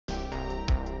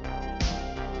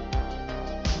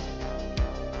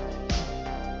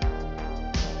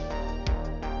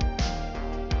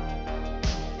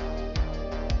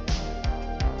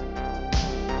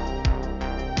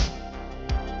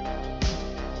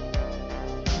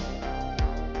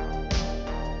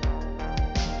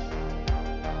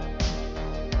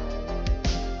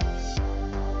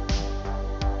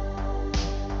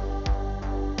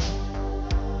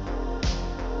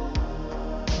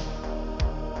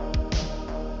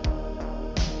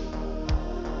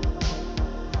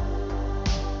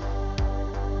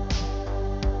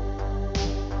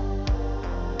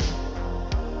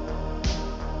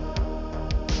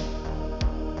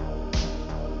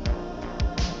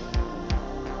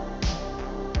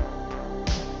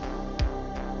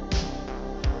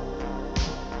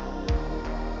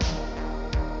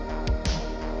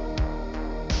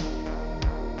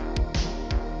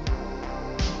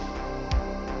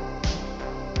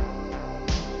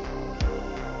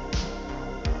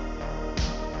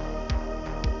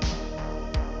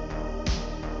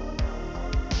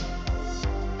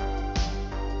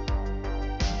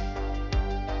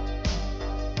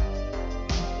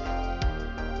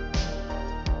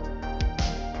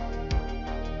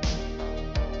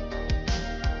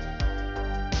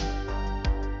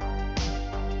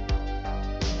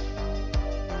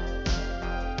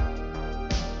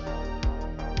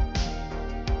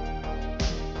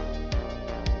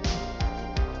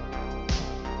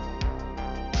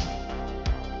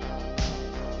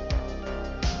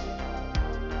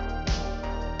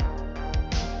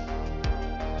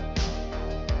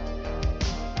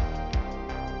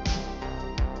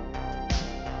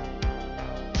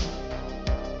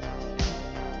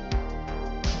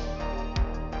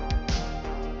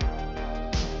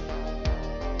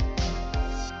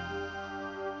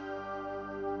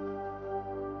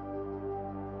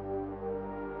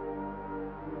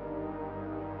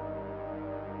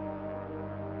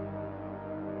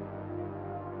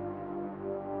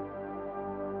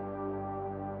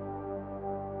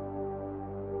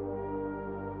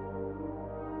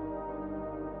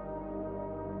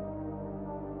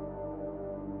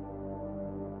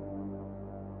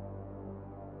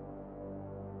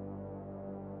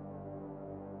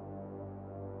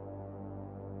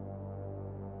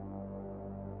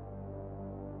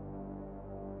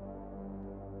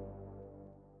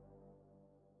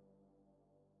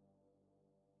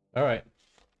All right.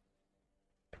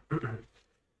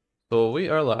 So we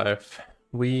are live.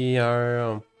 We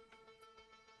are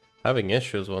having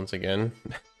issues once again.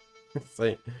 It's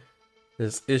like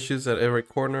there's issues at every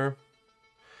corner,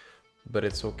 but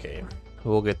it's okay.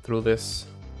 We'll get through this.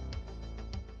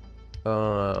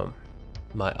 Um,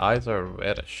 my eyes are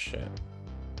red as shit.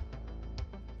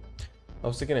 I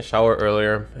was taking a shower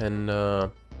earlier and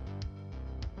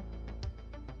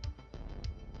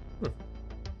hmm.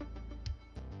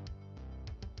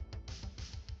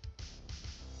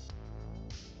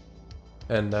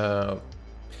 and I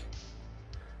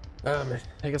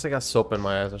guess I got soap in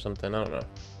my eyes or something. I don't know.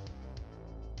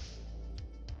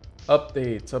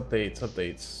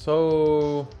 Updates.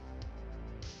 So,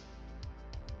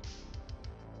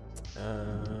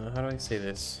 how do I say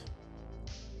this?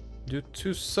 Due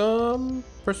to some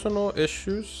personal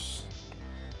issues,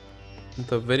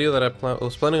 the video that I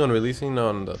was planning on releasing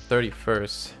on the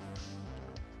 31st.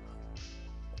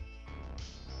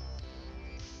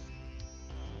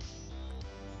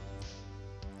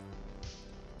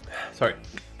 Sorry.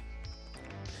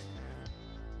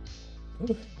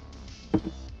 Ooh.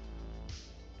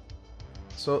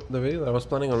 So the video that I was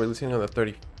planning on releasing on the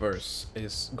 31st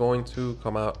is going to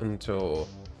come out until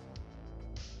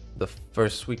the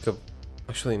first week of,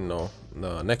 actually no,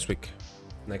 next week,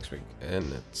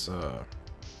 and it's I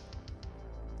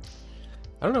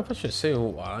don't know if I should say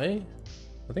why.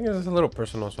 I think it's a little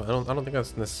personal, so I don't think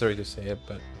that's necessary to say it,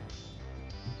 but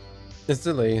it's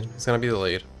delayed. It's gonna be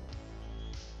delayed.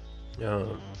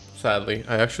 Sadly,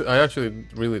 I actually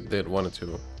really did wanted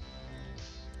to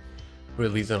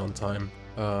release it on time,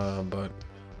 but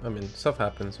I mean stuff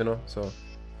happens, you know, so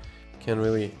can't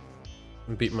really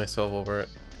beat myself over it.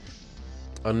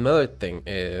 Another thing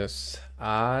is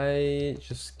I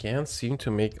just can't seem to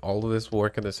make all of this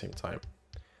work at the same time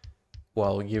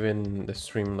while giving the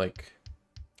stream like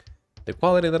the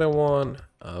quality that I want,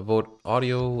 both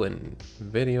audio and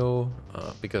video,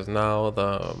 because now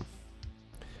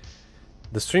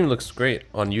the stream looks great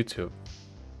on YouTube.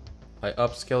 I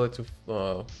upscale it to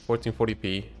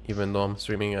 1440p, even though I'm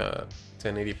streaming at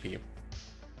 1080p.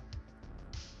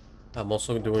 I'm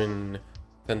also doing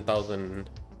 10,000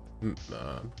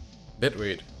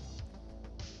 bitrate,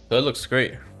 so it looks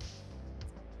great.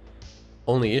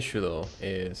 Only issue though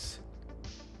is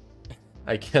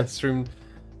I can't stream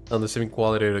on the same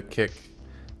quality to Kick,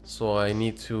 so I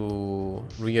need to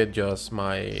readjust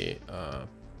my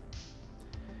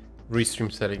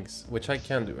restream settings, which I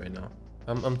can do right now.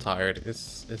 I'm tired.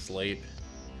 It's late.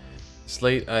 It's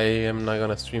late. I am not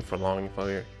gonna stream for long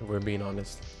if we're being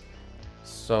honest.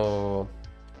 So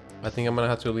I think I'm gonna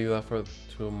have to leave that for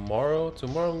tomorrow.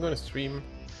 Tomorrow I'm gonna stream.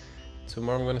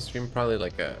 Tomorrow I'm gonna stream probably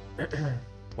like a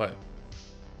what?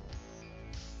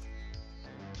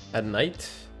 At night?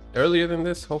 Earlier than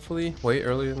this, hopefully. Way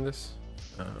earlier than this.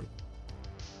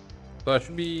 So I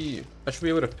should be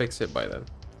able to fix it by then.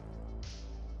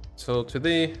 So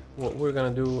today, what we're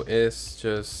gonna do is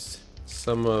just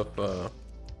some of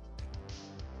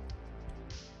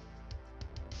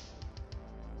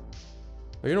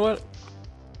you know what?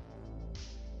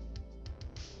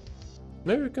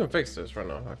 Maybe we can fix this right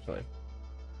now, actually.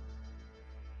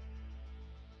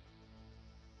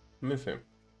 Let me see.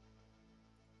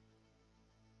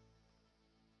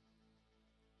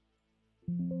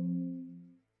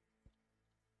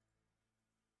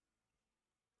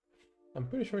 I'm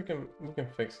pretty sure we can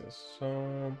fix this.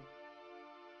 So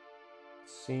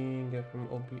seeing it from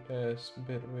OBS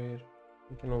bitrate,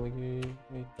 we can only get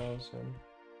 8,000.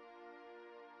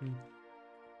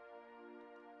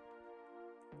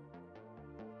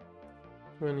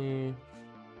 20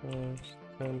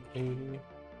 1080.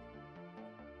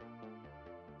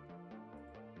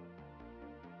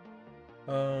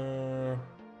 I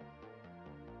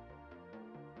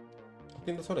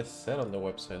think that's what I said on the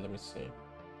website. Let me see.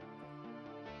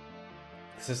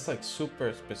 This is like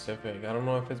super specific. I don't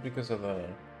know if it's because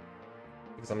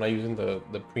I'm not using the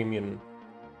premium.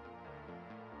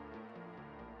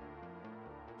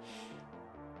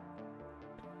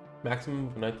 Maximum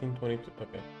of 1922.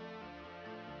 Okay.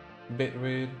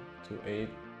 Bitrate to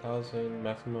 8,000.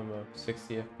 Maximum of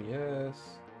 60 FPS.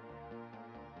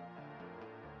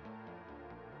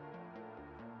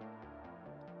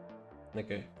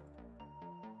 Okay.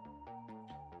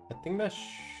 I think that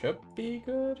should be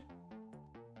good.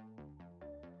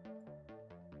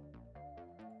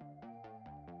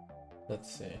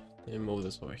 Let's see. Let me move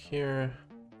this over here.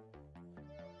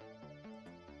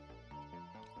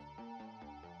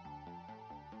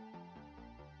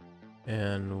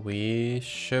 And we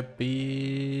should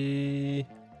be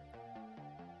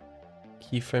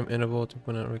keyframe interval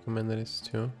 2.0 recommended is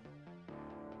 2.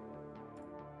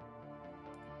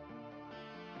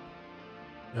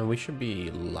 And we should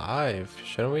be live,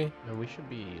 shouldn't we?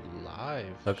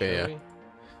 Okay, yeah.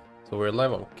 So we're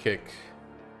live on Kick.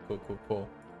 Cool.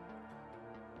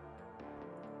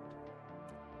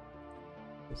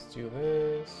 Let's do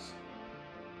this.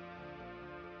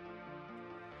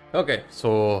 Okay,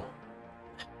 so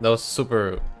that was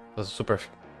super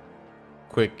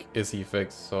quick, easy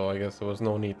fix. So I guess there was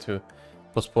no need to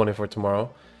postpone it for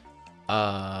tomorrow.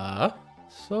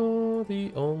 So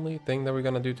the only thing that we're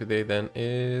gonna do today then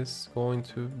is going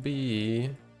to be,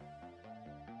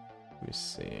 let me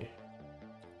see.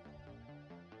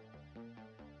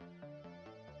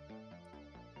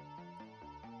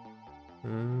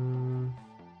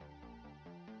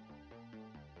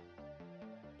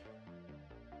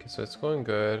 Okay, so it's going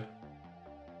good.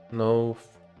 No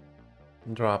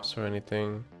drops or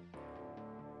anything.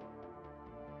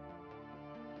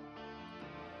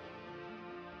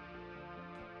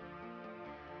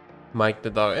 Mike the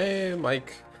dog. Hey,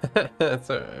 Mike. That's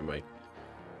alright, Mike.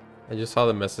 I just saw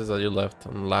the message that you left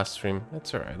on the last stream.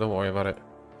 That's alright, don't worry about it.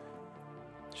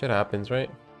 Shit happens, right?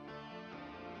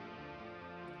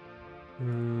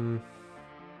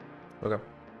 Okay.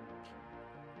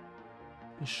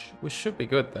 We should be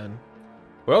good then.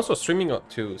 We're also streaming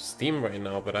to Steam right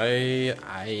now, but I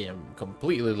am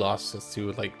completely lost as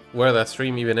to like where that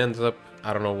stream even ends up.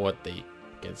 I don't know what they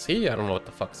can see. I don't know what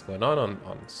the fuck's going on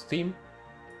Steam.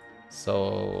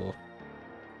 So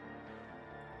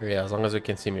yeah, as long as you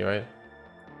can see me, right?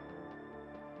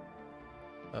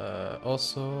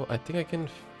 Also, I think I can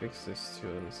fix this too.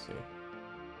 Let me see.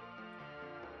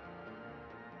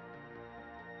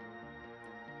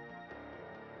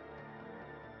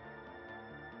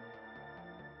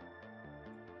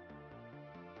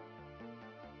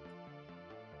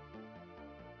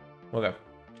 Okay.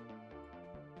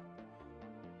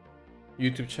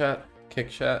 YouTube chat, Kick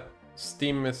chat,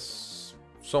 Steam is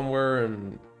somewhere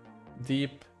in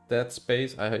deep dead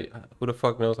space. Who the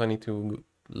fuck knows? I need to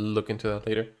look into that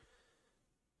later.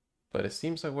 But it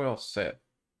seems like we're all set.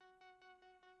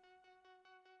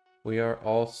 We are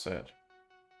all set.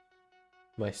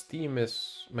 My Steam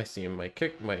is my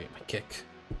Kick, my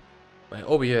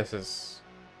OBS is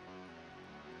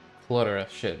clutter as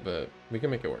shit, but we can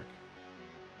make it work.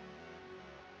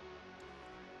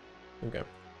 Okay.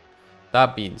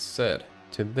 That being said,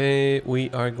 today we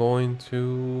are going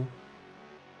to...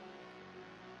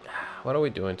 What are we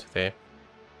doing today?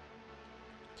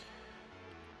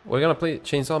 We're gonna play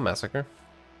Chainsaw Massacre.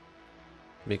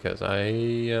 Because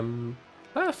I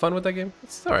have fun with that game.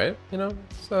 It's alright, you know?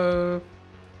 It's alright.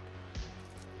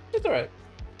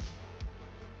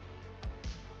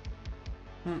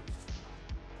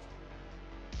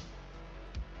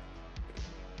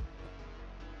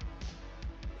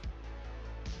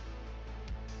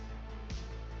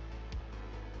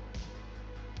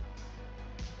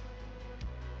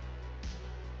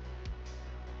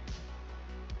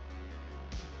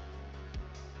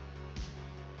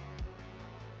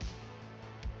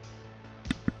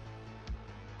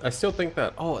 I still think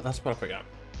that... Oh, that's what I forgot.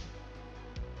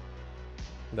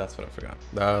 That's what I forgot.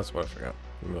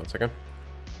 Give me 1 second.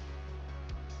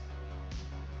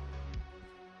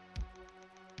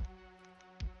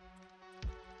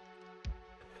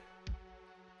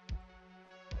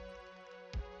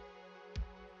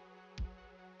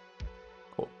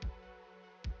 Cool.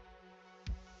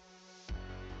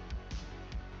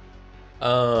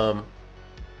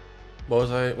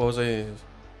 What was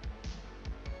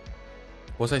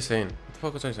I saying? What the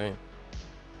fuck was I saying?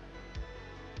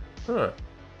 Huh.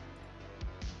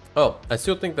 Oh, I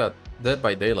still think that Dead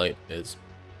by Daylight is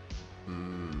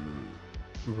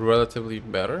relatively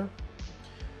better.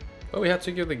 But we had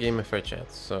to give the game a fair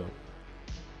chance, so...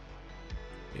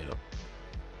 You know.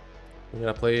 We're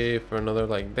gonna play for another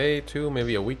like day, 2,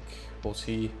 maybe a week. We'll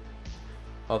see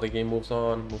how the game move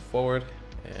forward,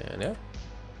 and yeah.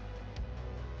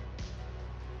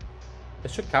 It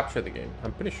should capture the game.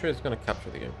 I'm pretty sure it's gonna capture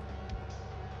the game.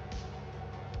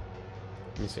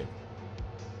 Let me see.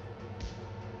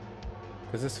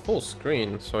 Because it's full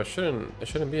screen, so it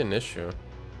shouldn't be an issue.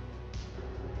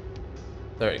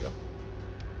 There you go.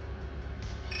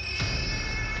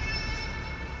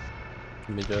 Let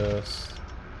me just...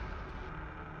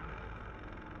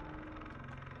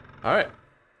 Alright.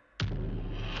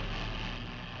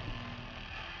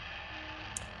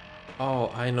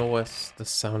 Oh, I know what the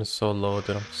sound is so low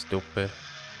that I'm stupid.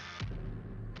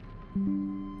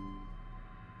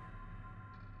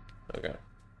 Okay.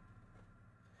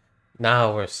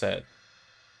 Now we're set.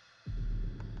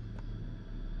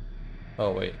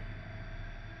 Oh, wait.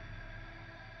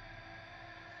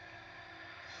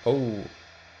 Oh.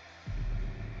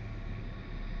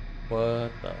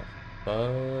 What the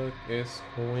fuck is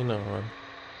going on?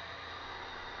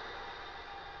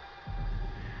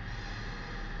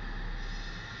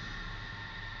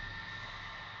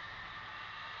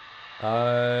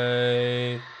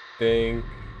 I think...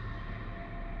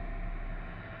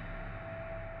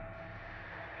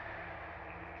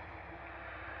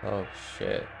 Oh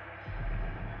shit.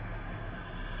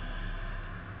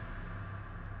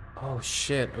 Oh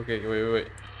shit. Okay, wait.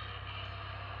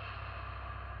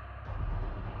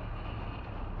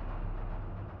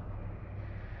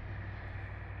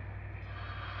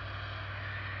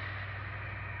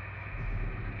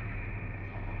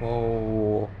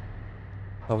 Whoa.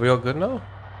 Are we all good now?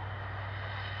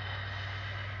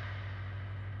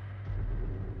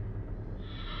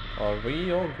 Are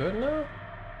we all good now?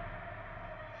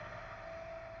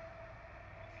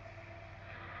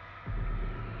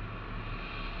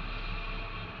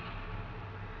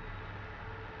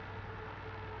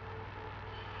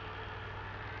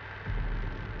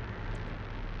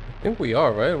 I think we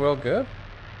are, right? We're all good?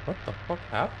 What the fuck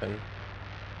happened?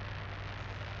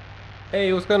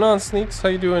 Hey, what's going on, Sneaks? How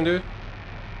you doing, dude?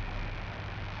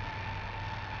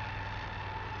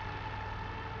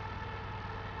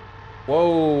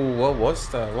 Whoa, what was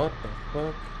that? What the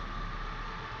fuck?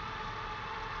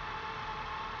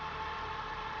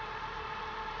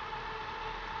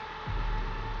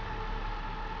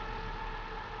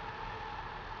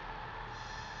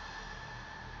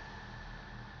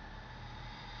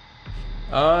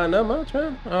 Not much,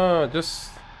 man.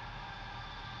 Just...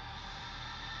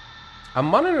 I'm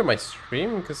monitoring my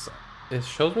stream because it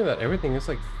shows me that everything is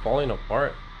like falling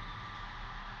apart.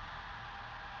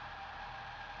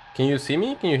 Can you see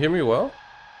me? Can you hear me well?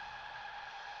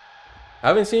 I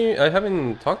haven't seen you, I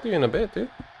haven't talked to you in a bit, dude.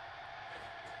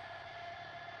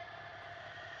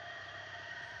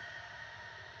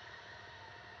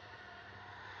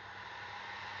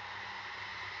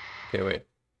 Okay, wait.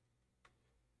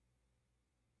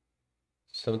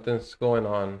 Something's going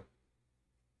on.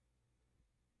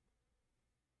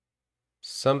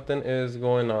 Something is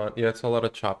going on. Yeah, it's a lot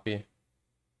of choppy.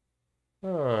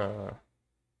 Ah.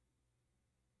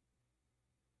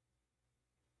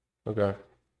 Okay.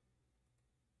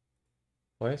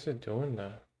 Why is it doing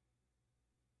that?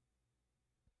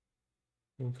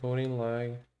 Encoding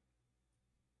lag.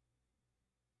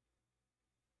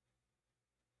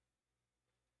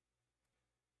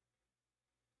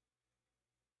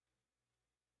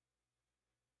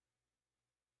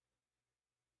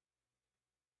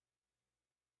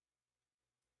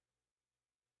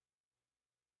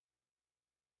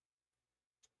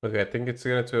 Okay, I think it's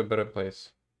getting to a better place.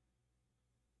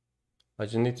 I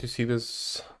just need to see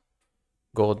this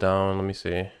go down. Let me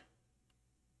see.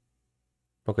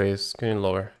 Okay, it's getting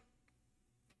lower.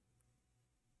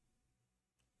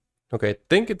 Okay, I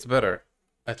think it's better.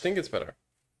 I think it's better.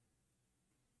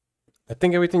 I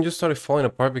think everything just started falling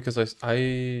apart because this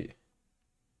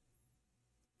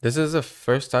is the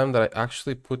first time that I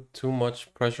actually put too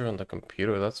much pressure on the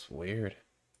computer. That's weird.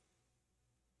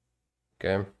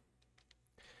 Okay.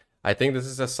 I think this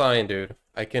is a sign, dude.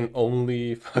 I can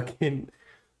only stream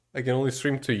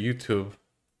to YouTube.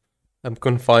 I'm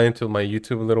confined to my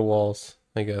YouTube little walls,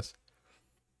 I guess.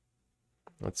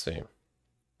 Let's see.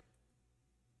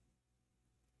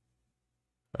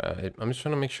 Alright, I'm just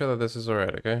trying to make sure that this is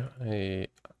alright, okay?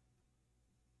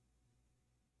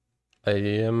 I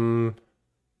am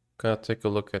gonna take a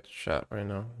look at chat right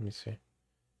now. Let me see.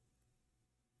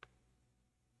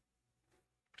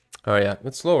 Oh yeah,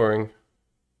 it's lowering.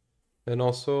 And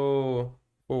also,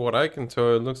 for what I can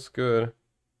tell, it looks good.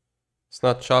 It's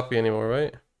not choppy anymore,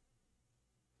 right?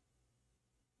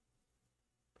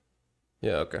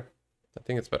 Yeah, okay. I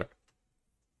think it's better.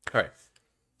 Alright.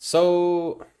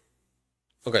 So,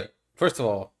 okay. First of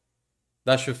all,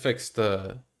 that should fix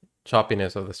the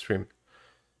choppiness of the stream.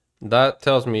 That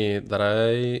tells me that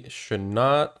I should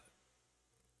not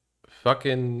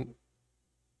fucking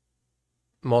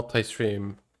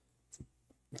multi-stream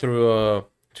through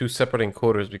two separate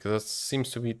encoders because that seems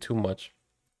to be too much.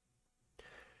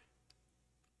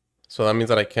 So that means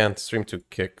that I can't stream to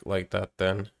Kick like that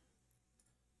then.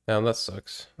 Damn, that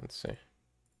sucks. Let's see.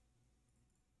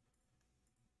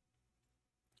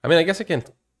 I mean, I guess I can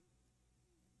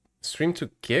stream to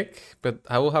Kick, but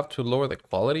I will have to lower the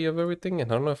quality of everything, and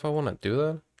I don't know if I want to do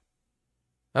that.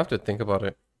 I have to think about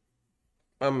it.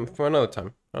 For another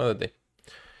time, another day.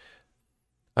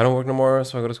 I don't work no more,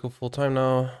 so I go to school full time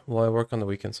now. Well, I work on the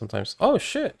weekends sometimes. Oh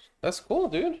shit, that's cool,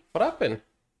 dude. What happened?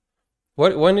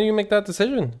 When did you make that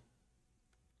decision?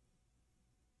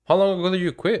 How long ago did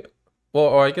you quit? Well,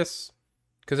 or I guess,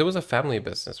 because it was a family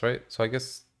business, right? So I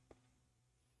guess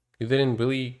you didn't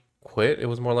really quit. It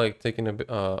was more like taking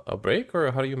a break,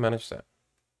 or how do you manage that?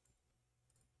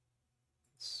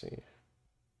 Let's see.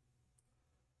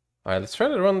 All right, let's try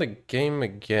to run the game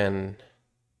again.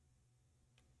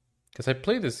 Because I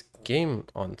played this game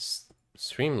on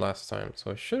stream last time,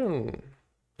 so it shouldn't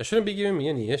be giving me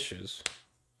any issues.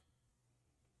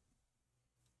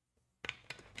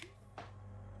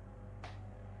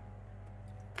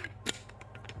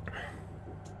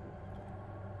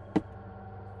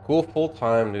 Cool full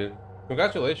time, dude.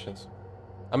 Congratulations.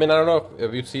 I mean, I don't know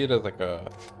if you see it as like a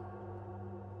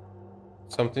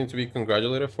something to be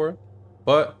congratulated for,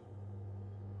 but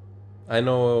I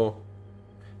know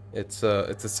it's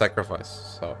a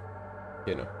sacrifice, so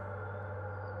you know.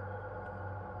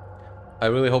 I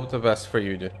really hope the best for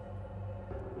you, dude.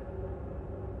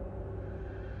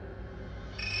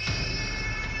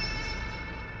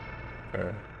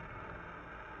 Alright.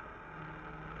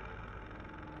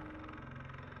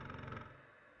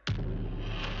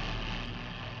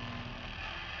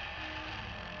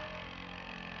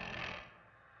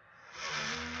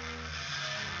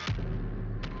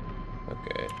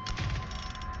 Okay.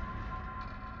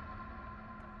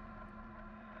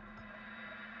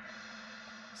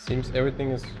 Seems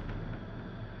everything is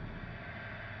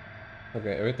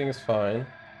okay. Everything is fine.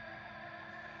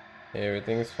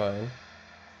 Everything is fine.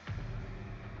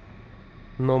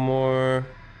 No more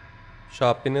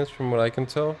shoppiness from what I can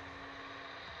tell.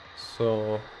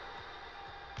 So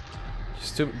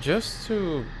just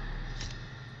to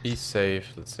be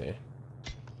safe, let's see.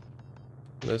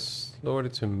 Let's lower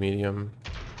it to medium.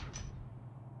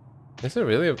 Is it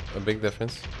really a big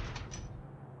difference?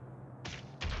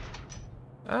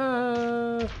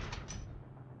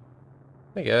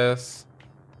 I guess.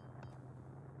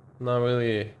 Not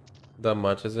really that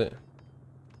much, is it?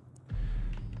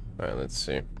 Alright, let's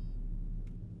see.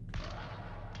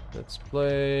 Let's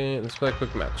play a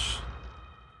quick match.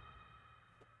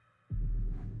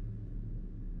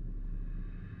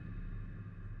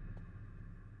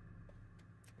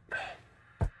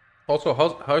 Also,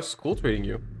 how's school treating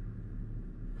you?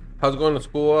 How's going to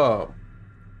school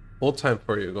full time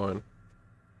for you going?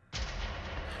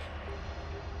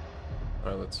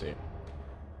 Alright, let's see.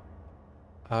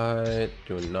 I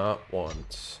do not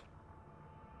want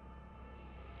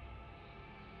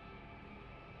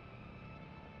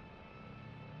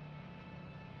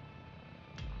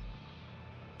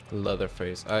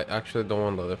Leatherface. I actually don't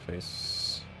want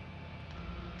Leatherface.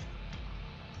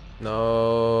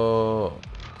 No.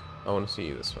 I want to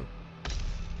see this one.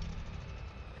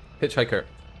 Hitchhiker.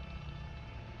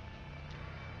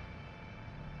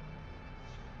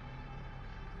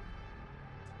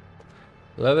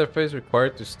 Leatherface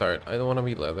required to start. I don't want to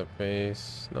be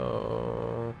Leatherface.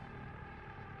 No.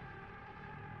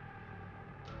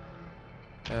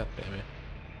 God damn it.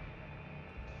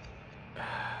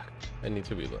 I need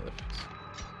to be Leatherface.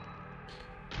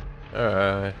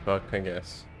 Alright, fuck, I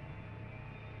guess.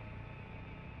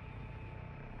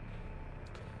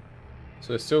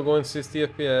 So it's still going 60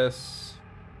 FPS.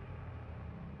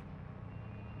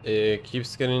 It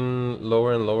keeps getting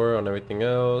lower and lower on everything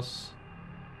else.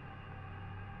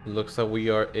 Looks like we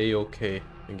are A-okay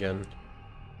again.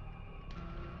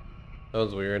 That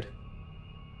was weird.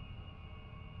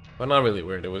 Well, not really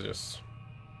weird, it was just...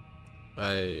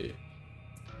 I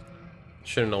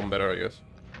should have known better, I guess.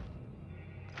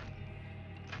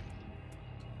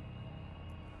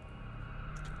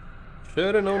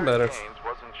 Should have known better. Gaines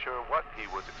wasn't sure what he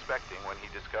was expecting when he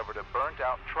discovered a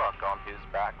burnt-out truck on his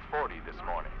back 40 this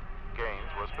morning. Gaines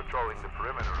was patrolling the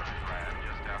perimeter of his land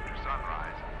just after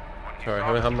sunrise when he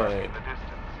saw the truck in the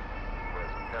distance. It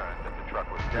was apparent that the truck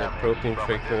was damaged protein from a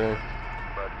shake today.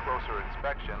 distance, but closer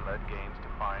inspection led Gaines to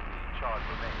find the charred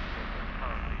remains of a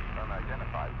currently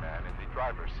unidentified man in the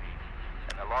driver's seat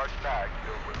and a large bag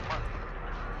filled with money.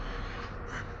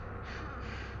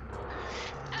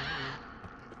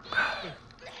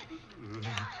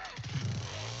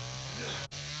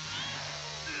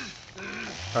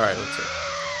 All right, let's see.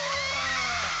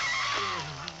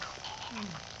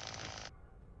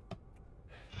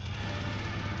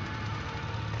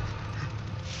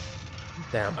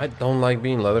 Damn, I don't like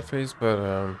being Leatherface,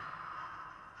 but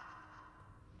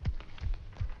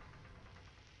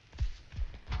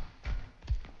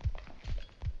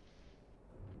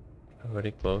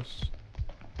already close.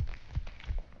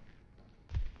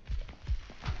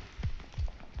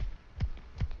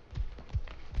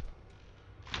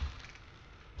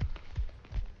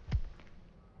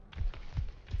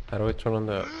 How do I turn on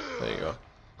that? There you go.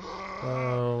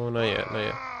 Oh, not yet, not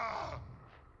yet.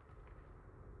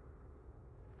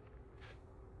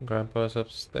 Grandpa's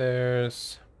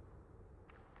upstairs.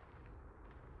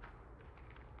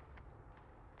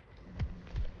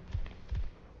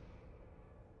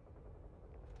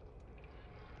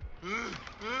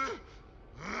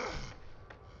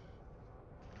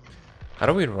 How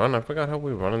do we run? I forgot how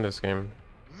we run in this game.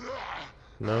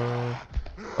 No.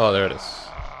 Oh, there it is.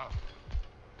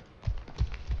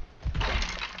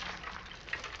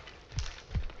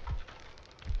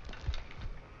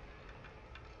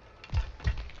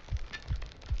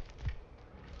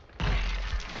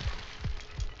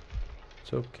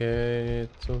 It's okay.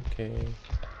 It's okay.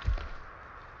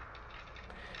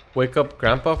 Wake up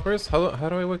Grandpa first? How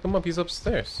do I wake him up? He's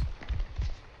upstairs.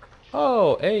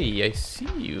 Oh, hey, I see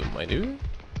you, my dude.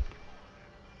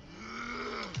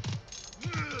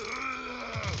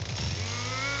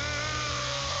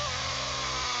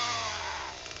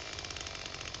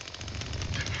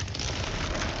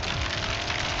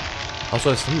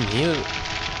 Also, it's me.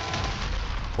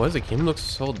 Why does the game look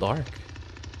so dark?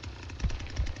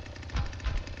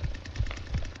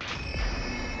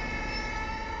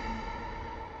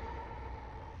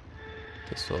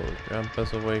 Okay, so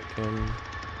Grandpa's awakened.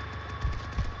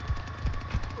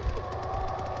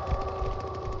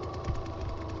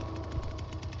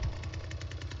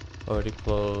 Already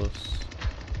close.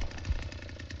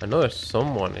 I know there's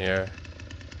someone here.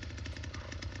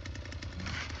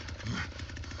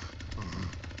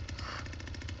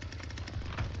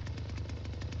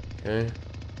 Okay.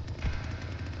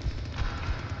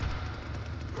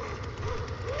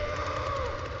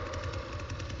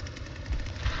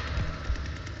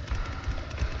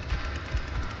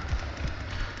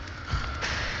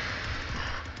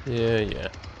 Yeah.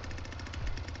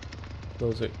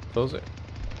 Close it, close it.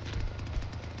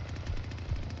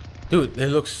 Dude, it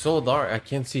looks so dark. I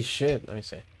can't see shit. Let me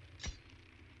see.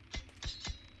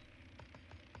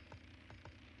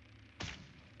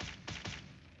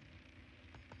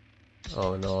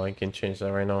 Oh no, I can change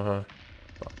that right now, huh?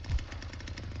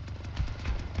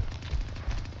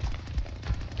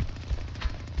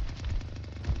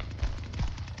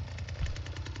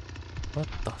 What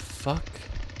the fuck?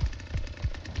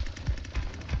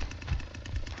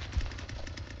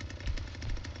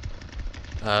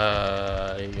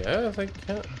 Yes, I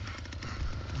can't.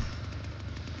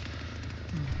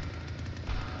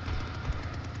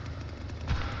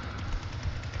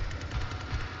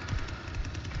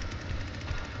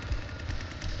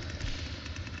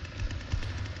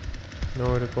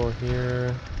 Nowhere to go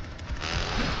here.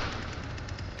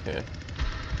 Okay.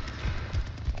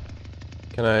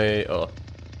 Can I? Oh,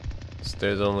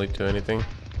 stairs only to anything.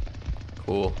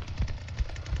 Cool.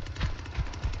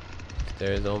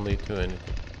 Stairs only to anything.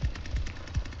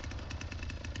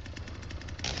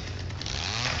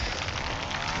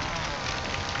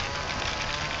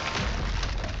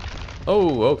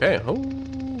 Oh, okay. Oh.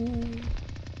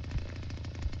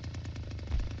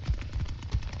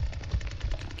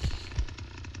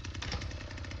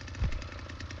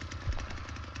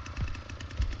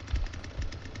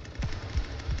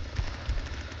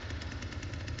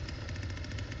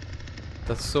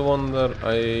 That's the one that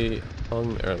I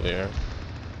hung earlier.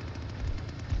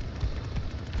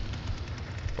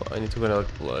 Well, I need to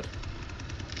collect blood.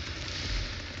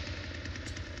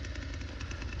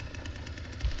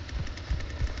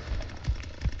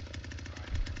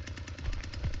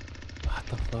 What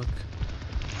the fuck?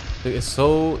 Dude, it's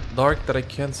so dark that I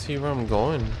can't see where I'm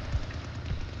going.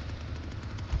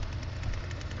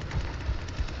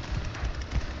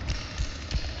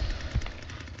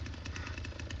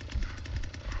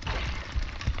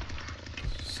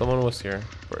 Someone was here,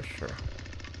 for sure.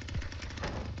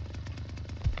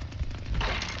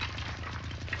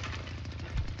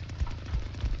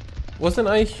 Wasn't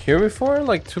I here before,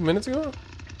 like 2 minutes ago?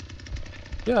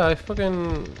 Yeah, I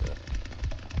fucking...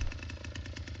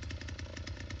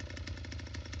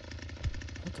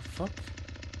 What the fuck?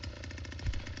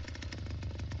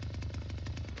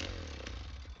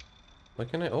 Why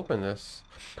can't I open this?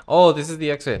 Oh, this is the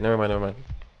exit. Never mind, never mind.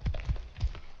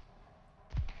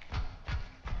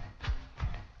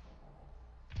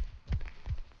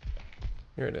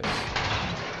 Here it is.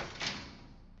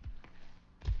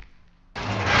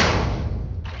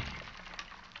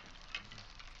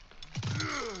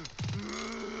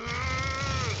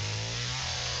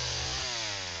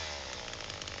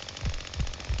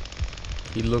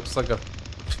 He looks like a...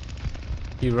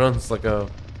 He runs like a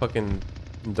fucking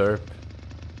derp.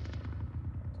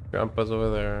 Grandpa's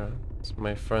over there. It's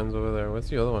my friend's over there. What's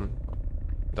the other one?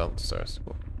 Downstairs.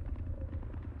 Cool.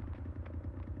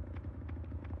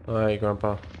 Hi,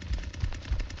 Grandpa.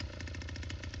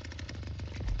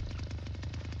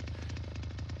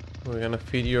 We're gonna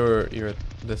feed your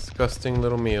disgusting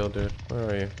little meal, dude. Where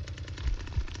are you?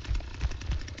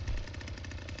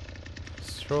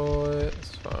 Destroy it.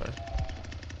 It's fine.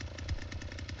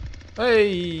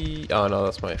 Hey! Oh no,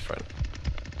 that's my friend.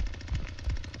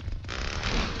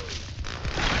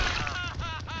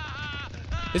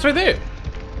 He's right there.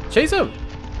 Chase him.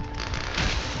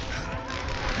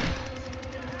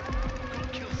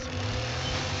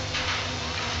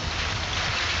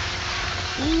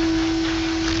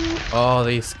 Oh,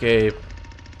 they escape.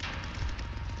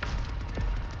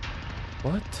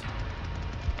 What?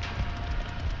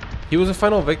 He was a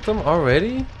final victim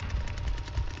already?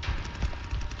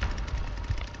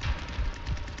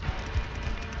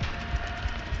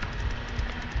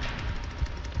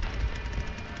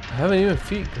 I haven't even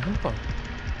feed Grandpa.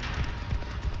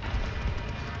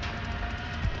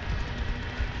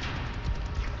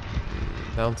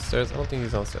 Downstairs? I don't think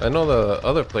he's downstairs. I know the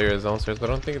other player is downstairs, but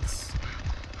I don't think it's...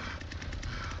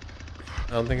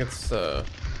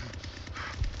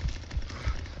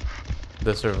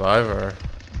 the survivor.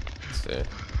 Let's see.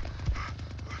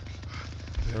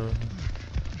 No.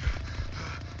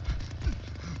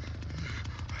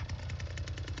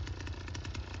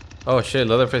 Oh shit,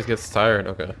 Leatherface gets tired.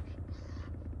 Okay.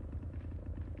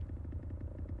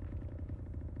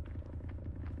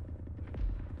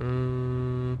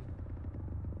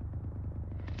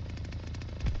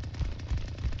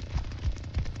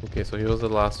 Okay, so he was the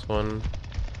last one.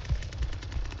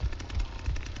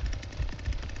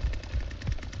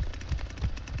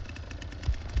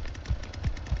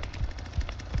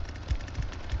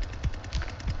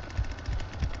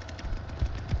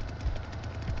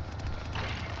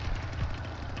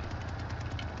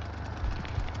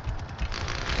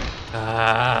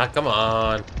 Ah, come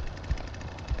on.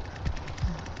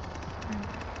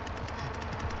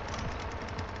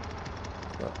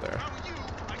 Not there.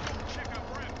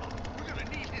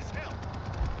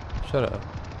 Shut up.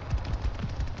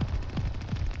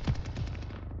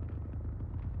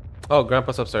 Oh,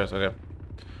 Grandpa's upstairs. Okay.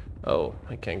 Oh,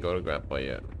 I can't go to Grandpa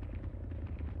yet.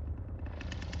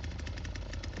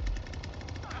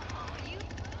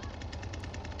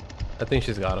 I think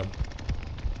she's got him.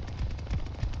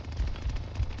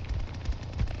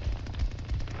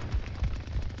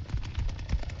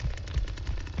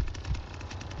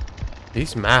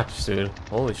 These maps, dude.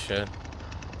 Holy shit.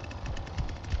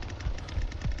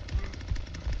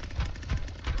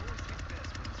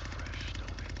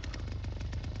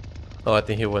 Oh, I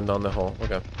think he went down the hole.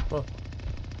 Okay. Well.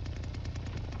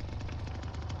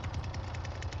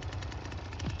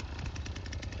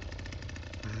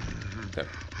 Okay.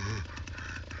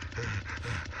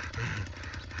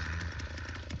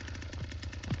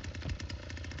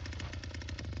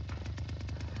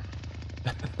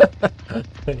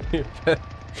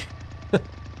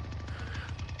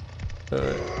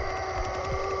 Alright.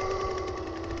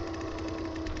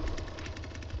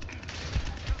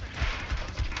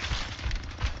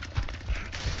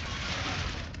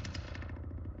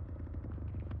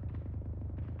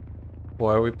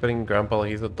 Why are we putting Grandpa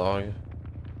like he's a dog?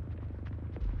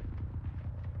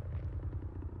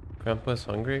 Grandpa's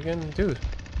hungry again? Dude.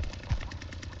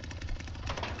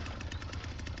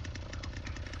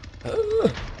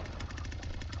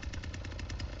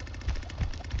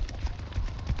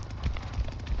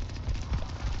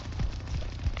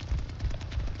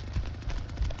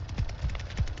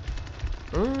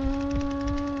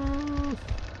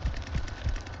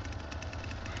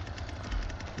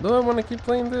 Do I want to keep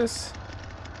playing this?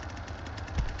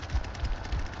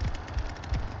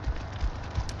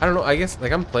 I don't know, I guess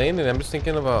like I'm playing and I'm just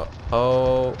thinking about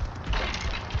how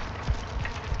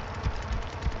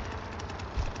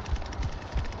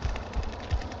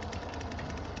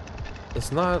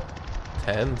it's not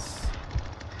tense.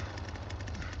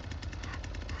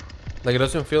 Like it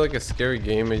doesn't feel like a scary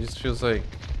game, it just feels like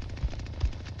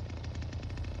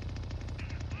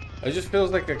it just feels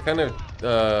like a kind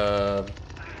of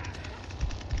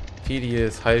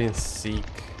tedious hide and seek.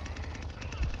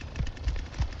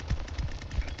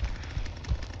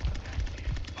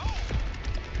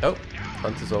 Oh,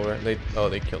 hunt is over. They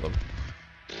killed him.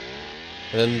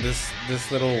 And then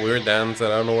this little weird dance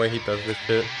that I don't know why he does this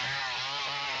shit.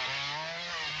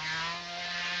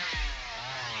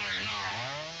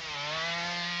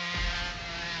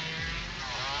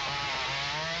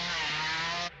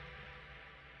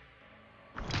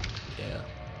 Yeah.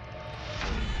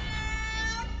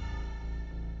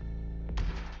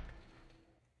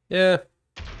 Yeah.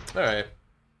 All right.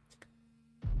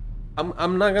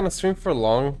 I'm not gonna stream for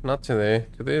long. Not today.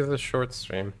 Today is a short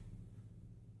stream.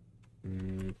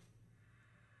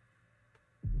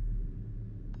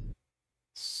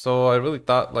 So I really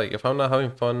thought like if I'm not having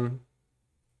fun,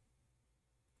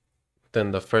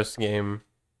 then the first game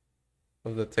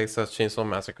of the Texas Chainsaw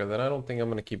Massacre, then I don't think I'm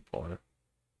gonna keep going.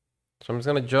 So I'm just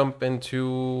gonna jump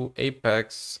into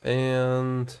Apex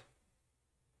and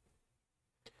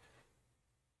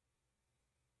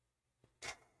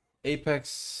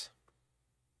Apex.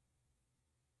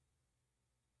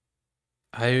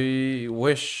 I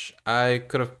wish I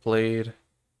could have played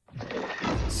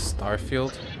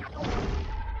Starfield.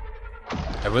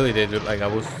 I really did. Like I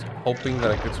was hoping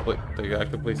that I could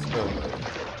actually play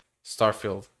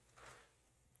Starfield,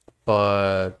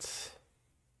 but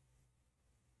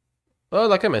well,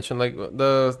 like I mentioned, like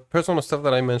the personal stuff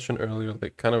that I mentioned earlier,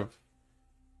 like kind of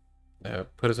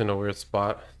put us in a weird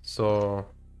spot. So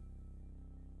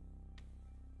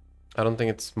I don't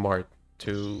think it's smart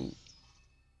to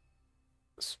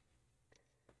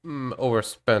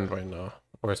overspend right now,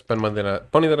 or spend money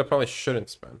that I probably shouldn't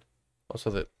spend. Also,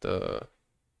 that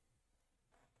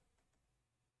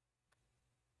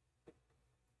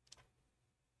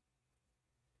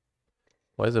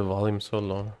why is the volume so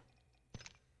low?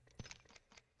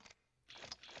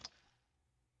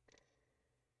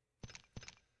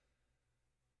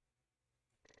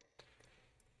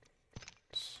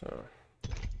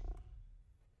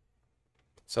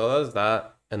 So that's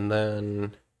that, and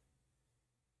then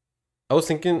I was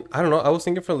thinking, I don't know, I was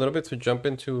thinking for a little bit to jump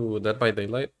into Dead by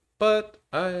Daylight, but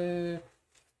I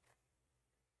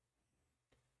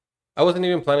wasn't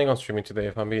even planning on streaming today,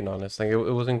 if I'm being honest. Like it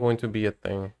wasn't going to be a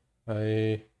thing.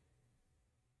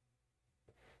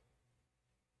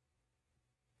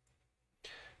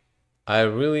 I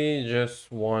really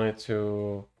just wanted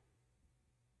to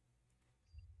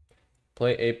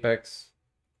play Apex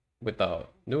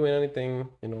without doing anything,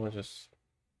 you know, just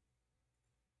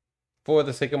for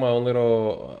the sake of my own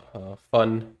little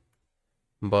fun.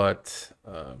 But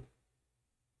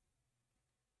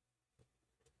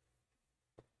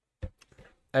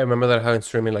I remember that I haven't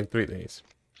streamed in like 3 days,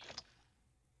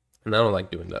 and I don't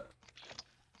like doing that.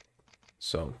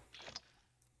 So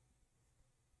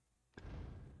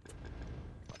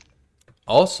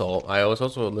also, I was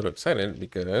also a little excited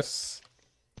because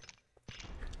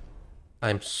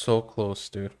I'm so close,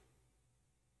 dude.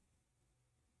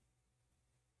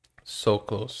 So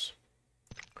close.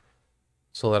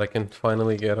 So that I can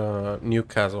finally get a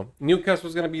Newcastle.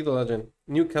 Newcastle's gonna be the legend.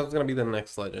 Newcastle's gonna be the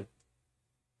next legend.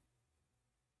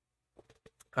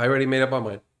 I already made up my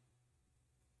mind.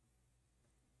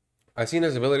 I've seen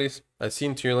his abilities. I've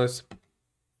seen tier lists.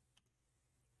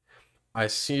 I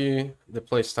see the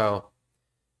playstyle.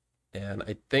 And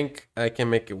I think I can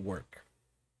make it work.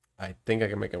 I think I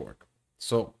can make it work.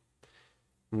 So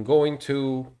I'm going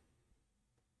to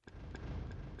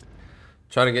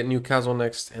try to get Newcastle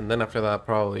next, and then after that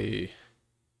probably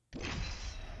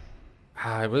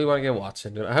I really want to get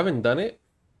Watson, dude. I haven't done it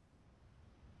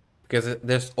because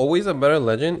there's always a better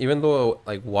legend, even though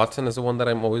like Watson is the one that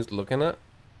I'm always looking at.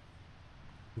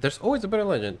 There's always a better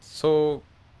legend, so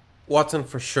Watson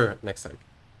for sure next time.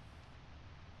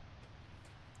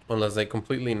 Unless they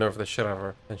completely nerf the shit out of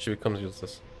her and she becomes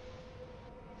useless.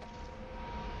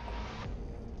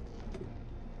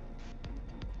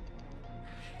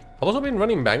 I've also been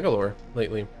running Bangalore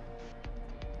lately,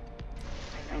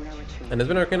 and it's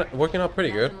been working out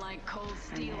pretty good.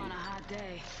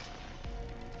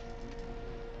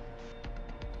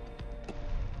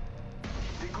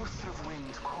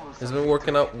 It's been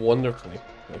working out wonderfully,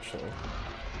 actually.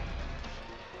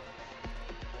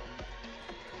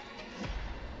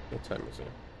 What time is it?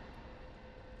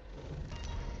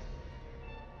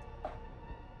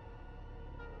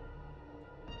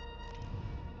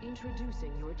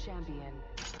 Introducing your champion.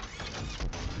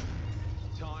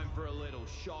 Time for a little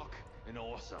shock and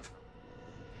awesome.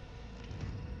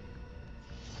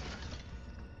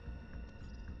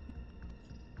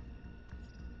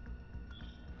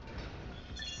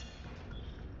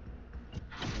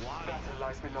 Battle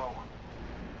lies below.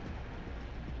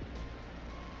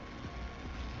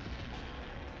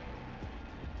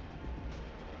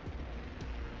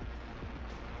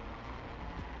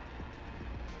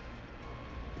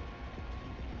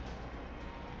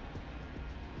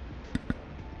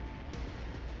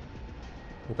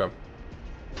 Okay.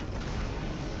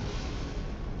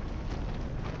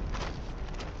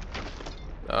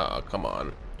 Oh, come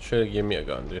on. Should have given me a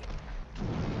gun, dude.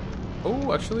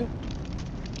 Oh, actually.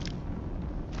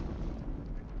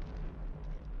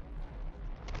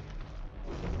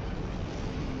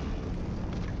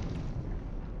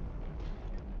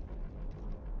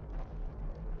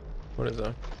 What is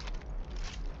that?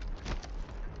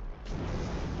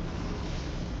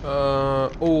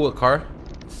 Oh, a car.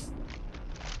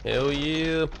 Hell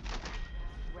yeah.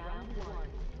 Round one.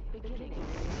 Beginning.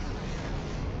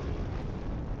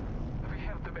 We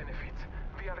have the benefit.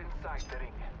 We are inside the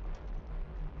ring.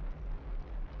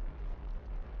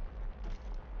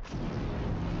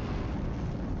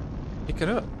 Pick it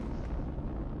up.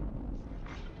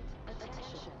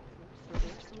 Attention.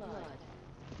 First blood.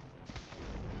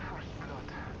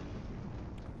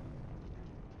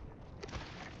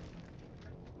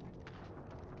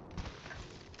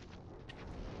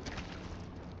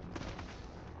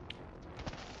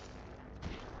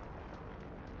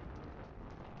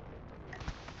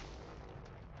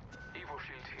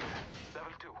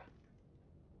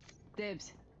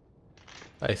 Dibs.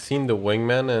 I seen the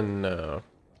wingman and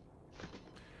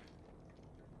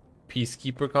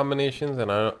peacekeeper combinations,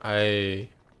 and I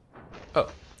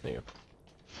oh, there you go.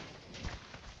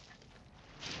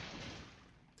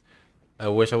 I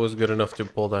wish I was good enough to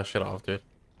pull that shit off, dude.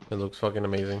 It looks fucking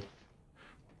amazing.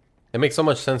 It makes so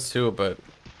much sense too, but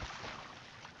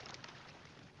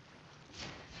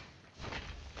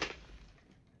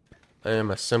I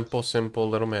am a simple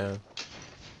little man.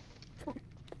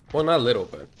 Well, not little,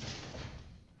 but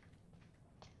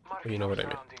you know what I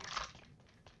mean.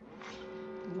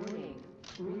 Warning.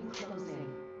 Ring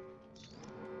closing.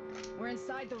 We're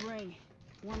inside the ring.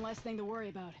 One less thing to worry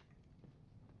about.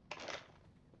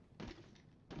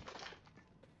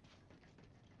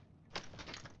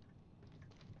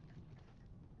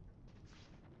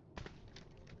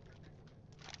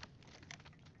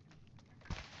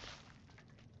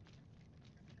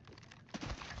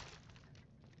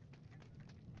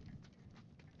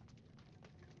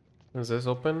 Is this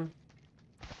open?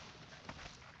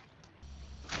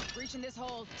 Breaching this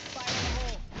hold. Fire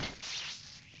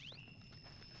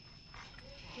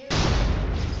in the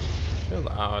hole. Chill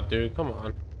out, dude. Come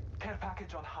on. Care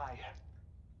package on high.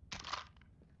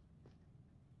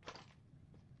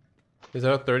 Is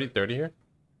there a 30-30 here?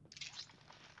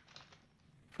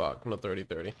 Fuck, no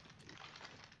 30-30.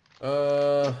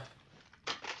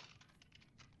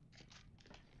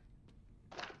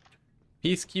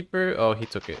 Peacekeeper. Oh, he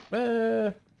took it.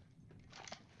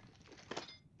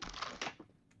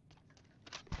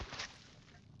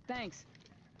 Thanks.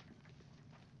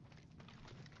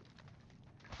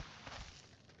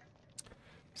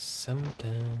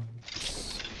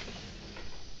 Sometimes.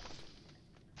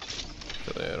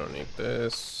 I don't need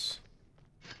this.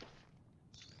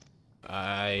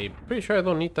 I'm pretty sure I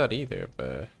don't need that either,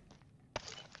 but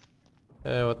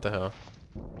what the hell?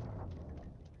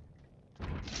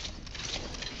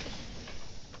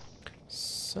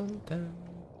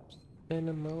 Sometimes in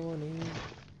the morning.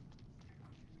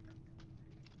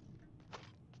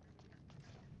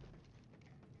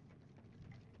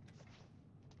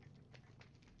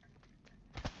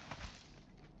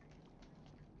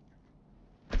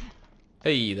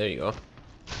 Hey, there you go. Got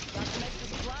some extra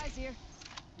supplies here.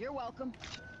 You're welcome.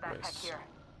 Backpack Nice. here.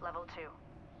 Level 2.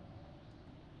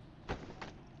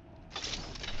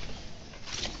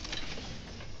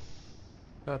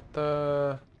 Got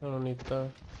the. I don't need the.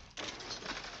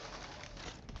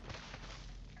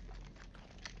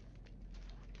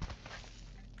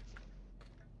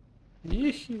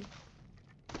 Yeehee.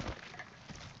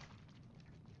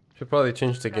 Should probably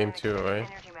change the game too, right?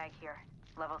 Energy mag here.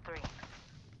 Level 3.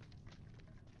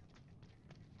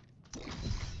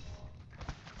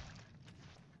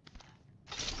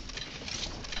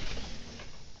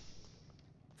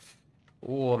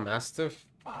 Ooh, a mastiff.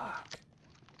 Fuck.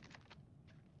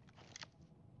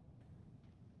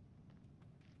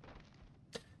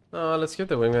 Let's give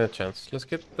the wingman a chance. Let's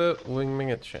get the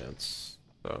wingman a chance.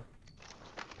 So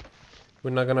we're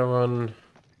not gonna run.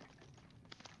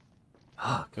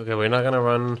 Okay, we're not gonna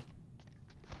run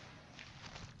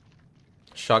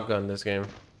shotgun this game.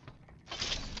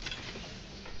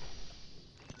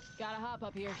 Gotta hop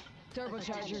up here.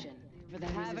 Turbocharger. For the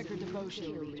Havoc or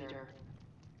Devotion leader.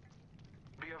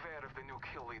 Be aware of the new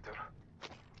kill leader.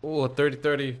 Ooh,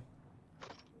 30-30.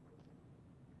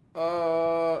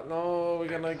 No, we're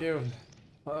gonna give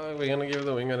the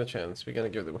wingman a chance. We're gonna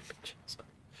give the wingman a chance.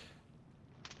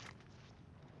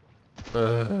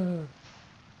 I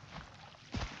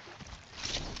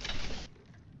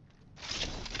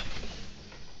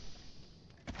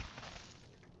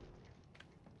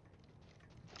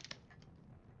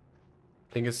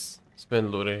think it's been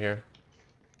looted here.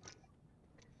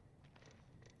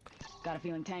 Got a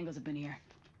feeling tangos have been here.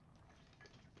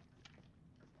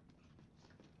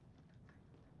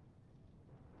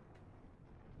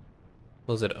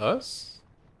 Was it us?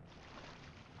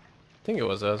 I think it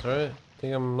was us, right? I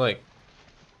think I'm like...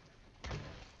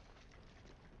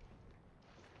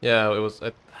 Yeah, it was...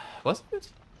 wasn't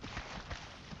it?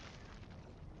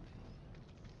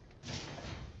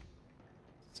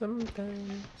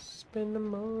 Sometimes spend the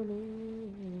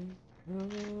morning...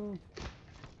 Oh.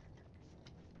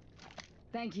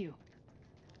 Thank you.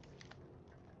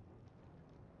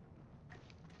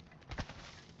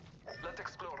 Let's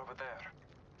explore over there.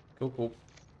 Cool.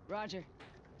 Roger.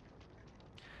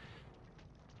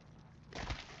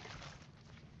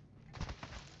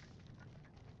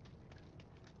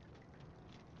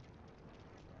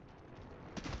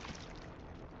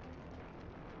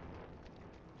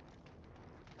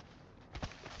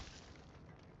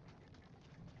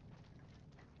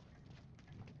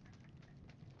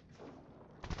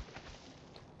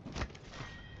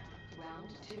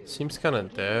 Seems kind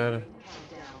of dead.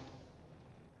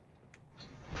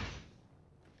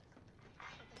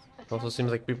 Also seems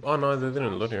like people. Oh no, they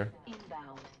didn't loot here.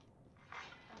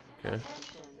 Okay.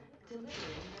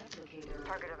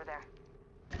 Target over there.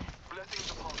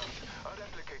 Blessings upon us. A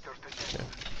replicator's descent.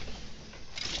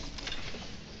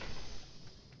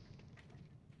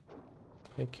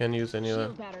 I can't use any of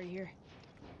Shield that. battery here.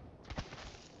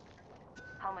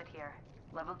 Helmet here.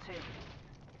 Level 2.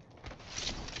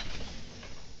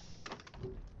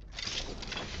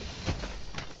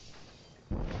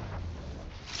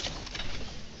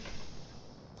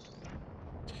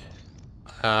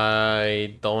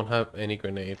 I don't have any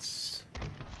grenades.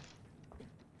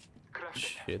 Crafted.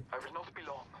 Shit. I will not be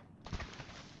long.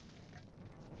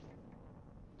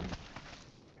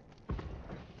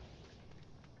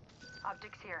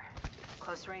 Optics here.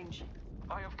 Close range.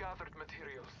 I have gathered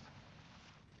materials.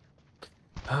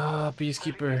 Ah,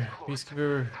 Peacekeeper.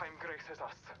 Peacekeeper. Time graces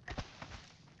us.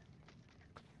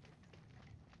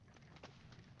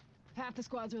 Half the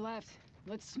squads are left.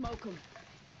 Let's smoke them.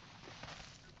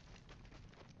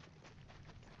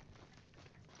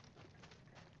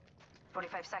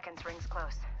 $45 rings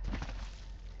close.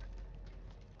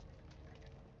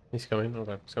 He's coming.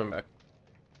 Okay, he's coming back.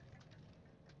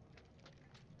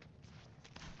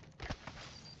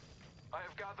 I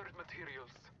have gathered materials.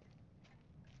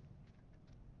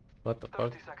 What the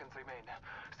fuck? 30 seconds remain.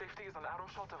 Safety is an arrow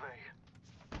shot away.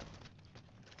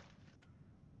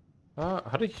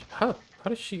 How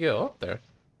did she get up there?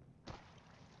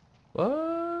 What?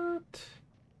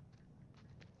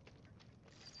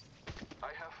 I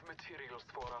have materials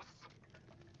for us.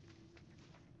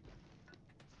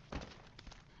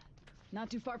 Not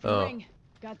too far from Oh. the ring.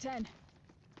 Got 10.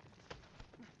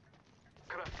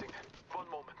 Crafting. One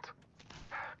moment.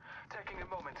 Taking a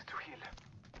moment to heal.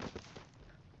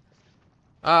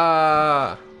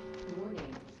 Ah!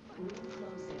 Warning. Ring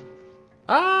closing.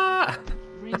 Ah!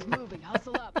 Ring's moving.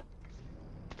 Hustle up.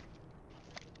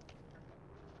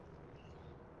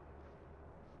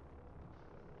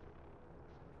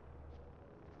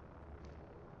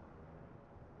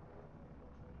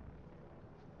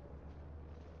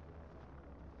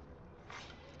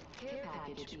 Care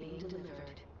package being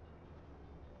delivered.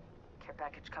 Care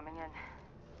package coming in.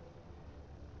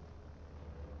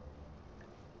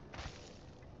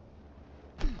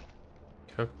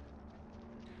 Okay.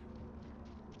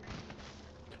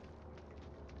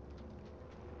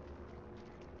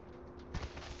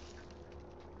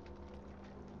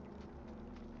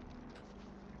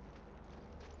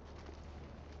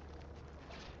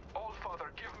 All Father,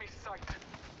 give me sight.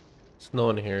 There's no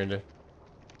one here. Dude.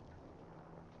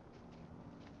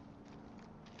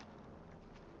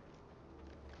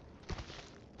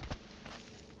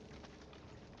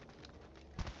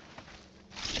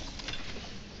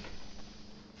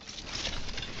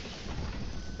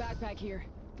 Backpack here.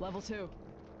 Level 2.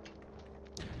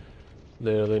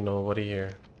 Literally nobody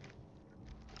here.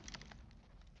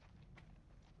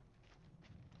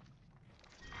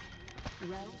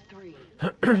 Round 3.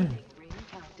 Ring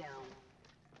countdown.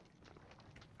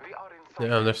 We are inside.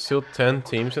 Damn, there's still 10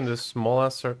 teams in this small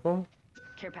ass circle.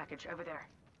 Care package over there.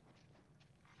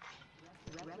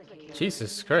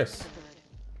 Jesus Christ.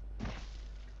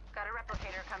 Got a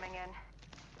replicator coming in.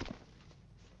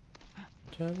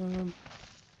 Jump.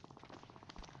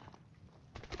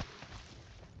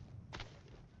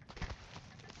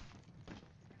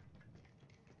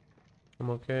 I'm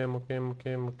okay, I'm okay, I'm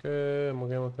okay, I'm okay, I'm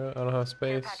okay, I'm okay. I don't have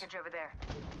Care space. package over there.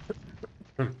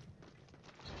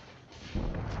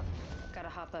 Gotta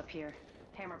hop up here.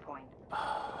 Hammer point.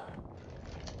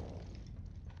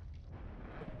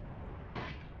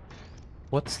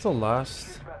 What's the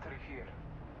last Battery here.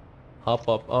 hop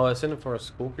up? Oh, I sent it for a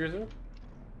school piercer?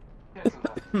 Yes,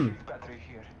 battery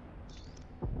here.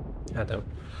 God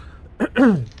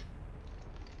damn.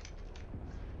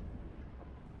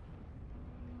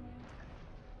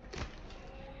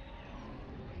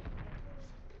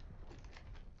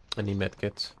 I need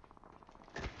medkits.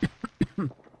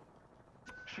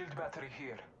 Shield battery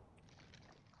here.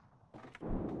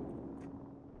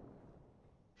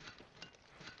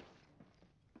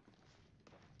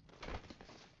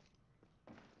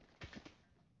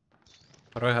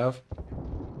 What do I have?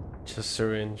 Just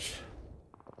syringe.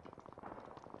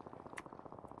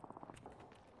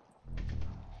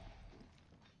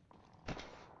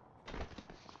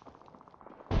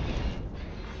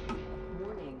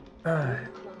 Warning.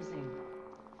 Closing.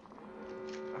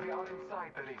 We are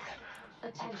inside the ring.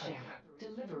 Attention.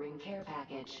 Delivering care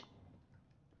package.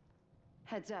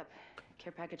 Heads up.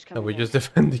 Care package Are coming we in. just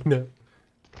defending that?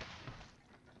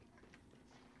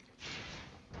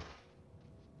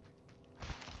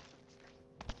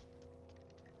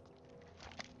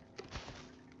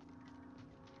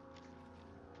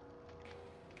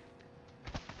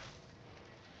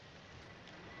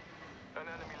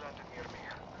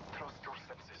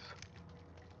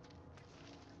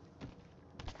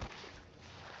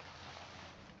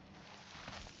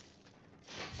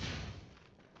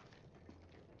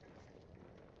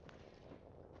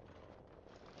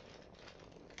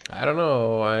 I don't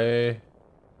know. I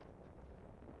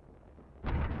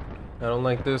don't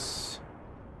like this.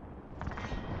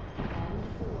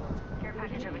 Care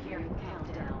package over here.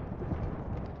 Countdown.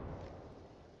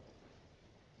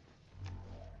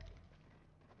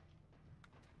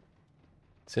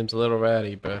 Seems a little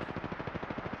ratty, but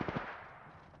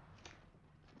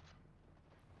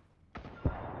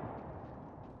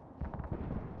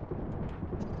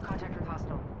Contact with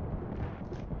hostile.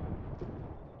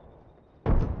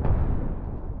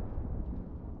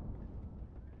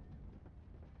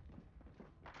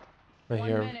 I 1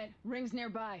 hear him. minute. Rings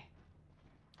nearby.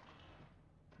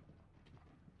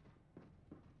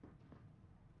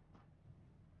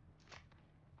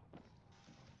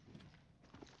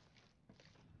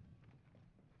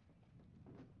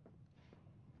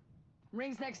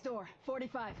 Rings next door.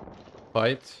 45.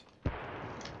 Fight.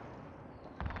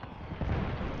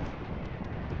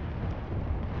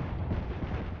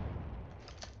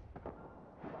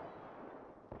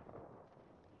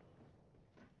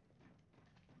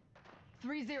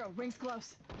 Three zero. Rings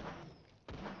close.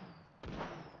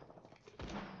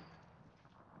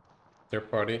 Their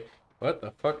party. What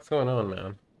the fuck's going on,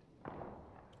 man?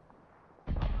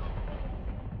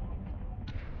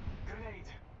 Grenade.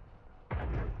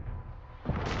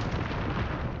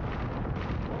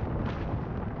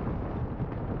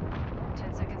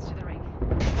 10 seconds to the ring.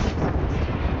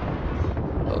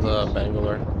 That was a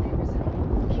Bangalore.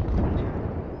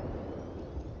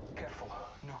 Careful.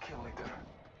 No kill leader.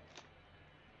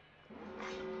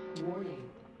 Warning.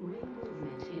 Ring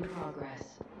movement in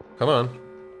progress. Come on.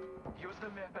 Use the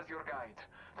map as your guide.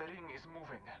 The ring is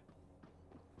moving.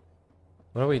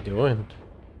 What are we doing?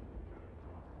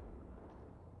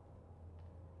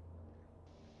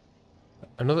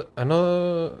 Another.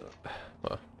 Well,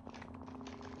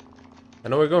 I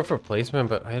know we're going for placement,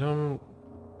 but I don't.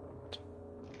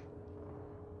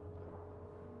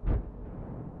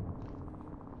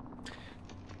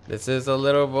 This is a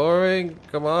little boring.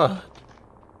 Come on.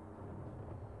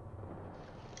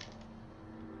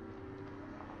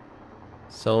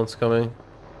 Someone's coming.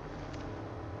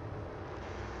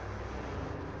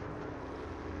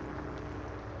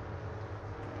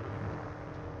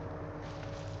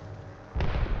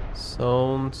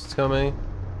 Someone's coming.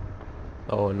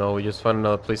 Oh no, we just found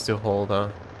another place to hold, huh?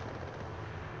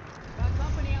 Got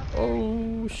company out there.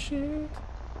 Oh shit.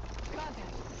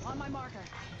 Contact. On my marker.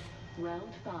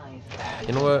 Round 5.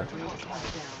 You know what? Ring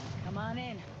countdown. Come on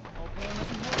in. Opium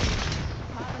isn't hurting.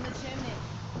 Pop in the chimney.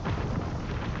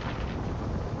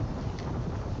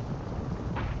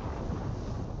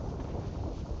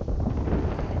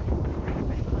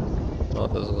 Oh,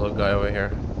 there's a little guy over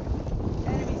here.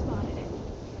 Enemy spotted.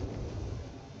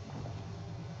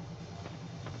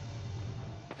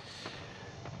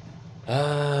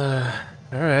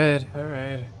 Alright,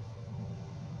 alright.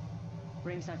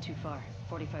 Ring's not too far.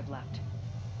 45 left.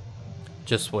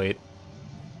 Just wait.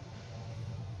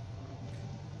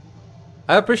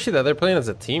 I appreciate that they're playing as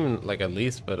a team, like at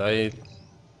least, but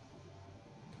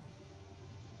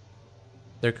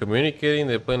they're communicating,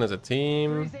 they're playing as a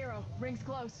team. 3-0. Rings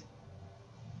close.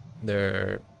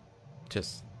 They're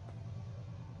just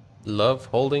love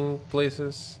holding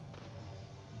places.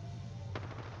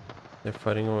 They're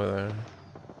fighting over there.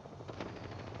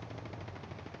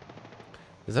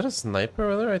 Is that a sniper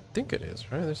over there? I think it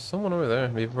is, right? There's someone over there.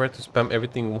 Be prepared to spam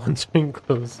everything once ring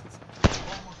closes. Almost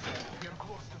there. We are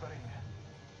close to the ring.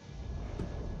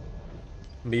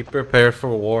 Be prepared for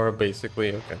war,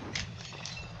 basically. Okay.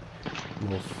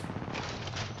 Move.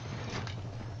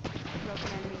 Broken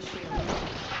enemy shield.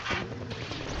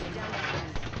 Down that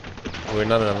We're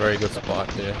not in a very good spot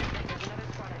there. There's another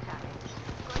squad attacking.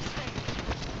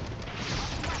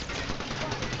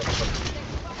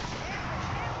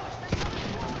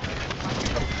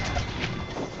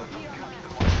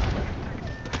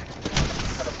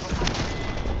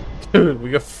 Dude,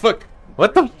 we got fuck.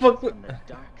 What the fuck? From the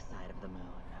dark side of the moon.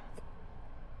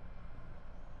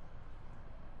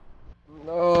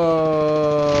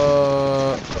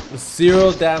 No.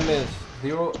 Zero damage.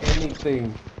 Zero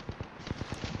anything.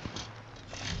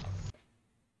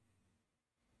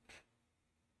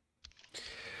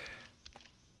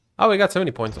 Oh, we got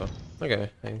 70 points though.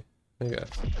 Okay, I guess.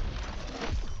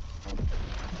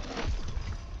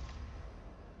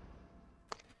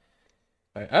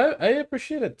 I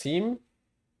appreciate a team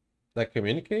that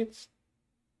communicates,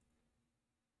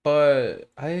 but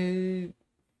I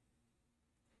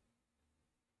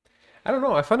don't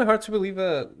know. I find it hard to believe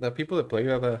that people that play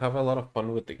that have a lot of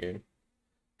fun with the game,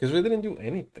 because we didn't do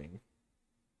anything.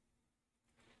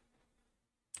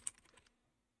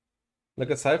 Like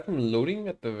aside from looting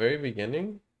at the very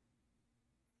beginning,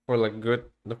 For like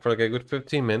a good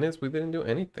 15 minutes, we didn't do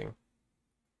anything.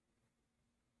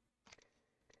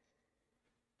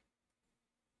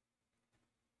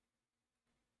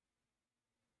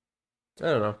 I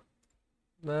don't know.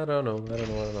 I don't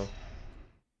know.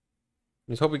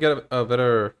 Just hope we get a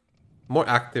better, more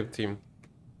active team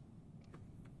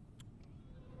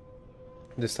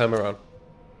this time around.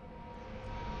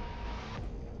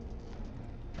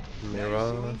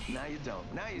 Mirage. Now you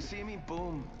don't. Now you see me,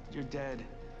 boom, you're dead.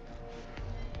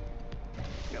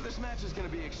 You know, this match is gonna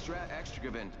be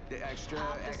extravagant, that's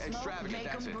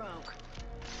it.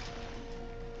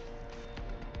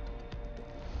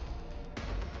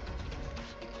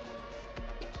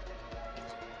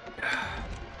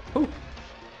 Ooh.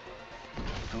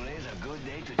 Today's a good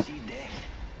day to see death.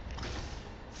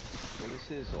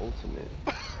 This is ultimate.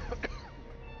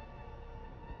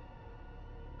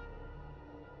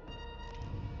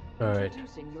 Alright.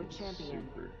 Introducing your champion.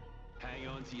 Super. Hang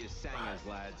on to your sangers,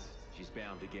 lads. She's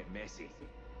bound to get messy.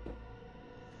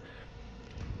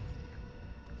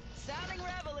 Sounding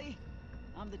reveille.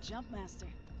 I'm the jump master.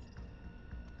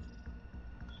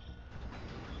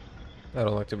 I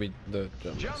don't like to be the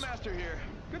Jump master here.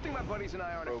 Good thing my buddies and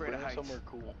I aren't afraid of heights. Somewhere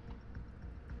cool.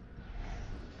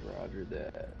 Roger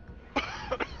that.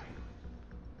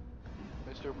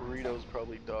 Mr. Burrito's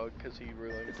probably dog because he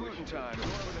really. It's looting time. Go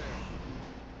over there.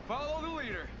 Follow the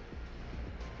leader.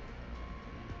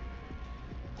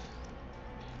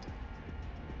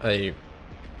 I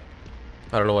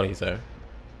don't know what he's there.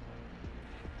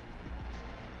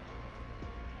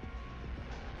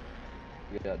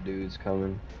 We got dudes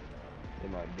coming. They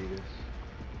might beat us.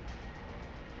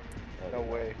 No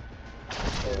way.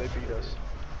 Oh, they beat us.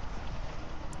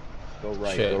 Go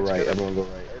right, Shit. go right, everyone go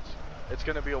right. It's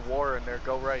gonna be a war in there.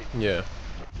 Go right. Yeah.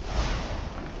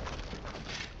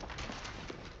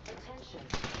 Attention.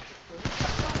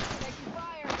 Taking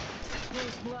fire.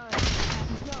 First blood.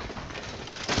 Passing smoke.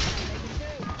 Taking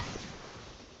two.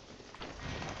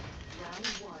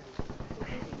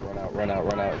 Round one.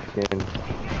 Run out, again.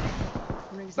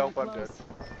 Rings Nope, not I'm good. close.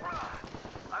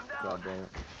 I'm down. God damn it.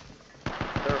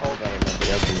 They're Got holding. another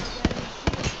weapons.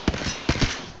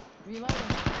 Reloading.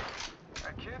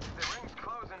 Kids, the ring's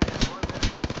closing in.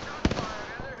 Shots fired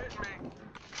and they're hitting me.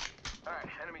 Alright,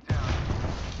 enemy down.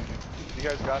 You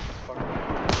guys got this fucking.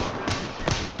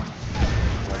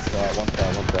 One shot.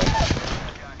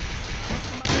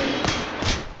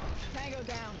 Tango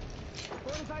down.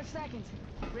 45 seconds.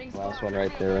 Rings Last far. one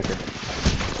right there.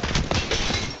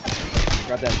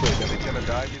 Grab that shit. He's gonna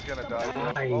die. He's gonna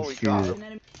die. Nice, Oh, we got dude.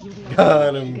 him.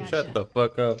 Got him. Shut the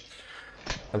fuck up.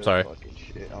 I'm sorry. Fucking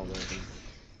shit. I'll let him.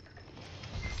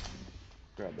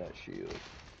 Grab that shield.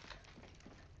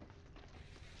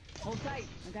 Hold tight.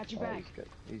 I got your Oh, back.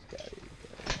 he's got it.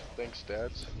 Thanks,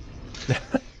 dads.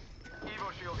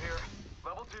 Evo shield here.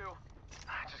 Level 2.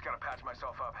 I just gotta patch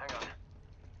myself up. Hang on.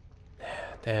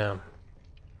 Damn.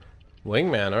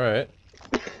 Wingman, alright.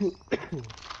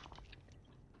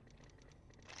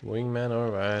 Wingman, They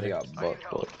alright. got butt.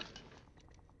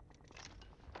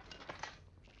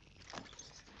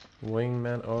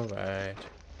 Wingman, alright.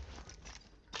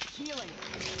 Healing.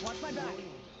 Watch my back.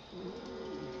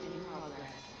 In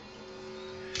progress.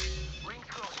 Ring's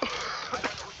closing. I'm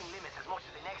not pushing limits as much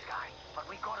as the next guy, but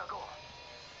we gotta go.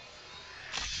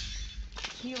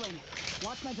 Healing.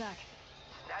 Watch my back.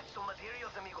 Snatch some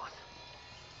materials, amigos.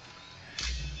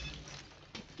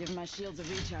 Giving my shields a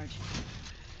recharge.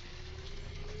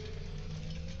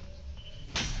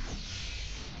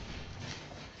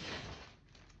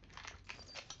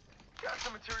 Got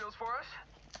some materials for us?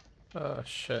 Oh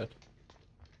shit.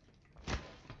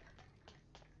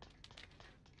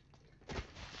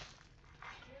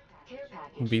 Care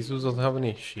package. Bezus doesn't have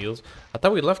any shields. I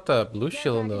thought we left the blue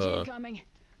shield in Package the incoming.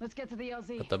 Let's get to the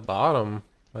LZ. at the bottom.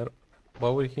 Why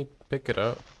would he pick it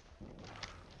up?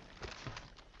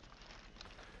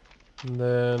 And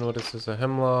then what is this? A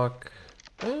hemlock?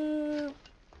 I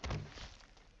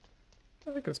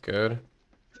think it's good.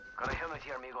 Got a helmet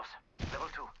here, amigos. Level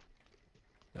 2.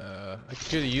 I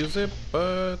could use it,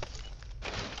 but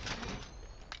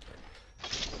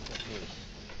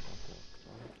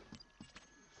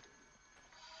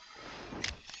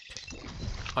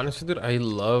honestly, dude, I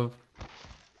love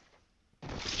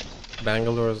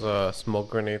Bangalore's smoke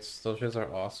grenades. Those shits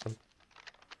are awesome.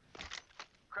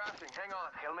 Crafting, hang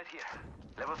on. Helmet here.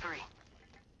 Level 3.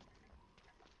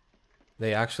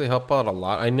 They actually help out a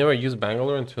lot. I never used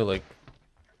Bangalore until like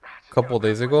a couple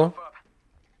days ago.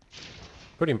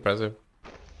 Pretty impressive.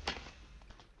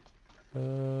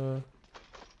 Damn,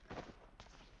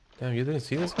 you didn't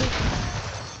see this guy?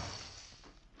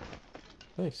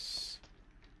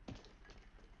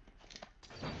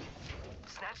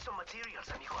 materials,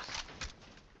 amigos.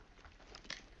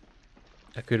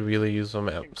 I could really use some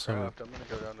Fucking craft. I'm gonna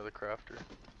go down to the crafter.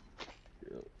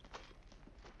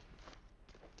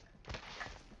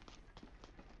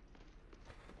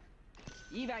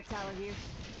 Evac tower here.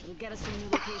 It'll get us to a new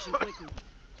location quickly.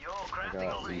 Yo, I crafting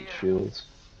got over some here. shields.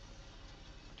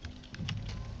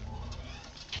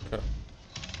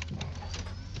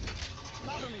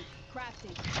 Cover me.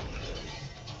 Crafting.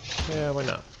 Yeah, why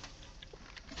not?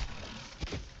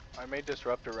 I made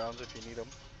disruptor rounds if you need them.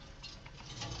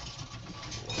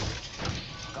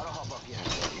 Gotta hop up here.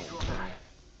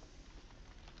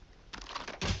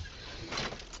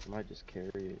 I might just carry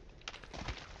it.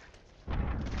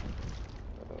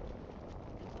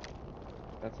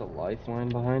 That's a lifeline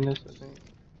behind us, I think.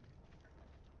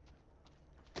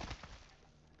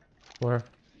 Where?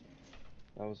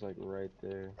 That was like right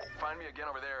there. Find me again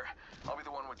over there. I'll be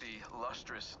the one with the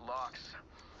lustrous locks.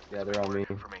 Yeah, they're on me.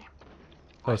 For me.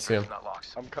 I see him. Not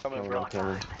locks. I'm coming, Oh, bro. I'm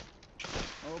coming.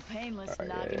 Oh, painless. Alright,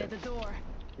 Knocking yeah. at the door.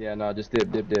 Yeah, no, just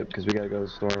dip, because we gotta go to the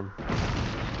storm.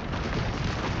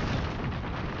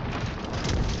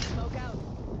 Smoke out.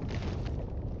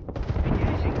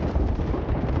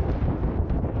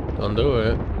 Don't do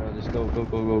it. No, just go.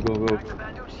 Crack the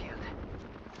bandit shield.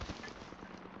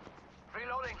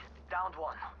 Reloading. Downed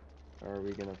one. Or are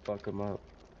we gonna fuck them up?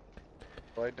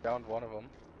 I downed one of them.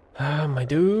 Ah, my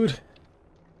dude.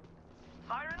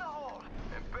 Fire in the hole.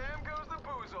 And bam goes the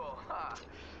boozle. Ha.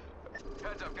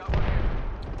 Heads up, got one here.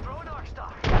 Throw an arc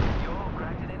star. Yo,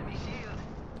 cracked an enemy shield.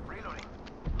 Reloading.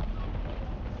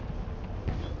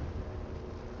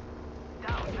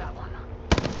 Down that one.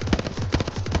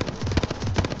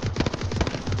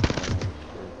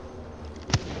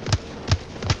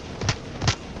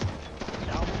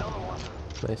 Down another one.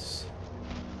 Nice.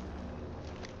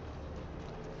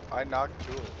 I knocked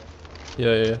two of them.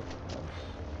 Yeah.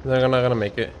 They're not gonna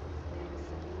make it.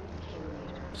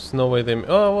 There's no way they.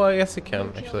 Oh well, I guess they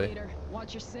can Kill actually. leader.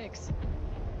 Watch your six.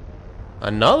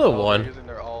 Another Oh, they're one. using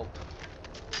their alt.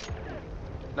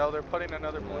 No, they're putting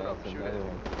another bullet up. That's Shoot another it.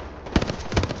 one.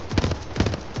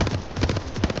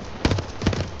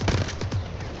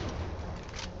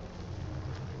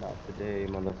 Not today,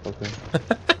 motherfucker.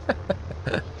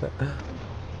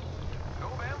 No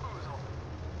bamboozle.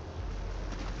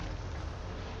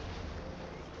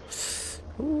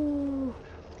 Ooh.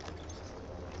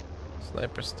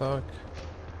 Sniper stock.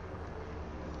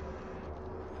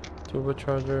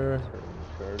 Turbocharger.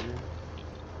 Charger.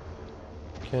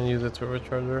 Can't use a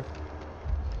turbocharger.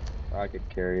 I could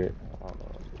carry it. I don't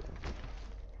know.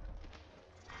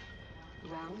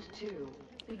 Round 2.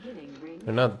 Beginning ring.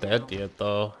 They're not dead yet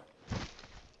though.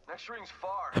 Next ring's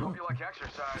far. Hope you like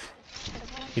exercise.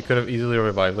 He could have easily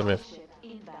revived them if.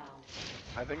 Inbound.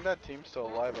 I think that team's still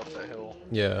alive up the hill.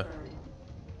 Yeah.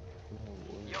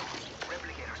 Yo,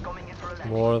 replicators coming in for a landing.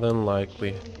 More than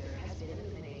likely. Leader has been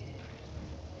eliminated.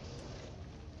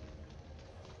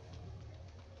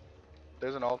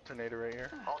 There's an alternator right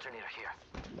here. Alternator here.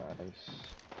 Nice.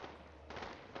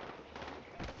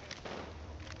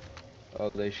 Oh,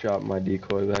 they shot my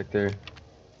decoy back there.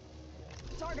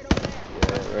 Target over there.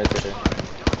 Yeah, right there.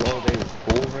 Oh, they were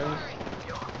full res?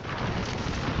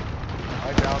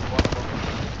 I downed one of them.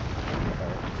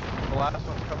 The last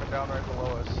one's coming down right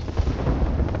below us.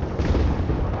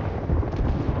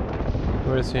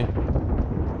 Where is he? I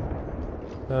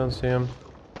don't see him.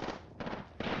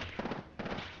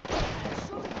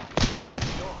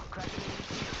 Yo, cracked an enemy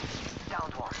shield.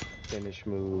 Downed one. Finish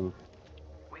move.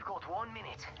 We've got 1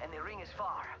 minute, and the ring is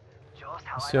far. Just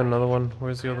how I see another one.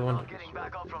 Where's the other one? Not getting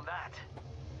back up from that.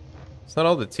 It's not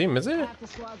all the team, is it? Half the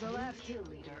squads are left. Kill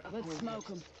leader Let's smoke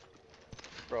them.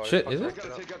 Bro, I Shit, fucked is that it? shit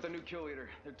Gotta up. take out the new kill leader.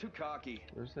 They're too cocky.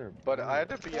 Where's their But I had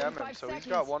to bullet? BM him, 45 so seconds.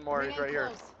 he's got one more. Ring He's in right here.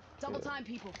 close. Double time,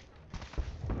 people.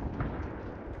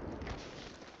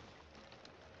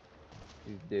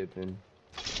 He's dipping. Enemy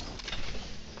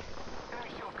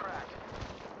shield cracked.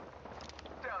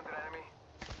 Downed an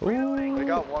enemy. Ooh. They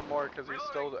got one more because he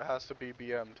still has to be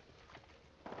BM'd.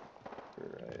 You're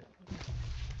right.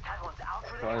 That one's out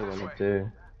for the Probably count. one up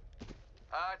there.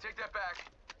 Take that back.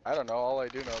 I don't know, all I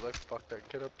do know, they fucked that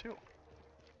kid up too.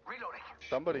 Reloading.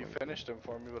 Somebody finished him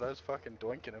for me, but I was fucking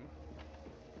doinking him.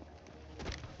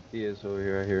 He is over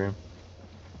here, I hear him.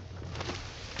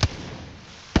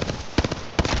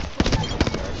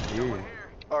 Right here. Here.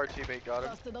 Our teammate got him.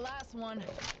 Busted the last one.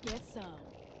 Get some.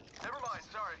 Never mind,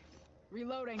 sorry.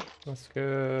 Reloading. That's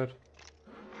good.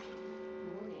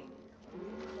 warning.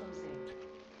 Ring closing.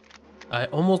 I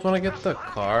almost want to get the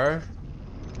car.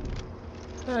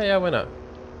 Ah, yeah, why not?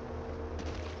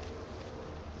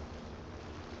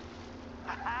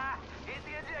 Hit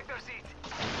the ejector seat.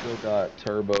 Still got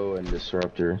turbo and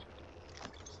disruptor.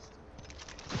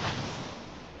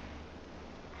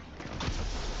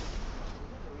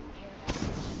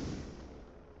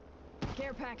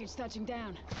 Care package touching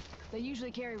down. They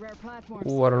usually carry rare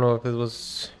platforms. Ooh, I don't know if it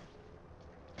was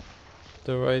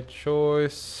the right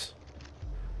choice.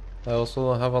 I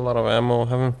also don't have a lot of ammo.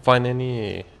 Haven't found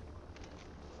any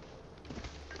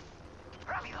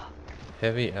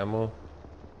heavy ammo.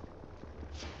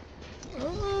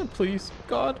 Please,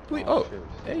 God, please. Oh,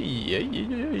 hey,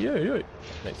 hey.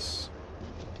 Nice.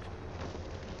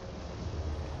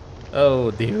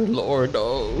 Oh, dear Lord,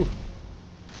 no.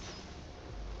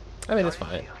 I mean, it's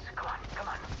fine.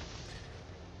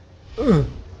 Ugh.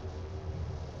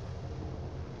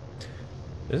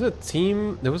 There's a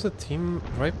team. There was a team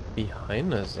right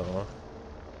behind us, though.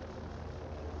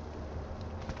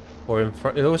 Or in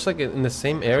front. It was like in the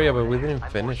same area, but we didn't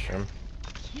finish them.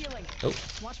 Healing. Oh.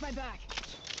 Watch my back.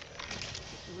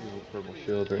 Purple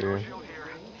shield right here.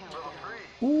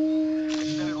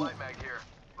 Extended light mag here.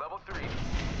 Level 3.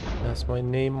 That's my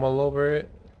name all over it.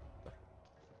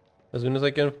 As soon as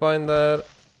I can find that.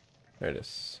 There it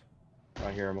is.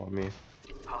 I hear him on me.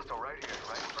 Hostile right here,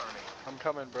 right in front of me. I'm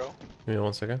coming, bro. Give me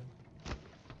 1 second.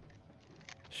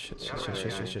 Shit.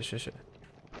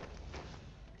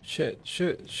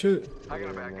 I got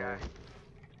a bad guy.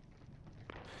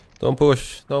 Don't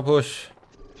push. Don't push.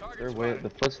 They're way. The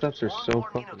footsteps are so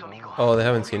fucking loud. Oh, they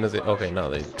haven't seen us yet. Okay, now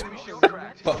they.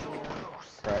 Fuck.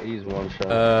 Right, he's one shot.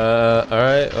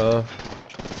 Alright, I'm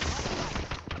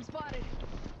spotted.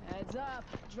 Heads up.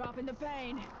 Dropping the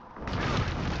pain.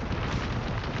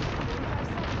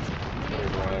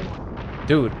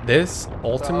 dude, this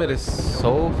ultimate is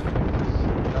so.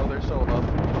 No, they're so up.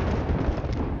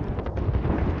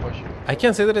 Push you. I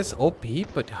can't say that it's OP,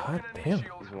 but god damn.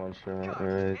 He's one shot,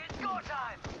 alright. It's go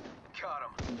time. Got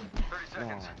him. 30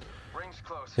 seconds. Rings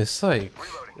close. It's like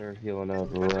Reloading. They're healing up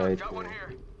right Got one there.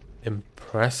 here.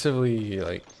 impressively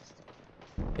like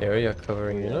area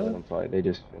covering, you know? Fight. They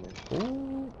just finished.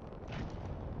 Ooh.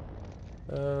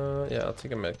 Yeah, I'll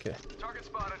take a med kit. Target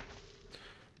spotted.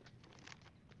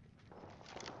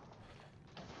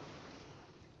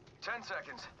 Ten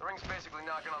seconds. The ring's basically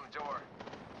knocking on the door.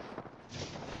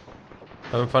 I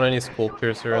haven't found any skull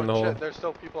piercer in the whole. Shit, there's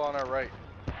still people on our right.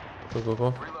 Go.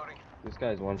 Reloading. This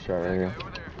guy's one shot right here. Guy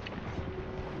over there.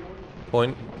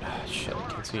 Point. Ah, shit, I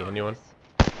can't see anyone.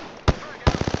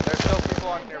 There's still people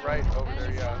on your right over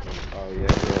there, yeah. Oh yeah.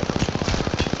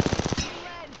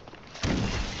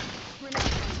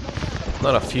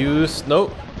 Not a fuse.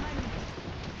 Nope.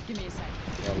 Give me a sec.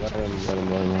 Yeah, let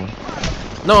him.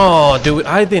 No, dude,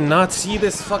 I did not see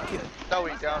this fucking. No,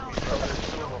 he downed me, bro.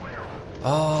 There's two of them here.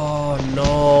 Oh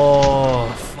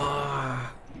no,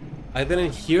 fuck. I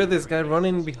didn't hear this guy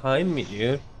running behind me,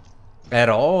 dude. At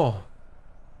all.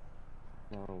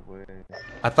 No way.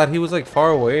 I thought he was like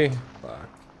far away. Fuck.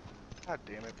 God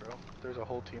damn it, bro. There's a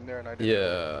whole team there and I didn't.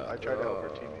 Yeah. I tried to help our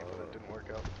teammate, but it didn't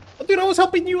work out. Oh, dude, I was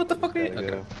helping you. What the fuck are you? Gotta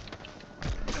Okay. go.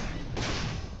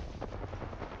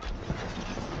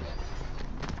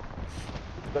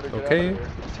 Better get Okay. out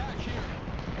of here.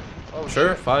 Oh, Sure,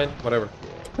 shit. fine, whatever.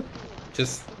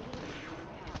 Just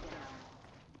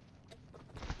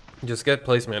get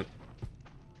placement.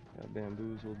 Got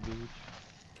bamboozled, dude.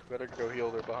 Better go heal.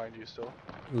 They're behind you still.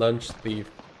 Lunch thief.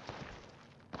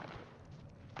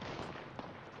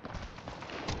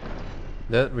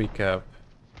 That recap.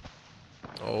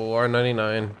 Oh,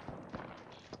 R99.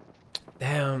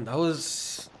 Damn, that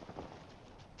was.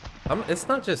 It's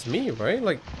not just me, right?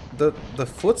 Like the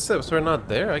footsteps were not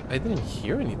there. I didn't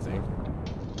hear anything.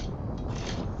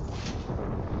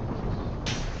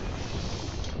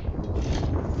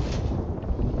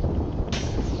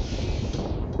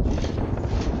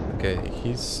 Okay,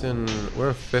 he's in.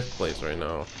 We're 5th place right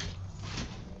now.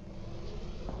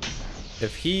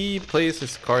 If he plays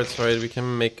his cards right, we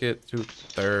can make it to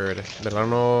 3rd. But I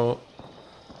don't know.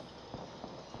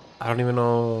 I don't even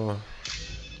know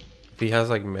if he has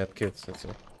like medkits and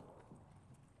stuff.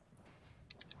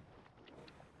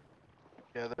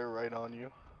 Yeah, they're right on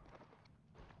you.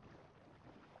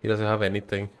 He doesn't have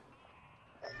anything.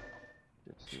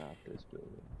 It's not this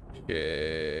building.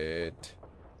 Shit.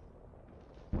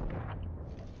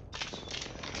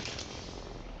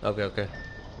 Okay.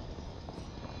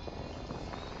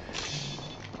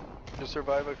 Just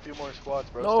survive a few more squads,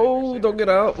 bro. No, don't get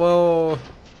out. Well,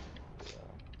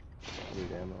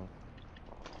 Need ammo.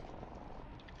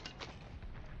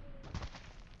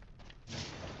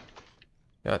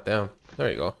 god damn.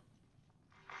 There you go.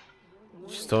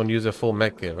 Just don't use a full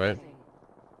mech kit, right?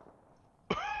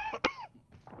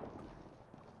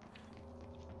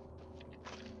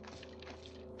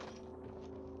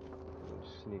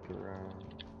 sneak around.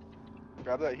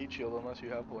 Grab that heat shield unless you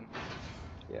have one.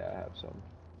 Yeah, I have some.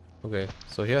 Okay,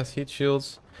 so he has heat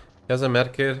shields. He has a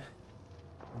medkit.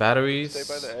 Batteries.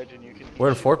 Stay by the edge and you can. We're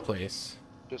in fourth place.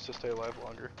 Just to stay alive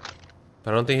longer.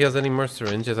 I don't think he has any more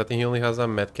syringes. I think he only has that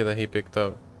medkit that he picked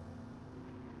up.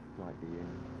 Might be in.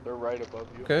 They're right above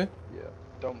you. Okay. Yeah.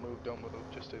 Don't move. Don't move.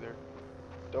 Just stay there.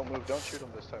 Don't move. Don't shoot him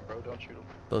this time, bro. Don't shoot him.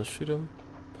 Don't shoot him.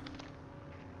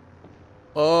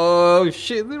 Oh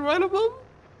shit! They're right above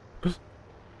him.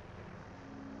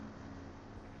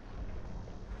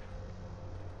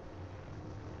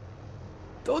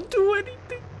 Don't do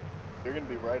anything. You're gonna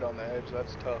be right on the edge.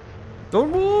 That's tough.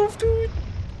 Don't move, dude.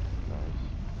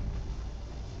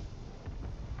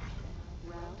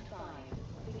 Round 5.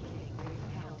 Beginning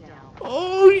ring countdown.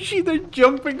 Oh shit! They're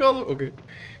jumping all. Okay.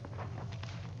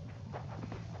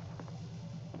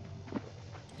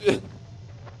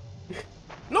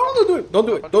 No, don't do it. Don't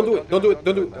do it. Don't do it. Don't do it.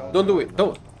 Don't do it. Don't do it.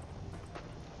 Don't.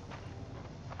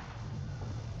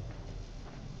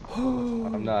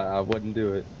 I'm not. I wouldn't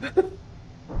do it.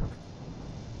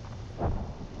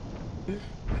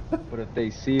 But if they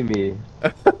see me,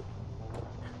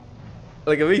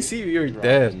 Like if they see you, you're drop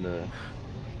dead. in the-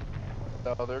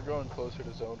 No, they're going closer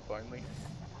to zone finally.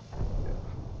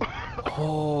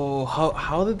 Oh,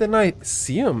 how did they not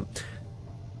see him?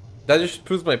 That just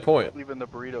proves my point. Even the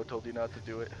burrito told you not to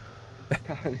do it.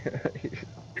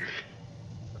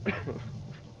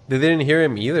 They didn't hear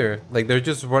him either. Like they're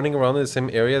just running around in the same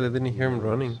area. They didn't hear him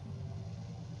running. You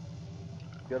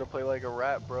gotta play like a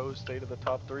rat, bro. Stay to the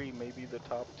top 3, maybe the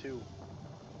top 2.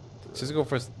 Just go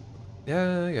first.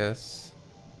 Yeah, I guess.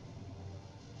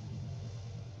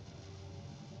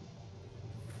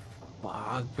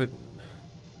 Fuck, but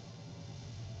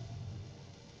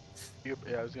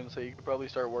Yeah, I was gonna say you could probably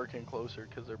start working closer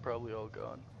because they're probably all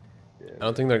gone. Yeah. I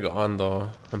don't think they're gone though.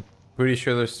 I'm pretty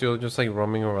sure they're still just like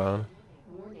roaming around.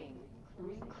 Warning.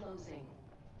 Ring closing.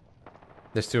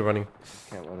 They're still running.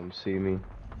 Can't let them see me.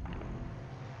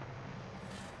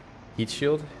 Heat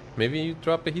shield? Maybe you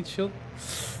drop a heat shield?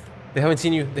 They haven't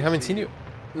seen you. They haven't seen you.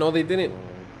 No, they didn't.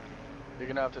 You're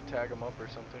gonna have to tag them up or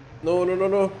something. No, no, no,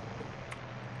 no.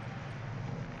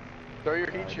 Throw your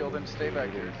heat shield and stay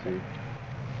back here.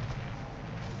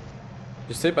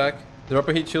 Just stay back. Drop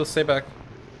a heat shield. Stay back.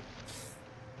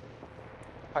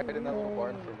 Hide in that little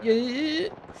barn for a Yeah, minute. yeah, yeah.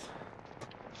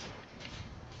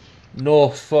 No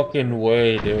fucking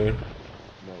way, dude.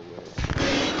 No way.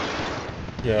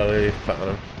 Yeah, they found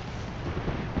him.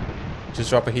 Just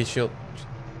drop a heat shield.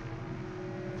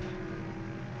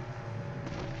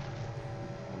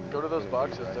 Go to those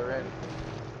boxes, they're in.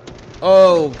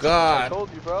 Oh I god.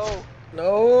 told you, bro.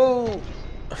 No.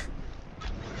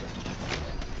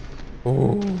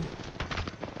 Oh.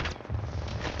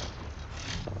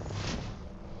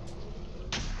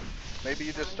 Maybe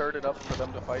you just stirred it up for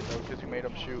them to fight though, because you made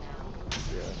them shoot.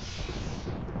 Yeah.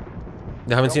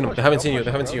 They haven't seen him. Don't They push, haven't don't seen you. push,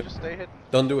 They haven't bro. seen you. Just stay hidden.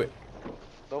 Don't do it.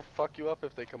 They'll fuck you up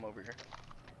if they come over here.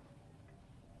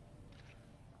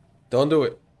 Don't do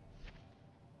it.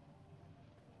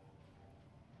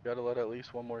 You gotta let at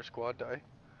least one more squad die.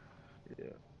 Yeah.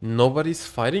 Nobody's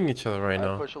fighting each other right I'd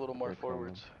now. push a little more They're coming.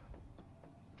 forwards.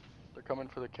 They're coming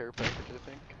for the care package, I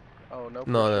think. Oh, no.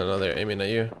 No, no, no. They're aiming at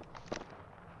you.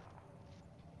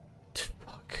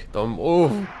 Fuck. Don't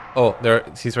move. Oh, there.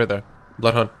 He's right there.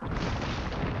 Bloodhound.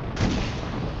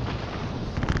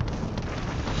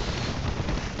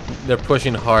 They're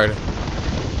pushing hard.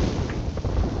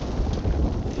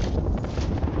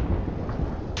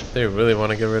 They really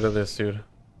want to get rid of this dude.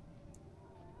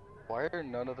 Why are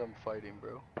none of them fighting,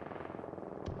 bro?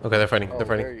 Okay, they're fighting. Oh, They're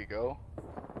fighting. there you go.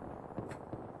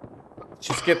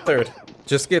 Just get third.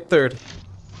 Just get third.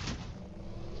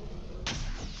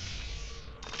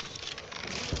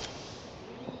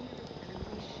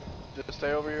 Just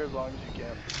stay over here as long as you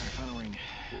can. Final ring.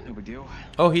 No big deal.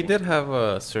 Oh, he did have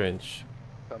a syringe.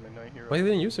 Coming, no hero. Why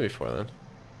didn't you use it before then?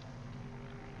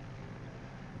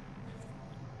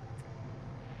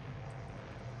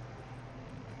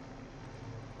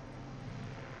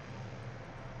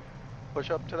 Push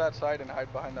up to that side and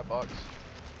hide behind that box.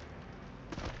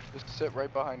 Just sit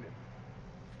right behind it.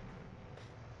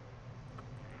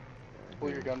 Pull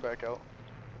your gun back out.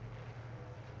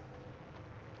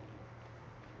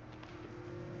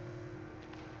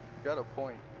 You got a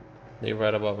point. You're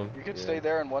right above him. You could Yeah. stay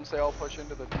there, and once they all push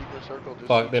into the deeper circle, just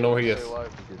Fuck, make they know sure where he you is. stay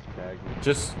alive. He just tagged me.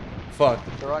 Just fuck.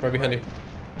 They're on Right your behind right.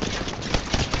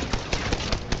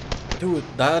 you. Dude,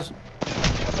 that.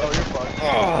 Oh, you're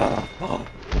fucked.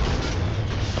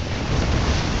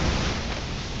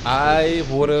 I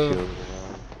would have. Shield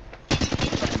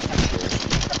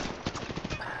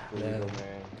around. Man.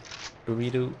 Man.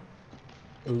 Burrito.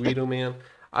 Burrito man.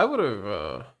 I would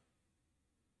have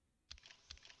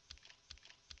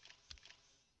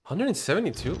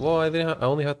 172. Well, I didn't. I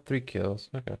only had 3 kills.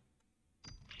 Okay.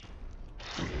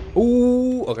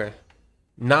 Ooh. Okay.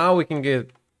 Now we can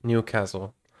get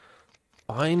Newcastle.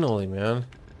 Finally, man.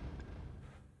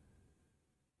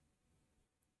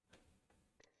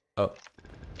 Oh.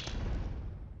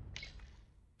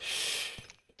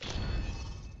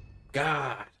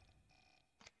 God.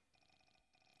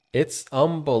 It's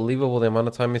unbelievable the amount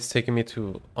of time it's taking me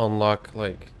to unlock,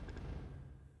 like,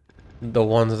 the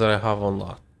ones that I have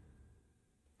unlocked.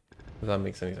 If that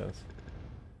makes any sense.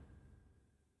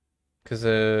 Because,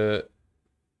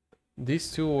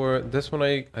 these two were... This one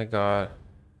I got...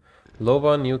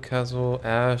 Loba, Newcastle,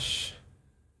 Ash,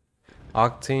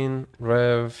 Octane,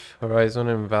 Rev, Horizon,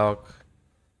 and Valk.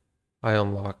 I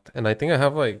unlocked. And I think I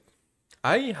have, like...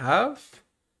 I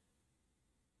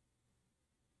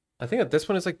think at this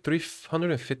one it's like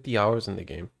 350 hours in the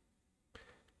game.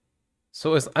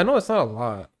 So I know it's not a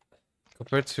lot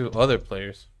compared to other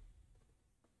players.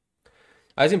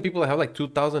 I've seen people that have like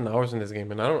 2,000 hours in this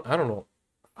game, and I don't know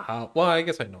how. Well, I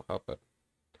guess I know how, but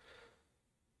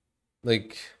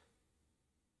like,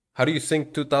 how do you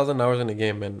sink 2,000 hours in a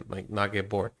game and like not get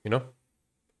bored? You know.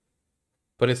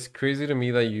 But it's crazy to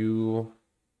me that you,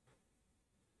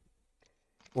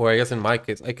 or I guess in my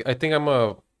case, I think I'm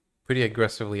a pretty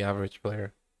aggressively average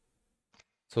player.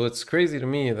 So it's crazy to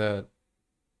me that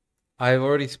I've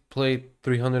already played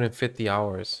 350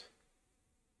 hours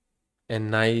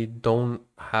and I don't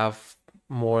have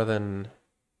more than...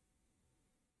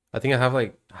 I think I have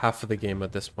like half of the game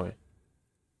at this point.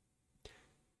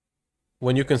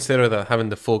 When you consider that having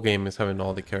the full game is having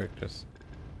all the characters.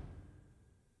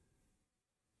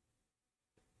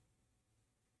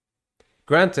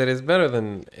 Granted, it's better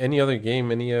than any other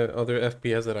game, any other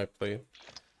FPS that I played.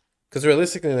 Because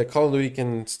realistically, like Call of Duty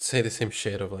can say the same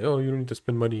shit of like, oh, you don't need to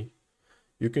spend money.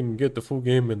 You can get the full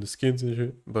game and the skins and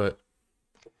shit. But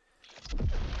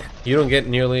you don't get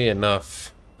nearly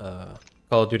enough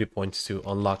Call of Duty points to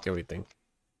unlock everything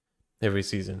every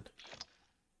season.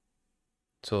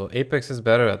 So Apex is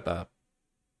better at that.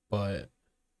 But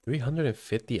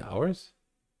 350 hours?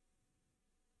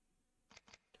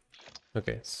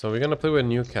 Okay, so we're gonna play with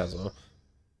Newcastle.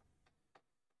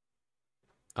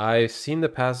 I've seen the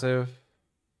passive.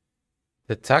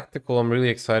 The tactical I'm really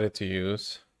excited to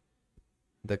use.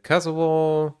 The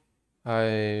casual,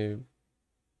 I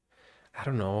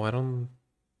don't know,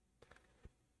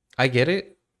 I get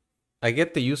it. I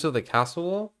get the use of the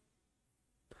castle,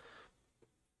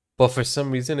 but for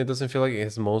some reason it doesn't feel like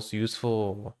his most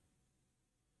useful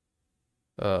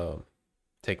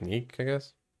technique, I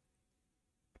guess.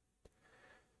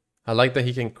 I like that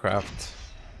he can craft,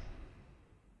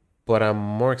 but I'm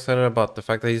more excited about the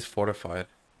fact that he's fortified.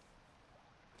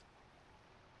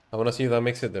 I want to see if that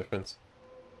makes a difference.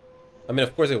 I mean,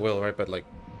 of course it will, right? But like,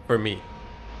 for me.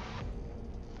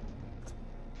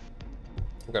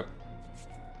 Okay.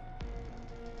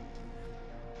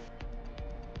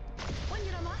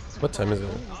 What time is it?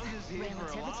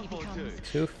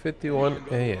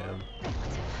 2:51 a.m.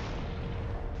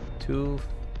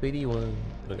 2:51.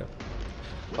 Okay.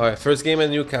 Alright, first game at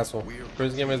Newcastle.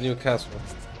 First game at Newcastle.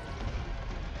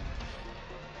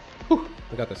 Whew,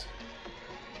 we got this.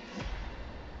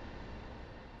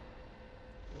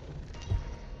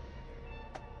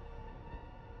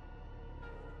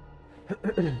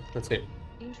 Let's see.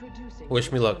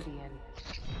 Wish me luck.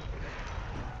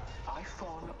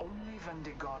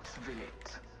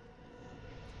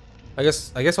 I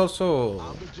guess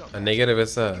also a negative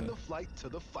is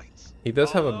he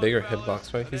does have a bigger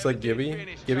hitbox, right? He's like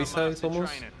Gibby size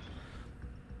almost.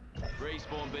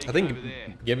 I think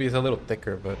Gibby is a little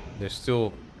thicker, but they're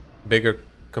still bigger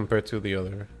compared to the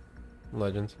other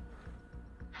legends.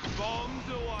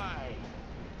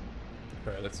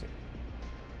 Alright, let's see.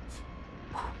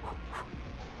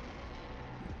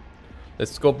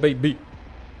 Let's go, baby.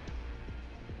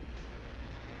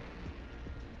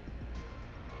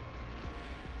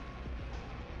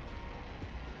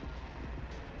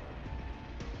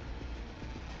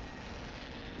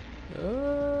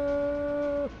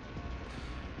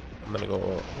 I'm gonna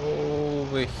go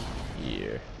over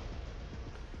here.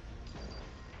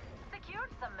 Secured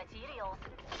some materials.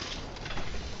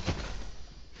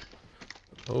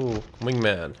 Oh,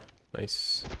 wingman.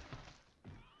 Nice.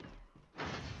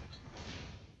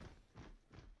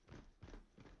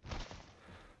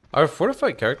 Our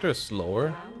fortified character is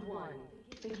slower.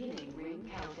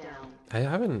 I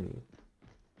haven't...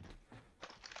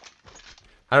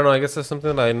 I don't know, I guess that's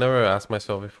something that I never asked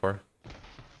myself before.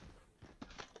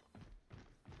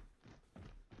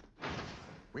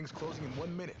 Ring's closing in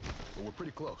 1 minute, but we're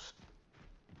pretty close.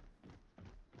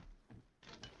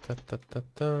 Da, da, da,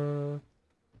 da.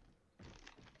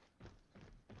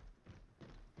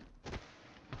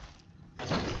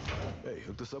 Hey,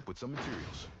 hooked us up with some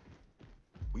materials.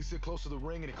 We sit close to the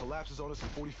ring and it collapses on us in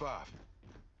 45.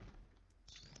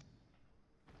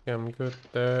 Yeah, I'm good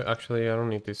there. Actually, I don't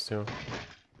need these two.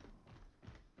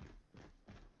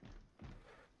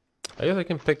 I guess I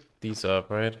can pick these up,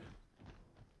 right?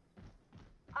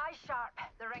 Eye sharp.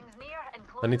 The ring's near and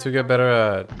close. I need to get better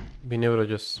at being able to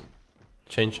just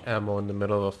change ammo in the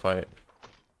middle of a fight.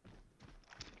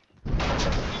 Barrel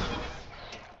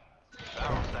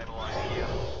stabilizer here.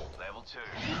 Level 2.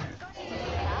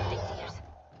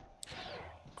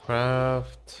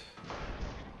 Craft.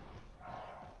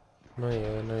 No,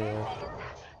 yeah, no, yeah.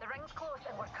 The ring's close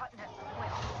and we're cutting it. Well,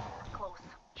 close.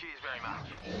 Cheers very much.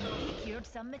 Secured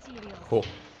some materials. Cool.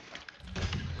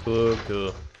 Cool,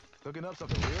 cool. Hooking up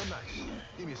something real nice.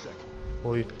 Give me a second.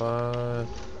 45.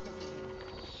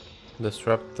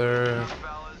 Disruptor.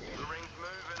 Fellas, the ring's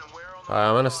moving and we're on the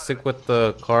I'm gonna stick with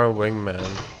the car wingman.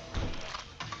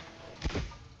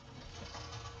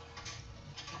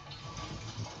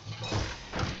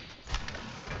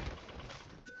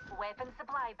 Weapon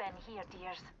supply bin here,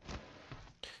 dears.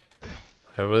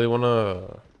 I really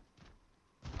wanna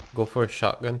go for a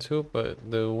shotgun too, but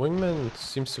the wingman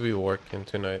seems to be working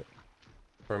tonight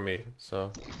for me,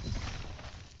 so.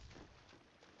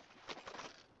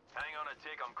 Hang on a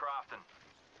tick, I'm crafting.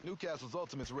 Newcastle's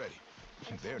ultimate's ready.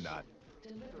 They're not.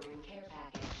 Delivering care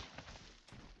package.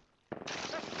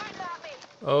 They're shooting at me.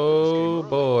 Oh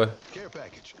boy. Care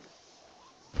package.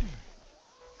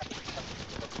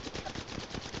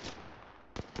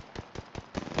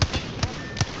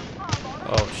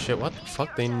 Oh shit, what the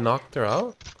fuck? They knocked her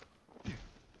out?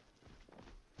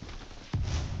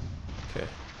 Okay.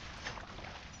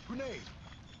 Grenade.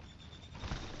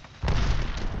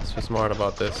 Let's be smart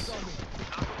about this.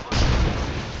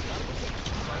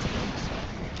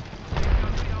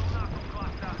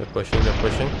 They're pushing, they're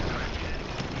pushing.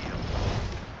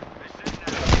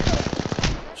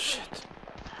 Shit.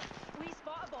 We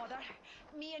spot a bother.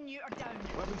 Me and you are down.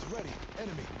 Weapons ready.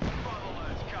 Enemy. Bottle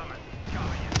load's coming.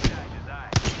 Cover your stashes, eh?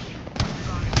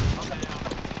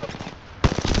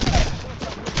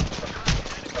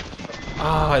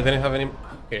 Ah, I didn't have any.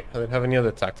 Okay, I didn't have any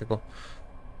other tactical.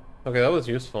 Okay, that was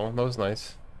useful. That was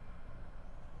nice.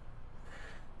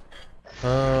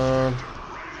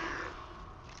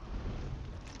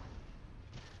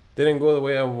 Didn't go the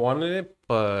way I wanted it,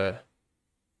 but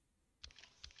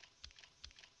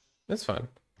it's fine.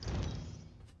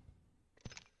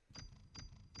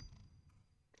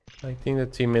 I think the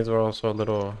teammates were also a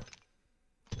little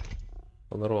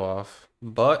off,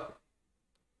 but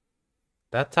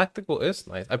that tactical is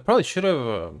nice. I probably should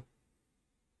have.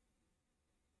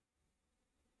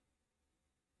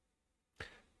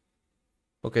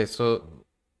 Okay, so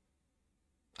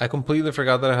I completely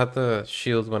forgot that I had the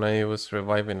shield when I was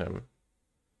reviving him.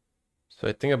 So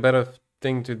I think a better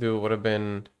thing to do would have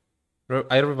been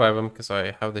I revive him because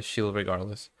I have the shield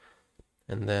regardless,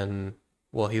 and then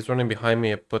while he's running behind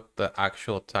me, I put the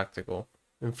actual tactical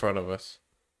in front of us.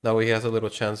 That way he has a little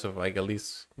chance of like at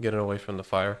least getting away from the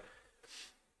fire.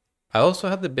 I also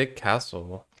had the big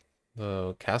castle,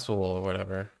 the castle wall or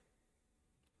whatever.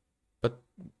 But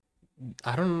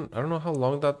I don't know how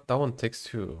long that one takes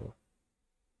to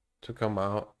come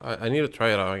out. I need to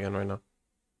try it out again right now.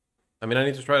 I mean, I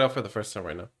need to try it out for the first time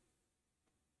right now.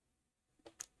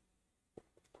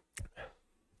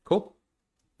 Cool.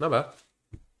 Not bad.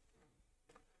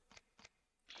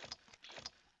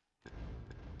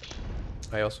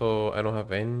 I don't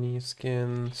have any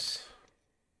skins.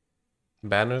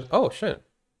 Banners. Oh shit.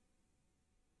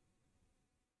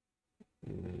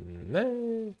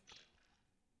 Nah.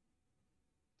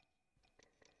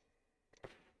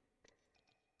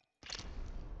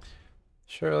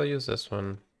 Sure, I'll use this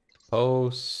one.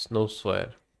 Post, no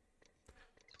sweat.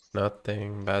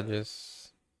 Nothing.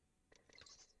 Badges.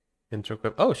 Intro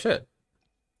equip. Oh shit.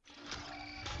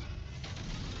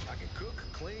 I can cook,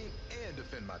 clean, and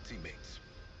defend my teammates.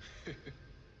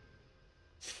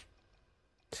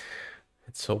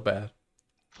 It's so bad.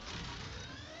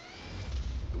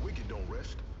 The wicked don't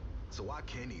rest, so I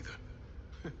can't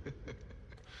either.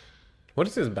 What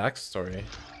is his backstory?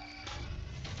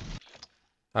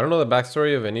 I don't know the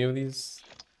backstory of any of these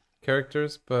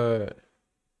characters, but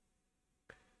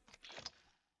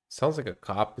sounds like a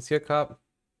cop. Is he a cop?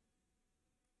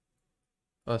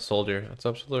 A soldier. A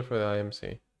sub soldier for the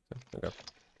IMC. Okay.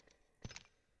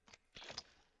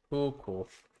 Cool, cool.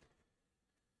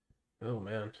 Oh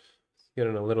man, it's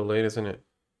getting a little late, isn't it?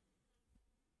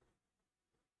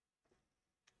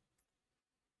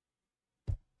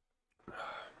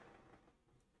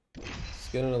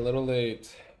 getting a little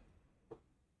late.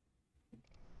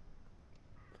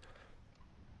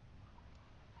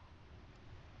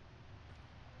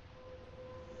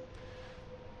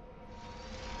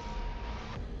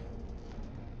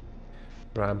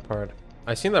 Rampart.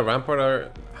 I seen that Rampart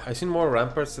are. I seen more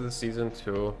Ramparts to the season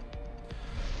too.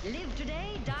 Live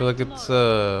today, I feel like it's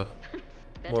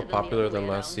more popular than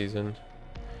last season.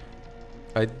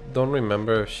 I don't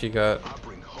remember if she got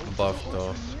buffed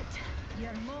though.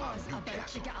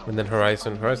 And then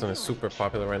Horizon. Horizon is super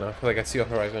popular right now. I feel like I see a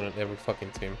Horizon on every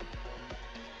fucking team.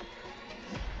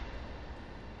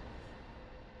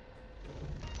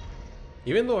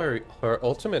 Even though her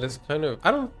ultimate is kind of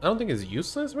I don't think it's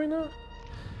useless right now.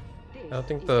 I don't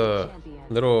think the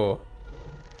little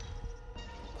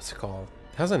what's it called?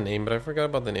 It has a name, but I forgot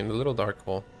about the name. The little dark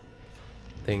hole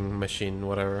thing, machine,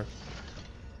 whatever.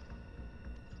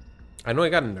 I know it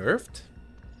got nerfed,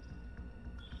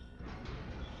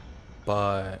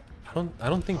 but I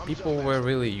don't think people were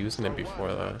really using it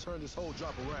before that.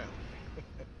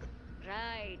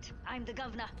 Right, I'm the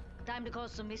governor. Time to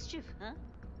cause some mischief, huh?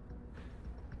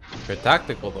 They're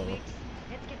tactical though.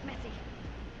 Let's get messy.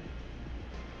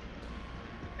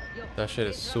 Yo, That shit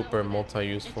is super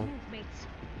multi-useful.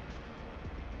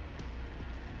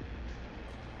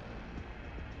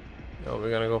 Yo, we're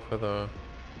gonna go for the.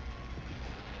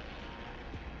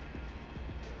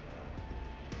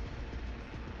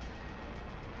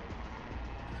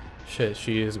 Shit,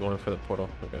 she is going for the portal.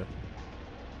 Okay.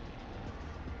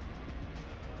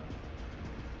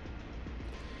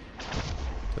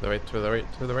 To the right, to the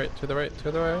right, to the right, to the right,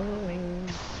 to the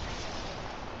right.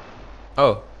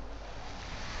 Oh.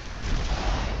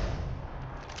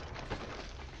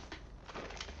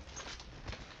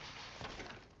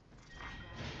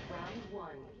 Round 1.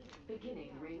 Beginning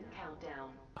ring countdown.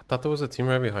 I thought there was a team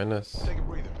right behind us. Take a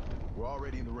breather. We're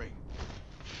already in the ring.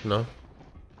 No?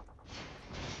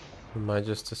 Am I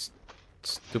just a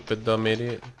stupid dumb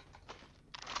idiot?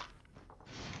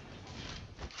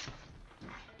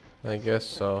 I guess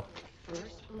so.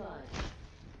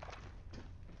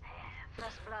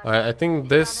 Alright, I think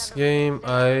this game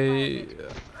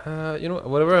you know,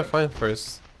 whatever I find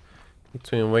first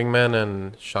between wingman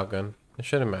and shotgun, it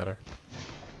shouldn't matter.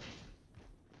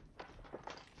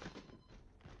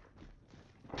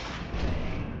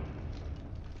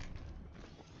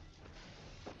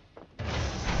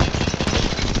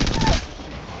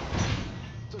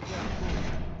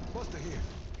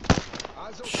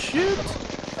 Shit!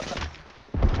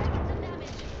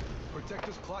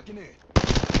 Protectors clocking in.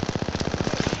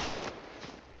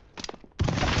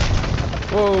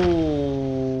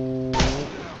 Whoa!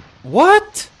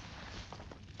 What?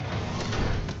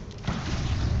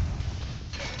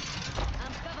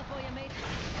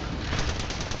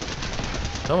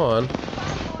 Come on.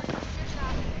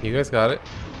 You guys got it.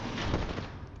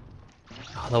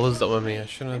 Oh, that was dumb of me. I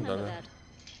shouldn't have done that.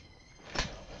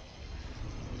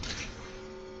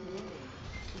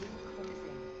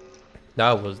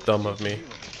 That was dumb of me.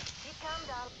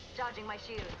 Charging my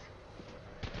shields.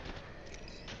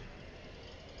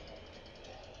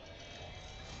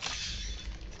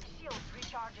 Shields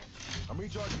recharging. I'm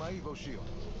recharging my Evo shield.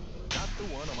 Not the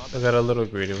one on my I got a little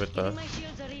greedy with that. My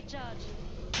shields are recharged.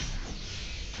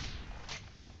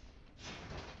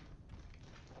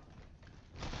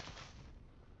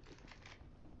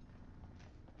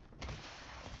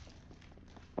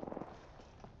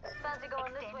 Fancy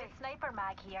going this way? Sniper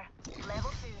mag here.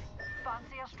 Level 2.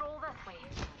 Fancy a stroll this way?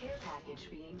 Care package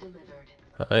being delivered.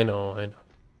 I know, I know.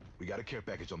 We got a care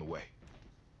package on the way.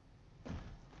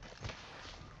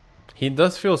 He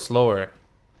does feel slower.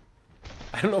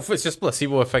 I don't know if it's just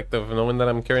placebo effect of knowing that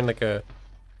I'm carrying like a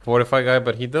fortified guy,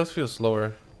 but he does feel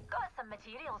slower. Got some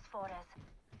materials for us.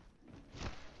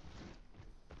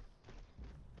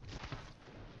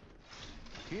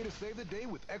 Here to save the day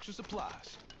with extra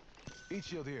supplies. Eat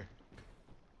shield here.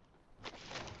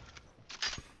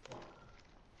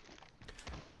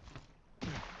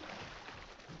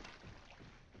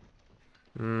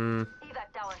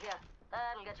 Evac tower here.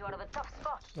 That'll get you out of a tough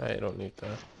spot. I don't need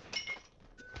that.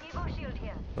 Evo shield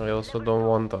here. I also don't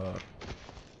want the.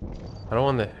 I don't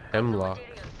want the hemlock.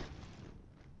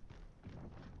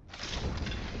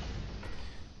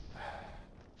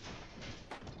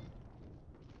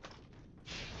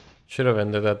 Should have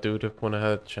ended that dude when I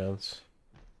had a chance.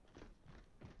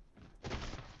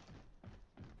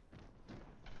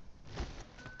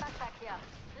 Backpack here.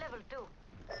 Level 2.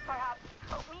 Perhaps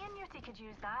me and Newty could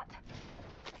use that.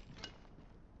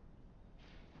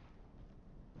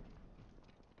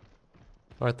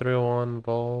 R301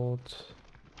 vault.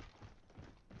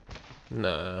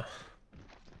 Nah.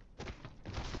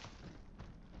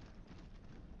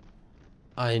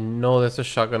 I know there's a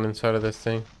shotgun inside of this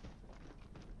thing.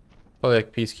 Probably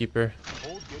like Peacekeeper.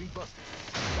 Hold getting busted.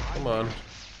 Come on.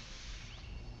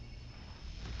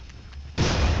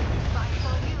 Spikes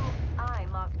on you. I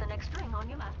marked the next ring on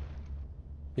your map.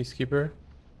 Peacekeeper?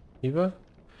 Eva?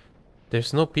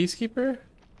 There's no Peacekeeper?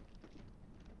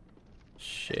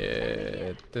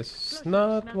 Shit. This is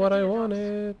not what I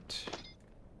wanted.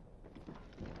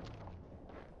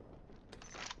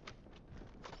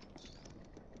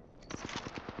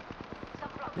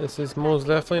 This is most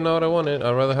definitely not what I wanted.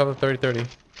 I'd rather have a 30-30.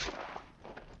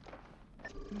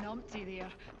 Numpty there.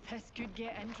 This could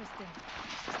get interesting.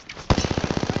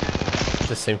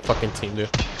 The same fucking team, dude.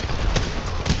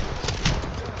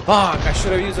 Fuck, I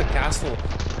should have used a castle.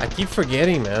 I keep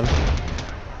forgetting, man.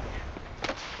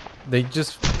 They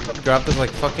just grabbed us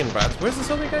like fucking rats. Where's this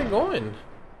other guy going?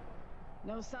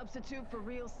 No substitute for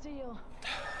real steel.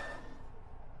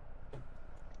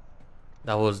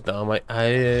 That was dumb. I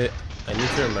need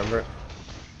to remember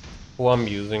who I'm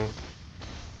using.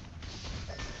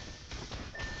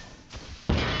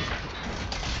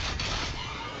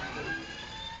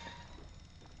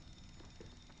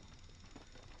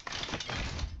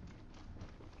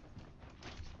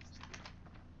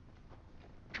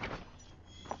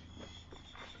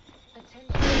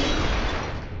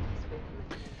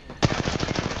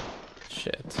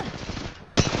 Shit.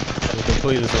 I'm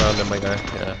completely surrounded, my guy.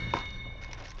 Yeah.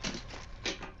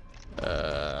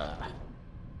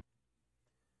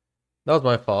 That was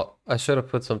my fault. I should have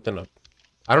put something up.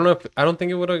 I don't think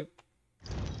it would have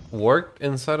worked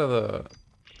inside of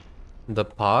the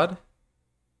pod,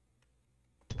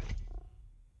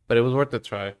 but it was worth a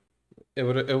try. It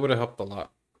would have helped a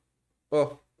lot.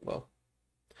 Well,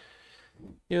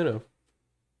 you know.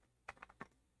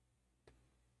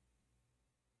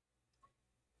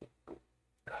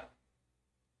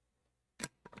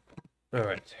 All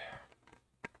right.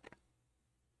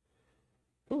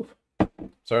 Ooh.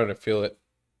 Starting to feel it.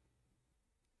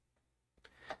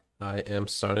 I am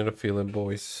starting to feel it,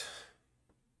 boys.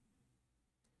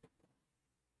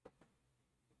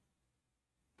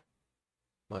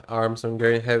 My arms are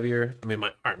getting heavier. I mean,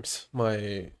 my arms.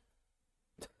 My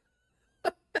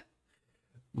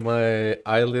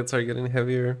eyelids are getting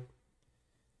heavier.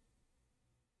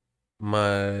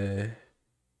 What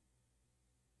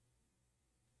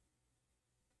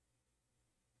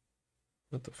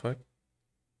the fuck?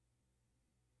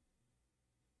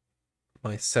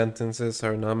 My sentences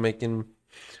are not making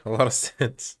a lot of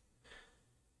sense.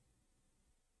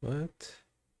 What?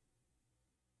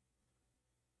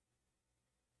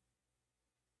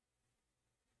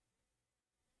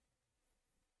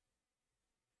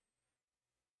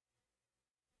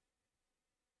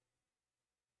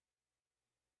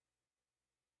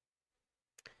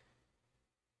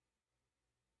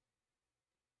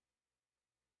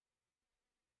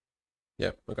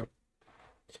 Yeah, okay.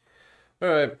 All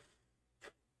right.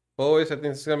 Boys, I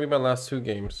think this is gonna be my last 2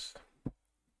 games.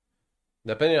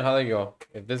 Depending on how they go.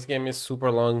 If this game is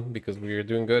super long because we are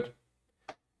doing good,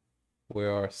 we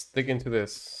are sticking to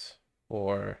this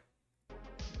for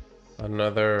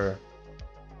another.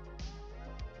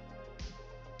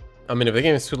 I mean, if the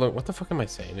game is too long, what the fuck am I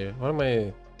saying, dude? What am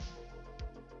I?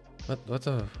 What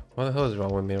the hell is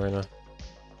wrong with me right now?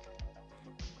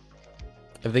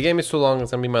 If the game is too long,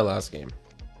 it's gonna be my last game.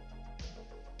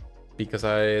 Because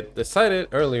I decided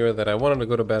earlier that I wanted to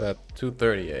go to bed at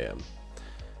 2:30 a.m.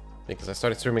 Because I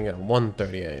started streaming at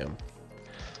 1:30 a.m.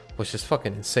 Which is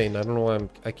fucking insane. I don't know why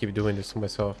I keep doing this to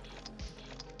myself.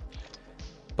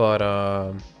 But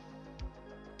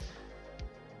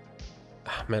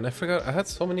man, I forgot. I had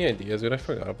so many ideas, dude. I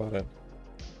forgot about it.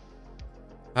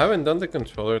 I haven't done the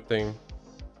controller thing.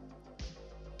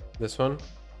 This one.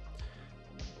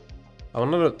 I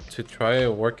wanted to try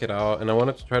to work it out, and I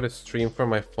wanted to try to stream from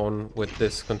my phone with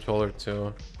this controller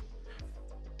too.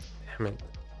 Damn it.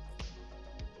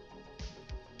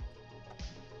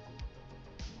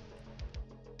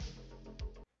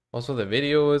 Also, the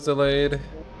video is delayed.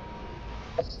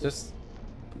 It's just.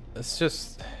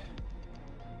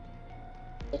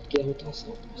 We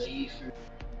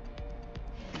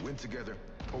win together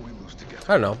or we lose together.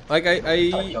 I don't know. Like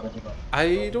I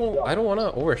don't want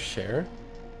to overshare.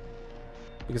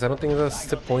 Because I don't think that's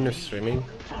the point of streaming.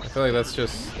 I feel like that's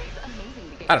just,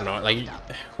 I don't know, like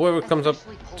whoever comes up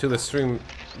to the stream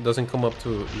doesn't come up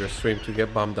to your stream to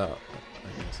get bombed out,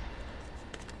 I guess.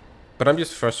 But I'm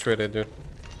just frustrated, dude.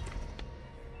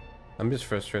 I'm just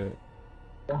frustrated.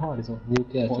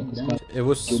 It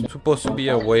was supposed to be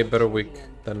a way better week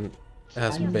than it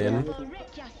has been.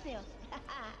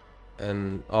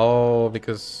 And all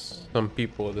because some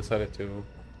people decided to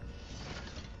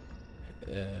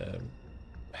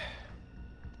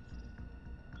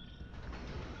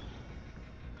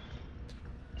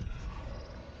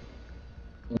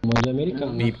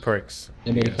B perks.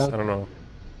 Yes, I don't know.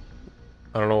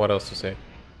 I don't know what else to say.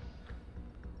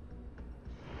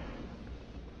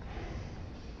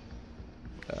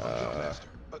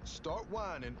 Start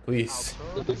whining. Please.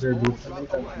 I'll turn this whole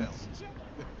truck around.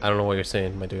 I don't know what you're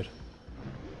saying, my dude.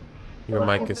 Your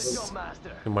mic is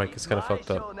kind of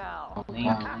fucked up.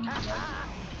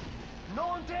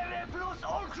 Non terre plus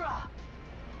ultra.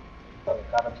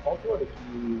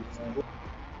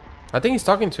 I think he's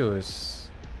talking to his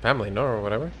family, no, or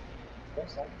whatever.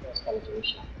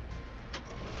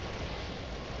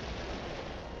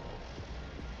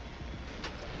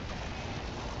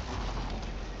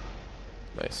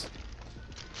 Nice.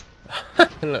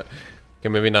 No. Okay,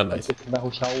 maybe not nice. Vai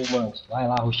rushar o Mantis. Vai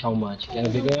lá rushar o Mantis.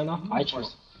 Quero ver ganhando a fight,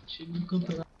 parceiro. Chega no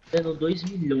campeonato dando 2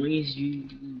 milhões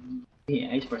de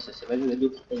reais, parceiro. Você vai ver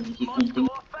o que tem aqui.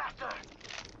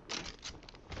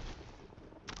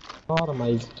 Claro,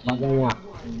 mas vai ganhar.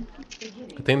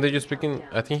 I think they're just speaking.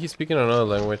 I think he's speaking another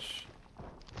language,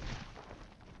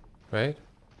 right?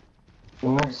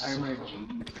 Nossa.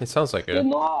 It sounds like it.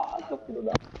 Nossa, filho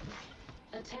da.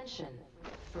 Attention.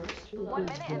 First 1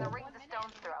 minute and the ring's a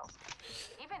stone's throw.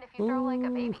 Even if you throw like a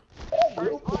baby.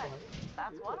 First blood.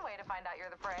 That's one way to find out you're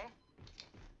the prey.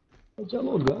 Tô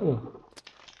dialogando.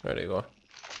 There you go.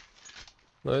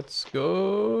 Let's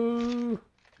go.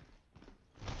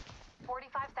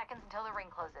 45 seconds until the ring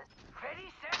closes. Ready,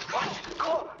 set,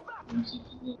 go!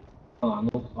 Ah,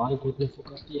 não fala enquanto ele for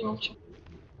campeão, tio.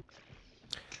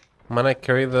 I'm gonna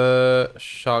carry the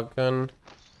shotgun.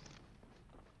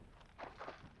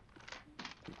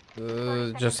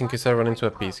 Just in case I run into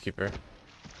a peacekeeper.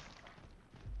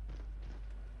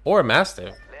 Or a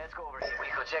mastiff. Let's go over here. We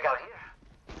go check out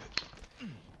here.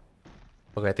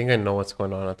 Okay, I think I know what's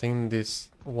going on. I think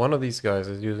one of these guys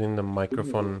is using the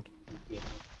microphone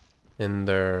in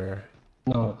their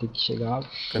Não, tem que chegar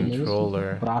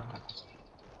controller. prata.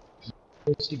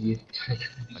 Conseguir.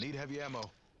 I need heavy ammo.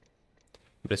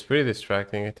 But it's pretty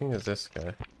distracting. I think it's this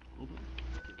guy.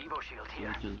 Evo shield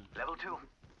here. Level 2.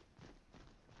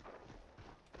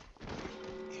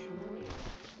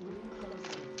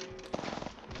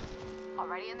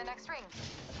 Already in the next ring.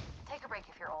 Take a break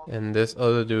if you're old. And this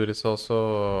other dude is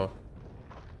also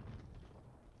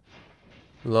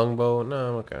longbow. No,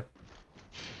 I'm okay.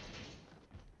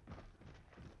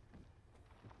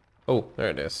 Oh, there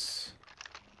it is.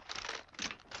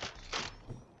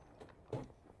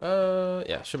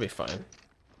 Yeah, should be fine.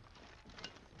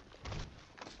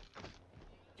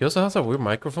 He also has a weird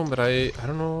microphone, but I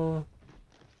don't know.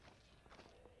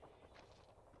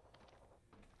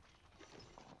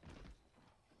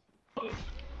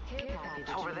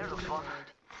 Over there looks fun.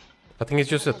 I think it's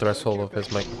just the threshold of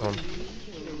his microphone.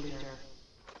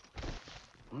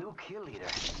 New kill leader.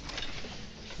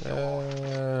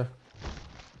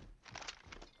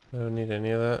 I don't need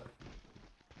any of that.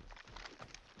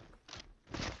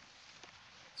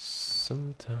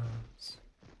 Sometimes.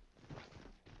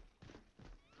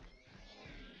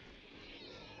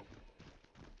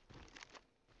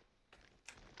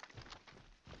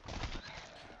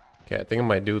 Okay, I think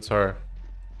my dudes are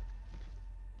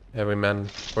every man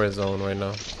for his own right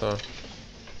now, so.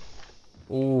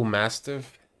 Ooh,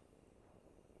 Mastiff.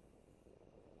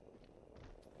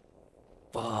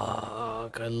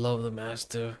 Fuck, I love the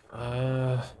Mastiff.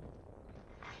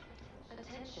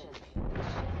 attention.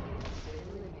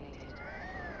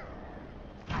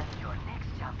 And your next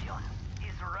champion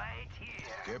is right here.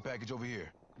 Care package over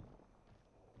here.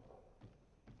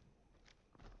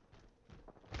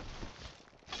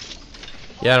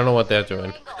 Yeah, I don't know what they're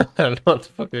doing. I don't know what the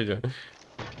fuck they're doing.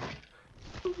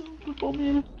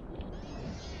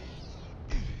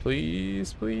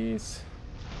 Please, please.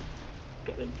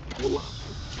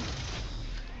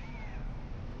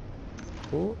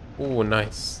 Ooh, ooh,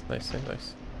 nice. Nice, nice,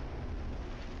 nice.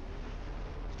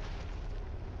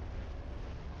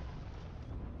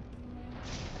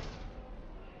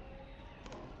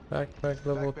 Backpack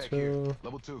level Backpack 2. here.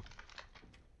 Level 2.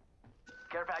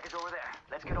 Care package over there.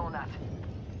 Let's get on that.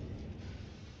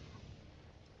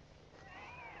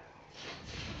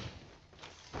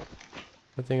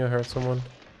 I think I heard someone.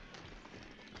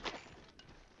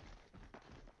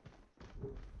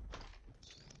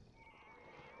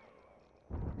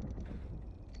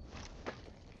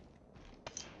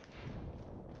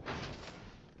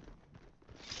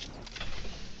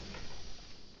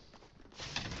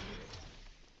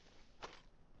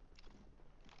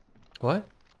 What?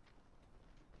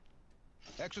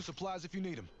 Extra supplies if you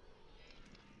need them.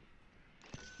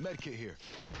 Medkit here.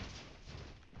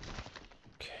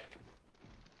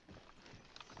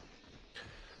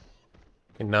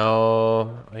 Okay, now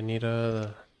I need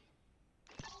a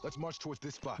Let's march towards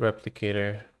this spot.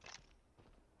 Replicator.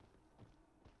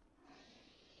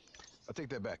 I'll take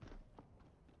that back.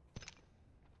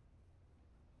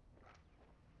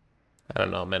 I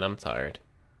don't know, man. I'm tired.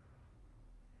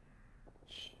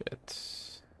 Shit.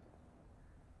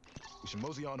 We should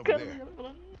mosey on over there.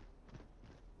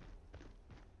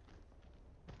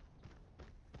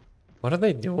 What are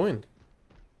they doing?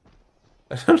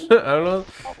 I don't know.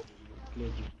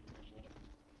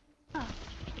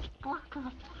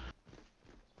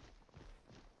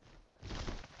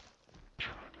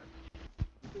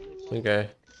 Okay.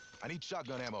 I need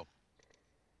shotgun ammo.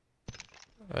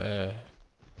 I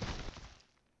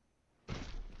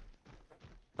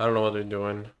don't know what they're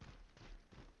doing.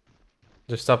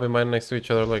 They're stopping by next to each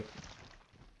other like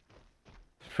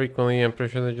frequently. I'm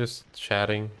pretty sure they're just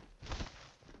chatting.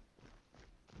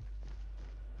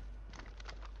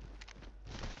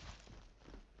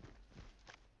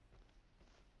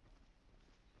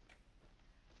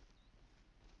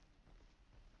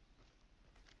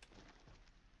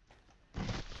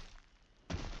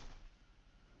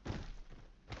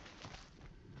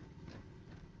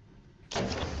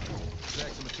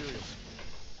 Snag some materials.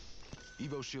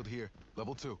 Evo shield here,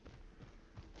 level 2.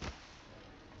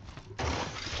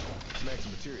 Snag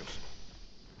some materials.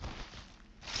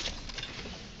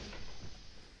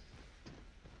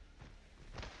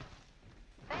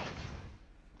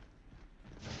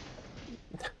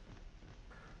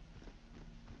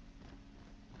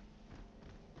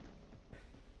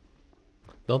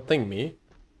 Don't think me.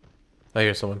 I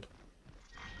hear someone.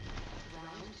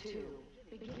 Round 2.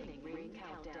 Beginning ring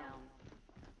countdown.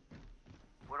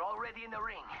 We're already in the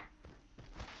ring.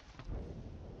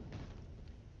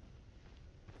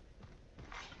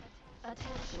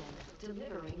 Attention.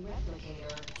 Delivering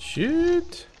replicator.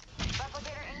 Shoot.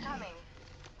 Replicator incoming.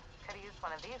 Could've used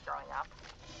one of these growing up.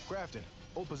 Grafton,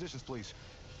 hold positions, please.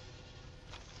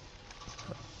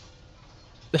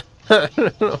 I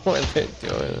don't know what they're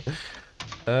doing.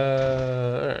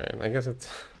 Alright, I guess it's...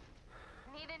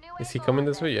 Is he coming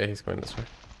this way? Yeah, he's going this way.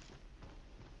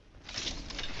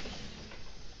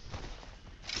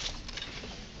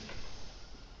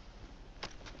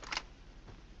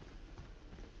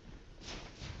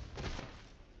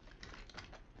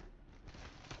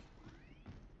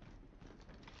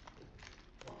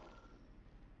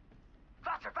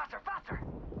 Faster, faster, faster!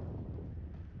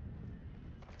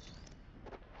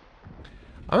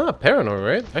 I'm not paranoid,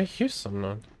 right? I hear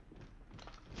someone.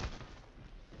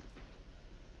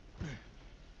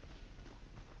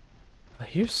 I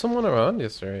hear someone around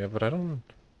this area, but I don't...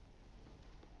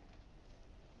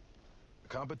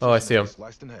 Oh, I see him.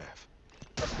 Sliced in half.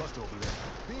 That's Buster over there.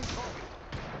 Being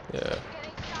Yeah.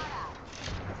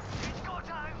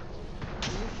 targeted.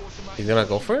 He's gonna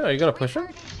go for it? Are you gonna push him?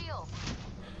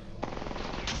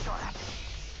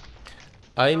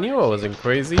 I knew I wasn't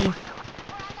crazy.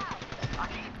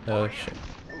 Oh shit.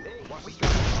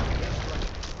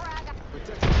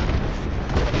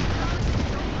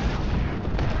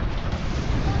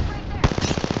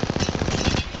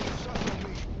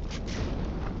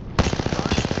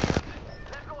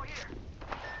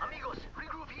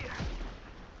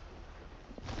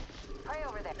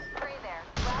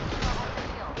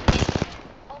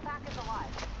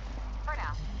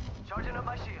 Charging up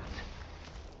my shields.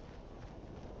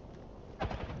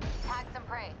 Tag some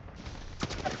prey.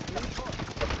 We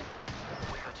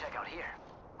go check out here.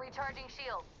 Recharging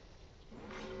shields.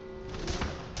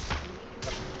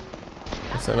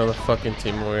 There's another fucking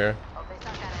team over here. Oh, they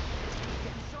suck at it.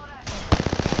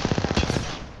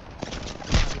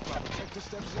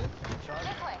 This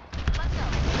way. Let's go.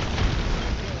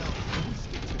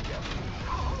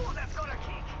 Oh, that's gonna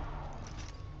kick.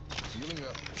 Healing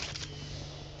up.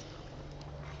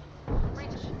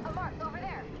 Reach a mark over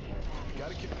there.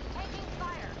 Gotta keep... Taking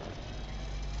fire.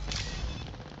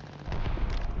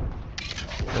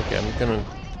 Okay, I'm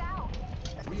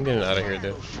getting out of here,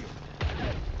 dude.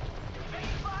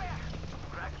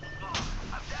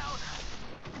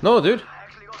 No, dude.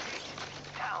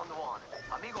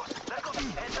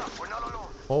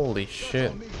 Holy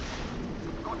shit.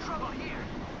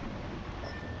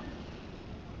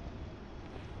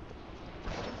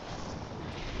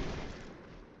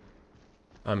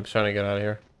 I'm trying to get out of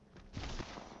here.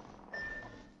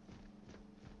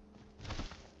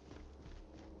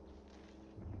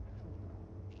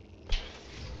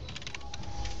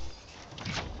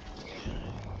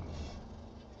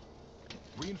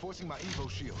 Reinforcing my Evo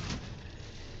shield.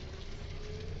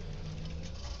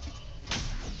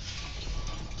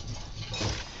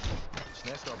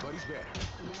 Snatched our buddy's banner.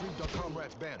 Retrieved our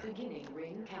comrade's banner. Beginning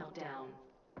ring countdown.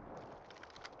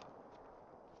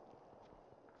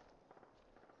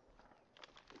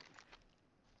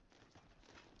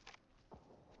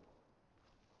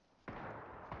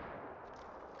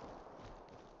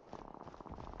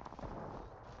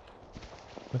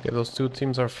 Okay, those two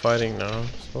teams are fighting now,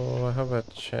 so I have a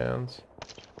chance.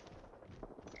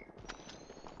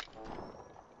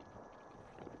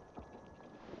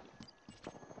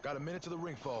 Got a minute to the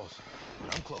ring falls.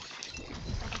 I'm close. Attention,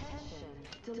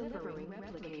 delivering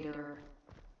replicator.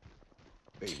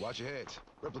 Hey, watch your heads.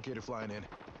 Replicator flying in.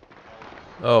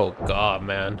 Oh god,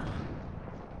 man.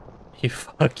 You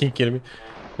fucking kidding me?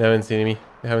 They haven't seen me.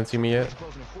 They haven't seen me yet.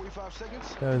 Closing in 45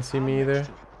 seconds. They haven't seen me either.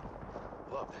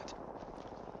 Love that.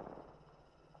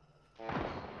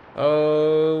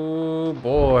 Oh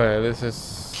boy, this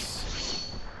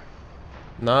is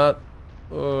not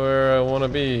where I want to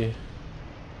be.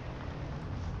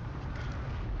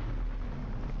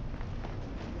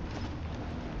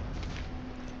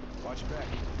 Watch your back.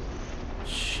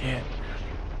 Shit.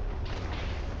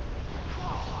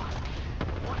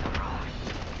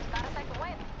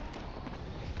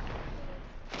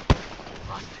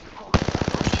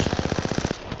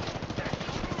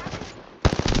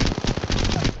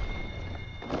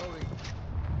 Loading.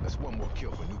 That's one more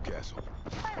kill for Newcastle.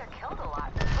 Might have killed a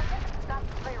lot. Let's just stop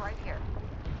the play right here.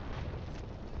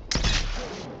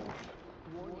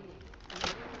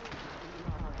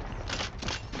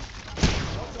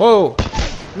 Whoa!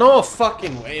 No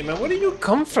fucking way, man. Where did you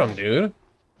come from, dude?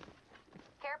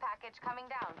 Care package coming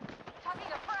down. Talking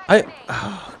to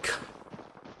Oh god.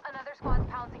 Another squad's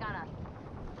pouncing on us.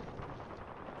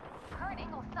 Current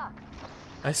angle sucks.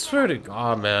 I swear to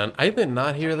God, man. I did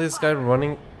not hear this guy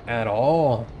running at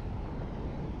all.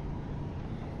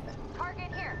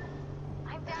 Target here.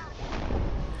 I'm down.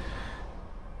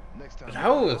 Next time. That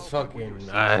was fucking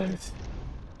nice.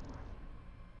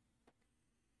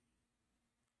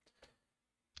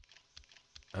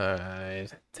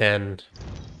 Alright, 10.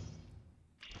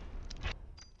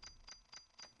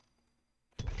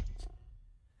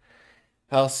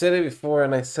 I'll say it before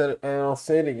and I'll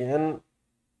say it again.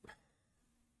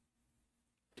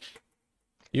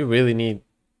 You really need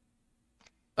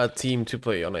a team to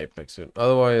play on Apex soon.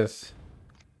 Otherwise,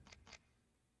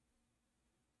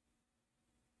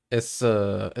 it's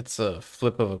a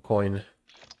flip of a coin.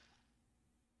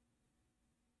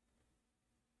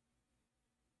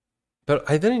 But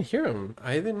I didn't hear him.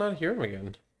 I did not hear him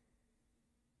again.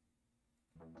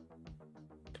 Am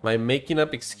I making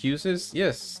up excuses?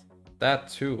 Yes, that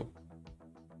too.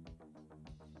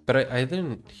 But I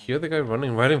didn't hear the guy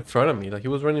running right in front of me. Like, he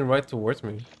was running right towards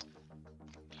me.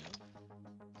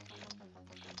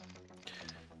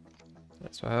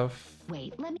 So I have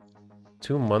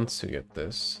 2 months to get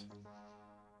this.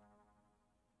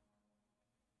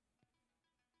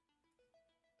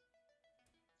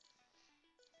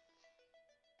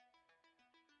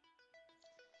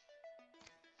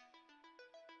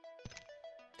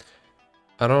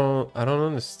 I don't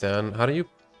understand. How do you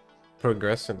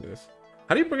progress in this?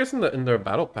 How do you progress in their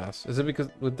battle pass? Is it because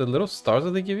with the little stars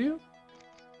that they give you?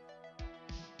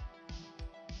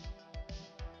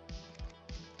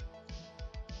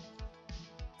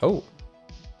 Oh.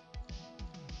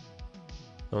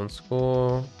 That one's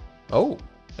cool. Oh,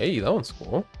 hey, that one's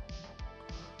cool.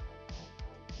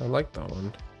 I like that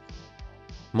one.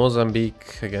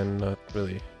 Mozambique, again, not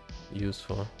really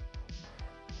useful.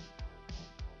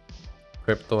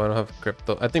 Crypto, I don't have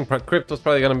crypto. I think crypto's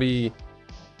probably gonna be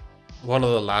one of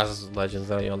the last legends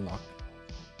that I unlock.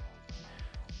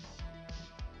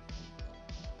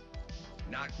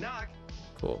 Knock, knock.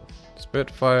 Cool.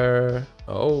 Spitfire.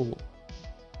 Oh.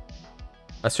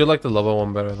 I still like the lava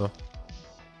one better though.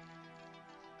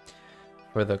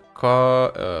 For the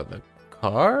car,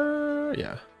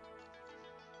 yeah.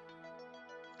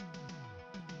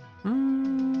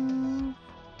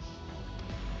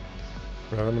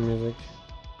 Revenue music.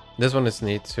 This one is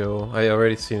neat too. I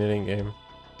already seen it in game.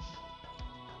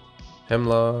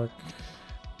 Hemlock.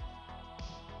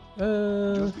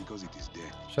 Just because it is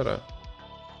dead. Shut up.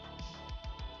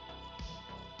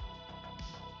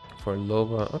 For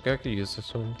Loba. Okay, I could use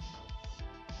this one.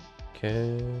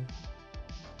 Okay.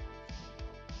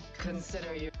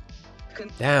 Consider you.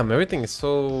 Damn, everything is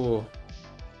so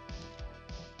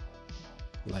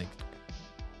like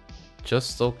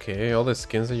just okay. All the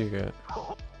skins that you get.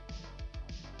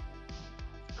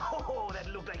 Oh,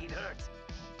 that looked like it hurt.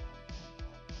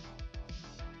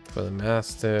 For the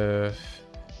Mastiff.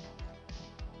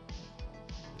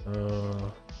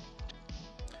 For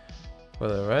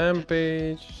the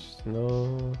Rampage.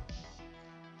 No.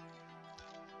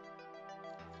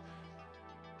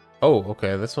 Oh,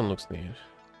 okay. This one looks neat.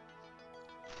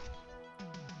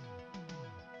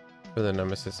 For the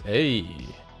Nemesis. Hey.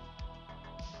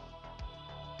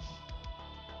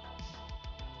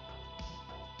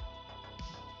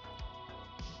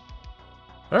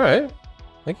 Alright.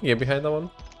 I can get behind that one.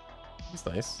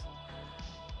 That's nice.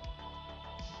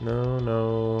 No,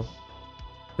 no.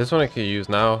 This one I could use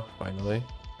now, finally.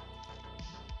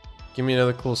 Give me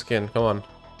another cool skin, come on.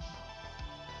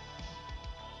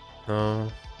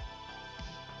 No.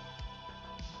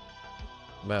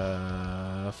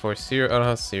 For Seer, I don't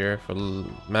have Seer. For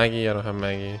Maggie, I don't have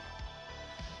Maggie.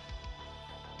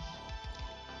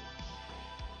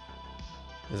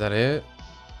 Is that it?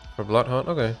 For Bloodhound?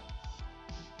 Okay.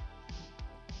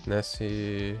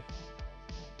 Nessie.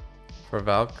 For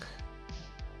Valk.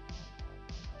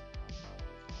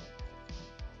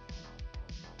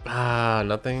 Ah,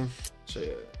 nothing.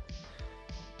 Shit.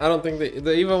 I don't think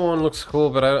the Eva one looks cool,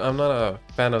 but I'm not a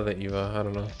fan of the Eva. I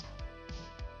don't know.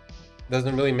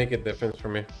 Doesn't really make a difference for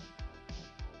me.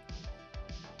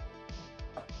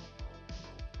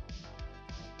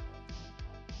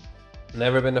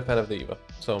 Never been a fan of the Eva,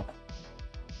 so.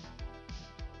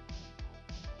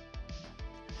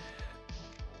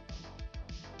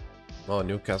 Oh,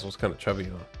 Newcastle's kind of chubby,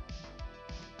 huh?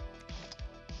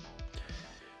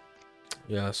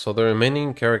 Yeah, so the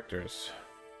remaining characters.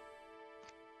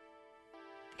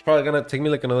 It's probably gonna take me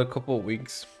like another couple of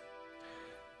weeks.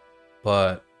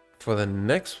 But for the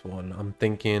next one, I'm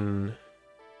thinking...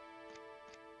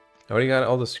 I already got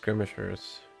all the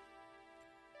skirmishers.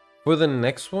 For the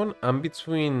next one, I'm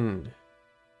between...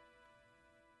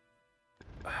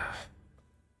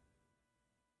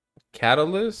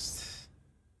 Catalyst...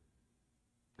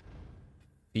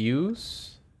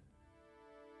 Fuse...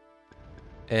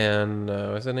 And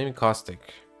what's that name?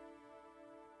 Caustic.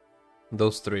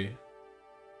 Those three.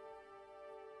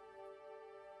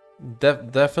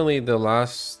 Definitely the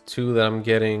last two that I'm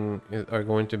getting are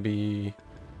going to be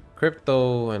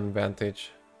Crypto and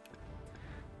Vantage.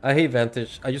 I hate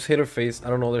Vantage. I just hate her face. I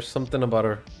don't know. There's something about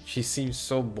her. She seems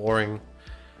so boring.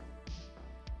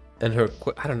 And her,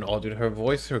 I don't know, dude. Her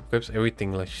voice, her clips,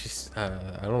 everything. Like she's, I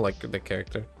don't like the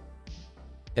character.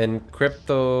 And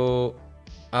Crypto,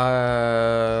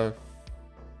 I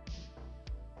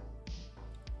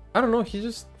don't know. He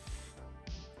just,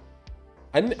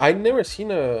 I never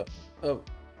seen a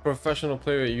professional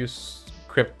player use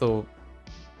Crypto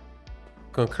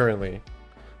concurrently.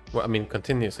 Well, I mean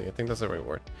continuously. I think that's the right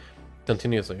word.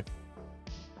 Continuously.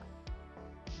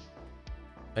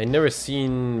 I never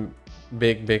seen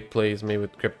big plays made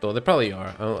with Crypto. They probably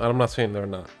are. I'm not saying they're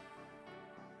not,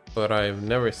 but I've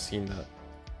never seen that.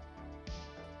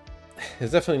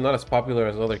 It's definitely not as popular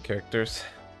as other characters,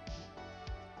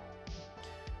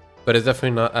 but it's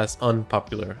definitely not as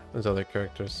unpopular as other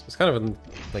characters. It's kind of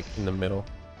like in the middle.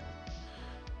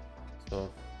 So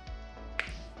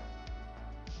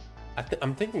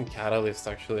I'm thinking Catalyst,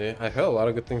 actually. I heard a lot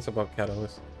of good things about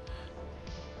Catalyst.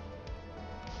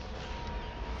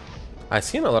 I've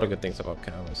seen a lot of good things about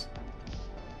Catalyst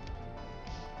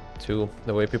too.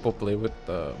 The way people play with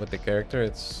the character,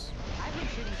 it's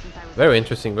very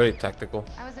interesting, very tactical.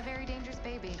 I was a very dangerous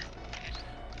baby.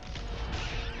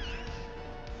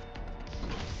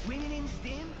 Winning in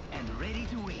stim and ready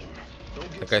to win.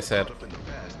 Like I said,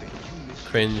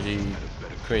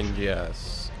 cringy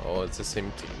ass. Oh, it's the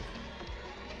same team.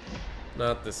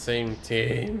 Not the same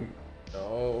team.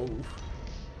 No.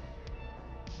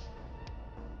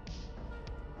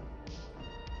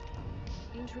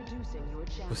 Introducing your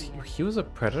champion. He was a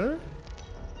predator?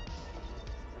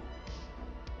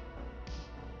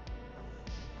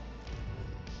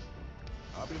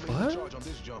 What?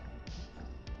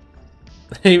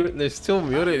 They're still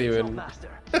muted even.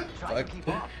 Fuck.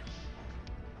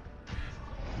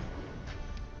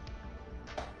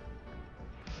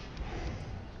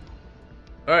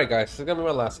 Alright guys, this is gonna be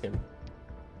my last game.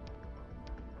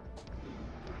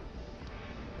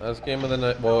 Last game of the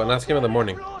night, well, last game of the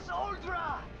morning.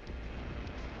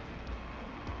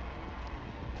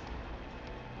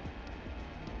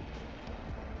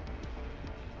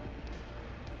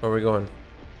 Where are we going?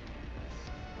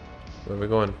 Where are we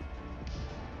going?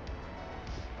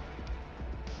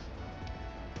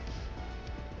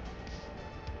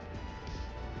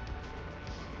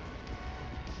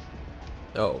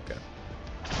 Oh, okay.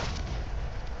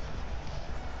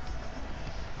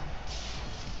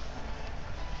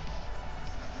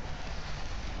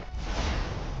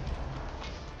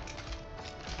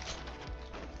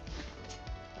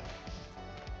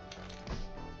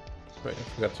 Wait, I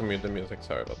forgot to mute the music.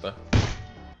 Sorry about that.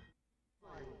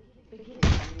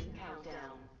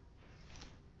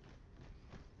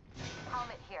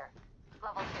 Helmet here.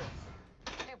 Level 2.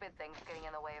 Stupid things getting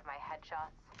in the way of my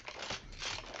headshots.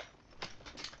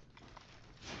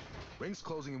 Ring's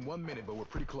closing in 1 minute, but we're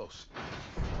pretty close.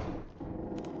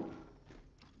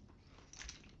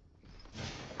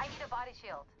 I need a body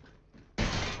shield.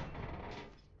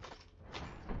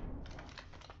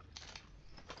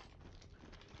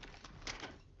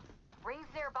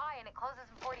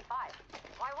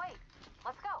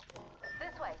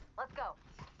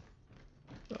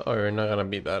 Oh, you're not gonna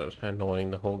be that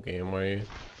annoying the whole game, are you?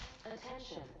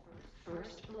 Attention.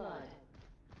 First blood.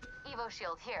 Evo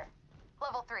shield here.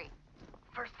 Level 3.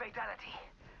 First fatality.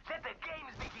 Let the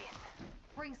games begin.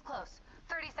 Rings close.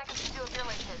 30 seconds to do up your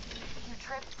laces. You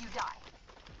trip, you die.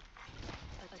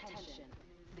 Attention.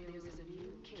 There is a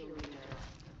new kill leader.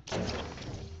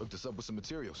 Hooked us up with some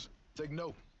materials. Take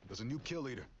note. There's a new kill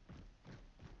leader.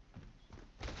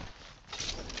 10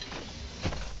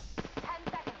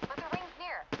 seconds, but the ring's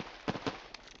near.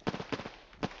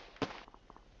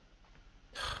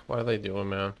 What are they doing,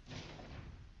 man?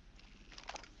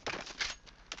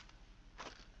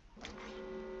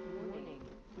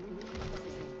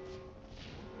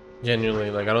 Genuinely,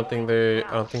 like I don't think they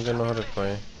know how to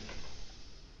play.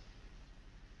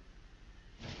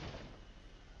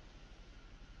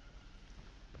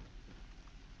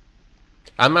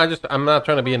 I'm not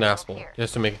trying to be an asshole,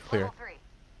 just to make it clear.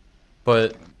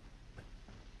 But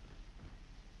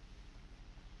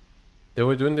they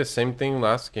were doing the same thing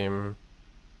last game.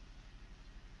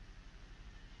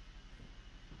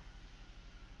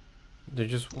 They're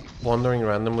just wandering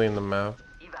randomly in the map.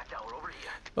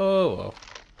 Oh well.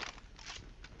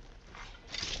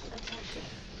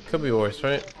 Could be worse,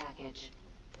 right?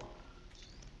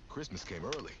 Christmas came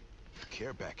early.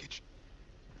 Care package.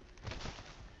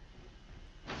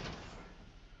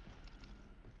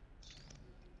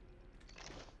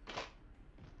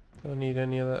 Don't need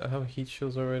any of that. I have heat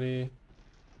shields already.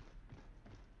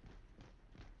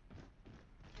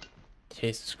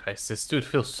 Jesus Christ, this dude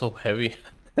feels so heavy.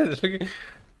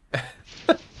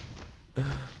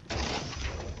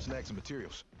 Snag some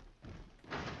materials.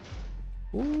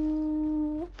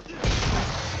 Ooh.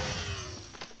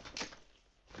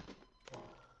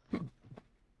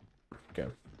 Okay.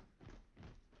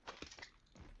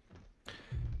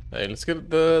 Alright, let's get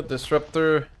the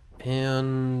disruptor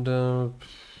and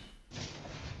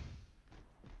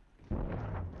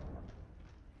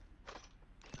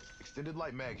Extended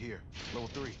light mag here. Level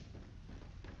 3.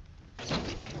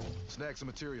 Snag some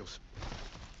materials.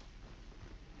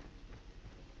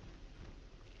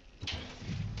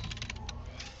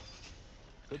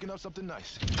 Picking up something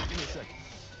nice. Give me a second.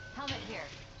 Helmet here.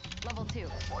 Level 2.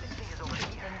 What do you think is over here?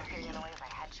 Things getting away with my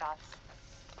headshots.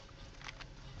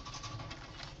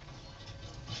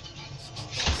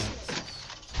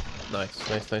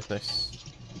 nice.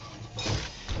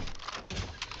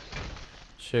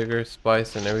 Sugar,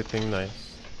 spice, and everything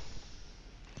nice.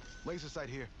 Laser sight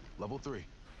here. Level 3.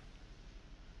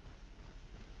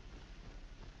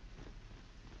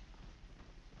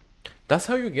 That's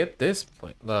how you get this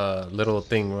little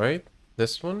thing, right?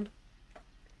 This one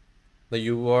that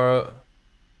you are.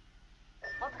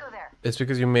 Let's go there. It's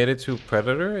because you made it to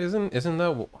Predator, isn't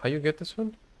that how you get this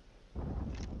one?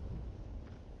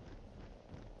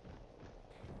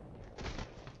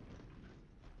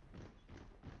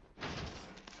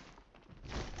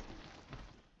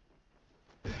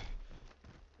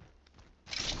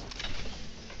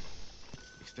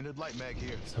 Extended light mag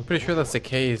here. I'm pretty sure that's the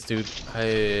case, dude.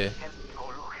 Oh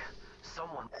look,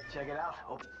 someone. Check it out.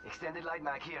 Oh, extended light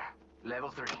mag here. Level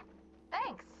 3.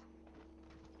 Thanks.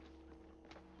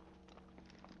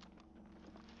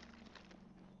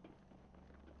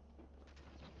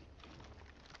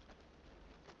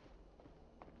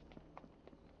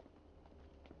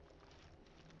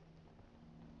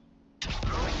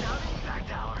 Throwing down the impact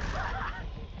tower.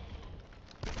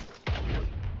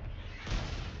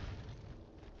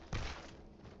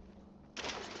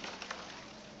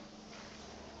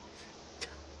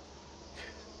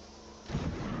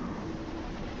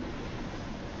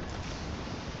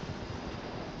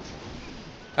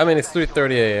 I mean, it's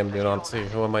 3:30 a.m. dude. Honestly,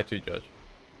 who am I to judge?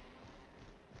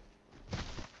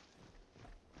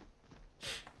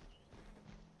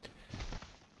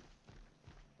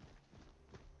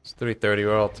 It's 3:30.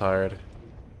 We're all tired.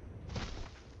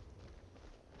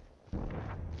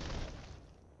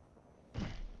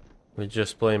 We're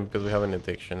just playing because we have an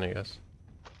addiction, I guess.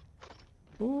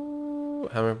 Ooh,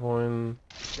 hammer point.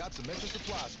 Got some extra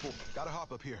supplies. Full. Gotta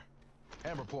hop up here.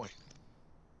 Hammer point.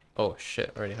 Oh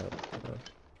shit! Already have.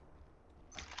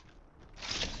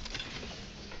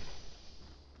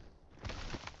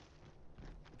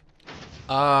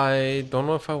 I don't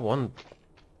know if I want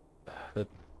the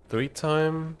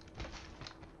 3-time.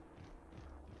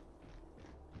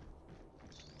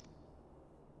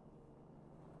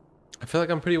 I feel like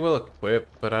I'm pretty well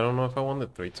equipped, but I don't know if I want the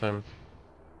 3-time.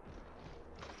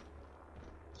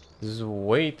 This is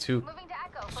way too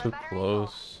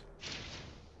close.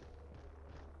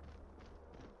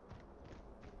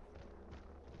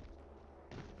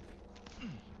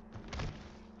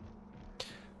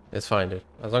 It's fine, dude.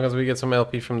 As long as we get some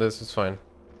LP from this, it's fine.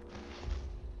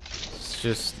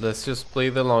 let's just play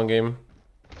the long game.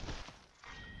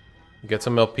 Get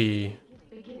some LP.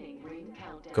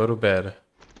 Go to bed.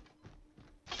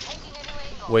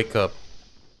 Wake up.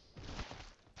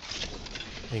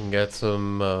 And get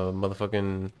some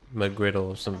motherfucking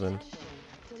Medgriddle or something.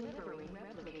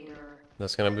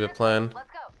 That's gonna be the plan.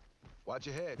 Watch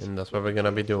your head. And that's what we're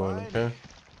gonna be doing, okay?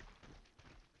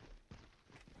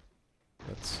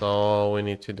 That's all we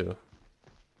need to do.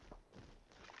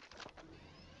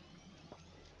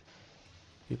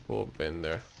 People have been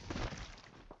there.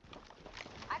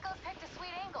 I go picked a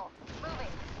sweet angle. Moving.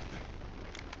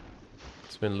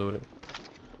 It's been looted.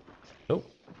 Nope.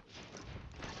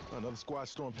 Another squad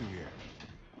stormed through here.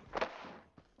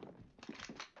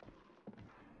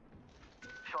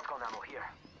 Shotgun ammo here.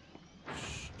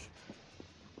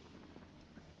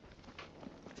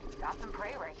 Got some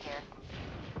prey right here.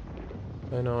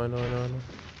 I know. I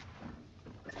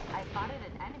spotted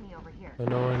an enemy over here. I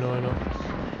know.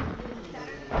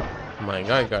 My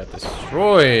guy got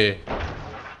destroyed.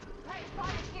 Hey,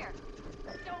 spotted here.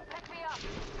 Don't pick me up.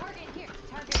 Target here.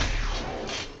 Target.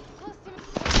 Close to me.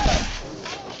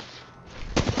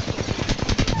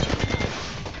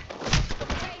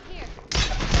 Right here.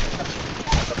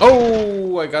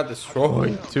 Oh, I got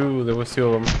destroyed too. There was 2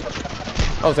 of them.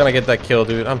 I was gonna get that kill,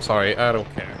 dude. I'm sorry. I don't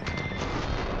care.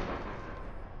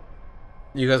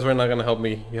 You guys were not gonna help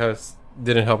me. You guys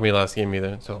didn't help me last game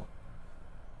either, so.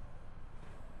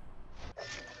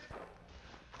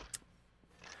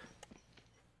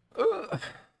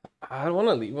 I don't want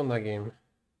to leave on that game.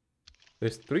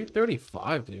 There's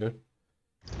 335, dude.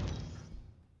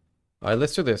 Alright,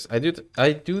 let's do this. I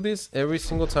do this every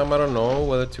single time. I don't know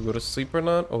whether to go to sleep or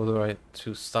not, or whether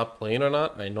to stop playing or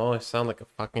not. I know I sound like a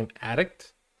fucking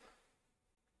addict,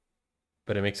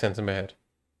 but it makes sense in my head.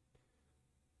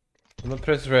 I'm gonna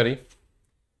press ready.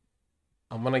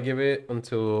 I'm gonna give it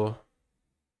until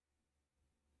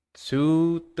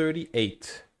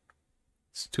 2:38.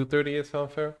 It's 2:38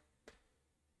 sound fair?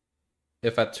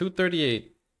 If at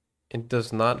 2:38 it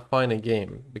does not find a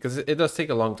game, because it does take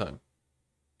a long time,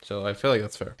 so I feel like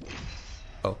that's fair.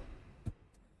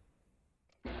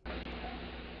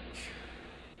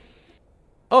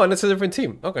 Oh, and it's a different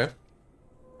team. Okay,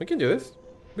 we can do this.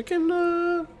 We can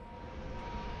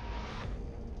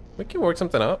work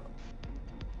something out.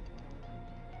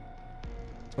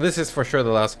 This is for sure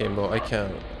the last game though. I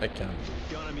can't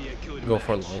go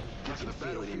for long. Get to the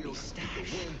battlefield,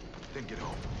 win, then get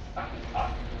home.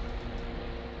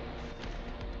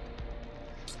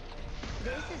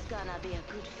 This is gonna be a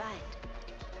good fight.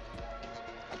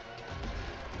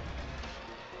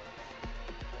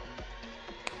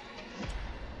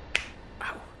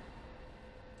 Ow.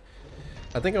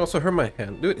 I think I also hurt my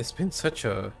hand. Dude, it's been such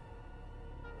a...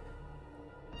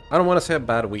 I don't want to say a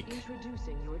bad week.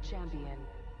 Introducing your champion.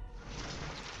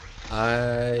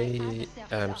 I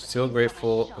am still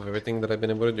grateful of everything that I've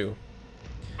been able to do.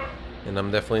 And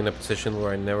I'm definitely in a position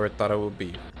where I never thought I would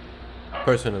be,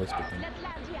 personally speaking.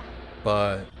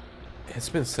 But it's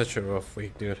been such a rough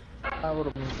week, dude.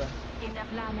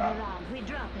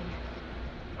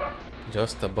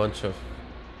 Just a bunch of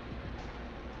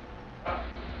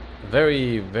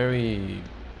very, very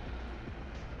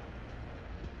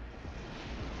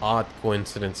odd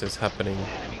coincidences happening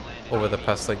over the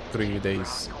past like 3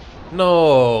 days.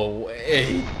 No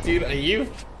way, dude, are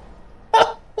you?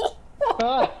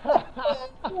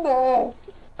 No.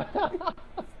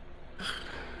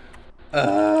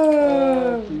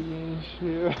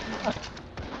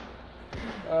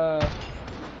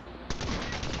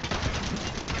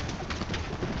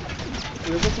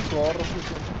 Eu vou te corro,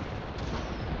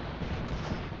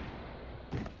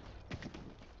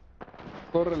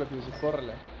 Córrele, Fusi,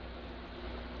 córrele.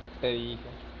 Te dije.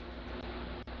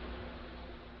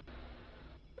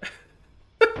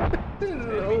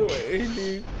 No way,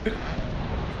 dude.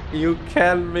 You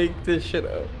can't make this shit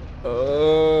up.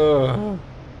 Oh.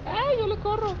 Ay, yo le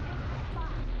corro.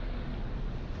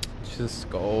 Just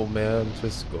go, man.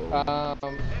 Just go.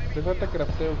 Déjate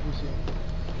crafteo, Fusi.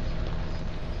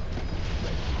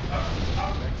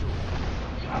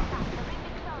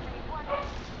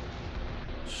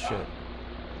 Shit.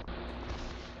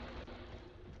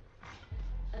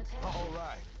 All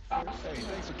right. Hey,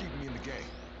 thanks for keeping me in the game.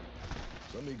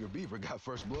 Some eager beaver got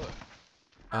first blood.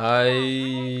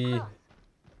 I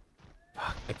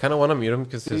kind of want to mute him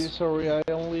because his... Sorry, I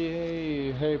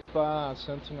only have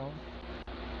Sentinel.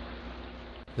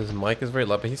 His mic is very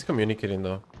loud, but he's communicating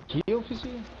though. Kill,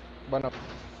 Fusi? Bueno.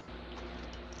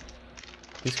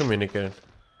 He's communicating.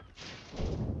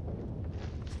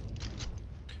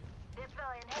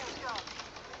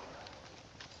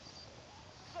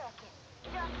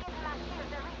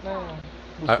 No.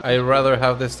 I'd rather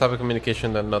have this type of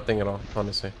communication than nothing at all,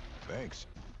 honestly. Thanks.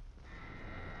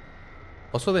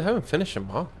 Also, they haven't finished him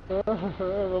off.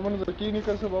 Vámonos de aquí,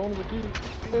 Nicolás, vámonos de aquí.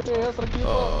 Otro equipo.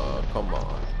 Oh, come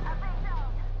on.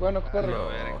 Bueno, corre,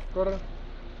 No. corre.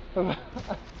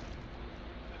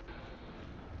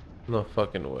 No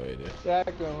fucking way, dude. Ya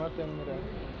que me maten, mira.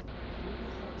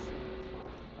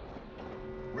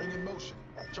 Ring in motion.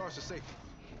 Charge to safety.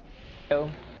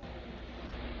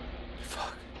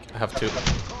 Fuck. I have to.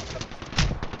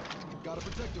 Got a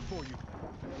protector for you.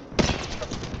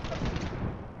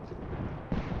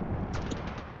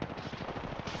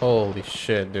 Holy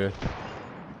shit, dude.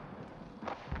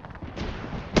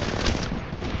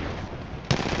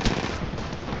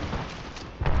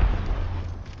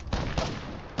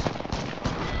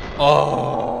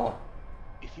 Oh!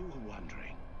 If you were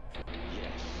wondering,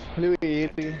 Luigi.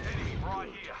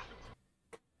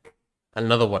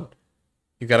 Another one.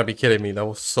 You gotta be kidding me. That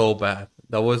was so bad.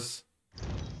 That was...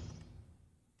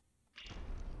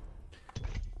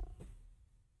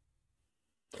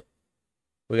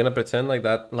 We're gonna pretend like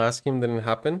that last game didn't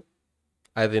happen.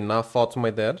 I did not fall to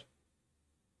my death.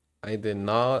 I did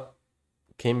not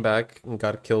came back and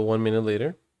got killed 1 minute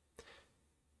later.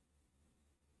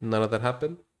 None of that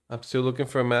happened. I'm still looking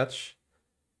for a match.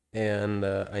 And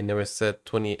I never said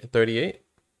 38.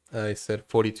 I said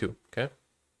 42. Okay?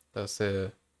 That's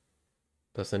a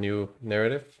new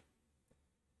narrative.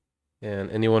 And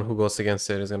anyone who goes against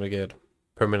it is gonna get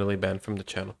permanently banned from the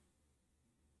channel.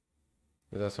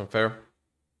 Does that sound fair?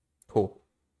 Cool.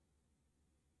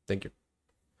 Thank you.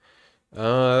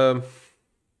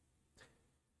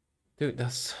 Dude,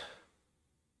 that's...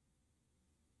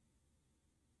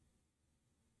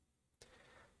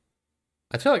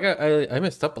 I feel like I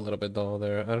messed up a little bit though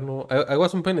there. I don't know. I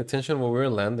wasn't paying attention when we were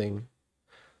landing.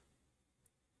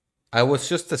 I was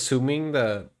just assuming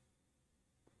that...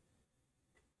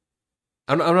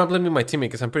 I'm not blaming my teammate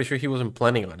because I'm pretty sure he wasn't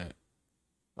planning on it.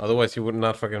 Otherwise, he would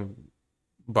not fucking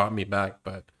brought me back,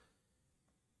 but...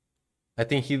 I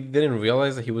think he didn't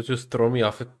realize that he was just throwing me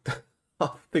off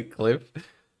off the cliff.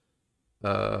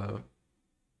 I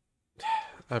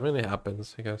mean, it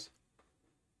happens, I guess.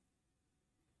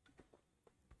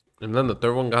 And then the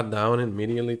third one got down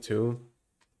immediately too.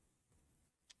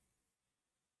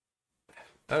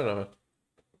 I don't know.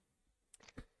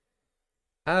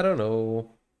 I don't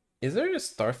know. Is there a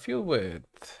Starfield with...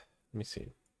 Let me see.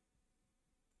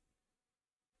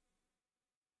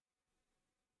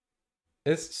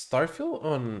 Is Starfield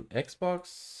on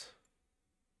Xbox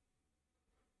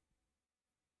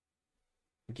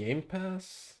Game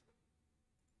Pass?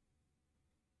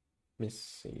 Let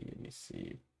me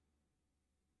see.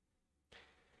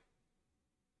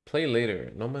 Play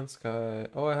later. No Man's Sky.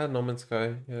 Oh, I had No Man's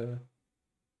Sky. Yeah.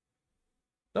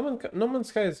 No Man's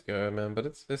Sky is good, man, but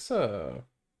it's a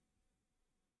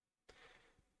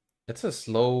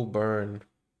slow burn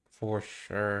for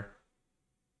sure.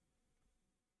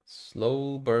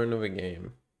 Slow burn of a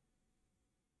game.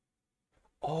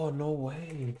 Oh, no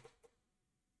way.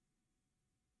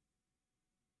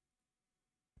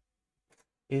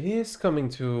 It is coming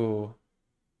to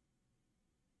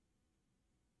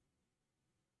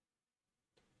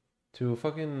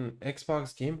fucking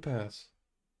Xbox Game Pass.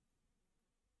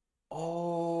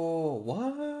 Oh,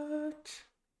 what?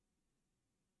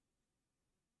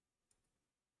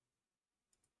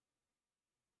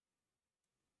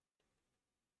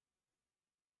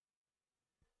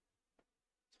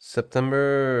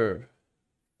 September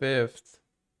 5th.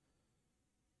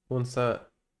 When's that?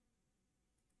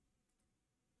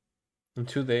 In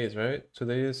 2 days, right?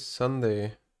 Today is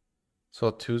Sunday. So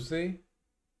Tuesday?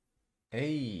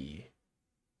 Hey.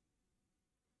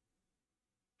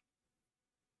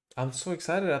 I'm so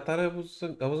excited. I thought I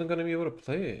wasn't gonna be able to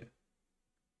play it.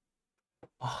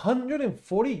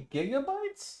 140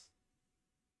 gigabytes?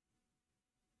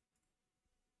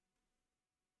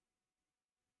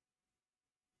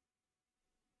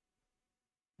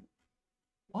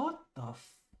 What the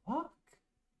fuck?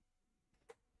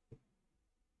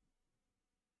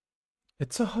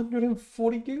 It's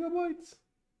 140 gigabytes?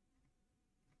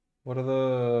 What are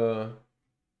the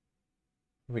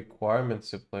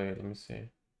requirements to play it? Let me see.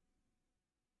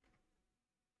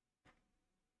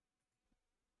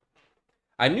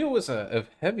 I knew it was a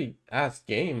heavy ass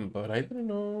game, but I didn't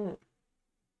know.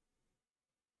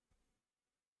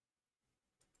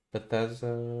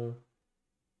 Bethesda.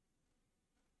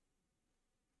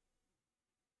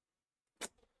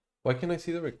 Why can't I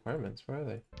see the requirements? Where are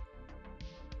they?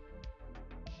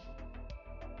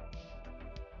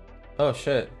 Oh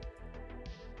shit.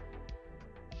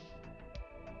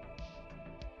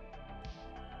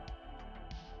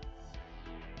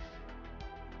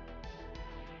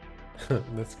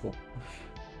 That's cool.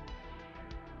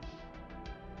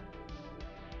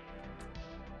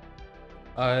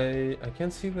 I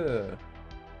can't see the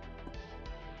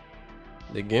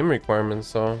game requirements,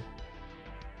 so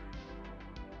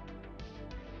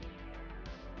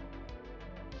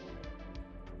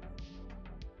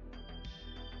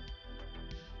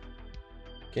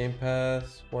Game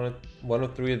Pass, one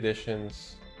of 3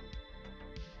 editions.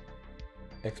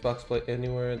 Xbox Play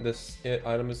Anywhere. This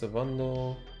item is a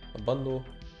bundle.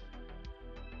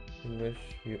 English,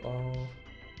 you all.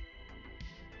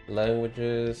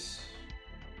 Languages.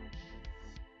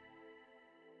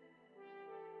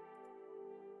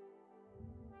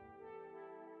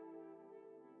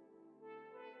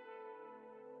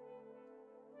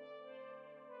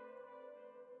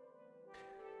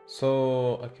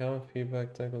 So, account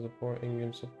feedback, technical support,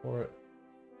 in-game support.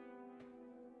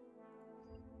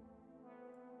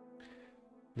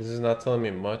 This is not telling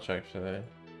me much, actually.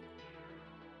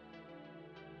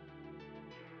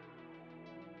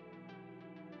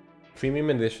 Premium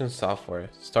Edition software.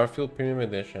 Starfield Premium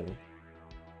Edition.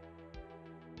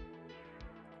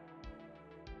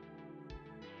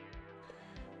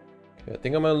 Okay, I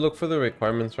think I'm gonna look for the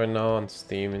requirements right now on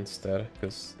Steam instead,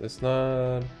 because it's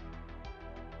not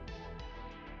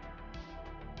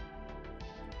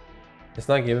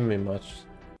giving me much.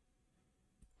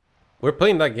 We're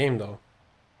playing that game though.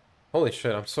 Holy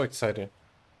shit, I'm so excited.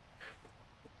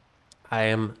 I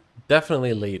am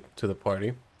definitely late to the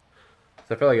party.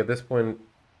 So I feel like at this point,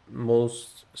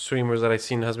 most streamers that I've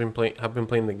seen have been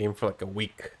playing the game for like a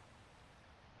week.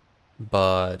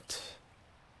 But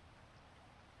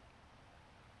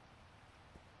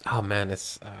oh man,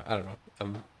 it's I don't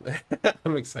know.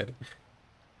 I'm excited.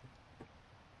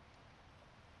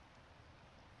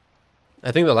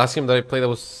 I think the last game that I played that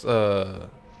was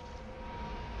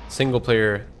single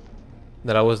player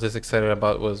that I was this excited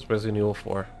about was Resident Evil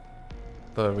 4,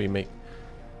 the remake.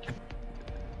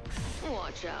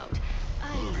 Watch out.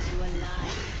 I need you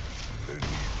alive. Then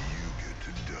you get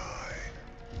to die.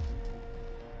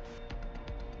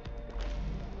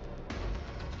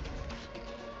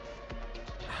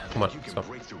 Come on, let's go.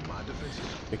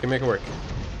 We can make it work.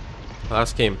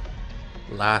 Last game.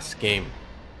 Last game.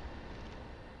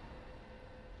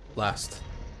 Last.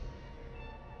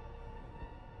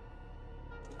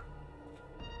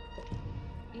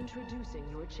 Introducing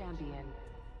your champion.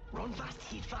 Run fast,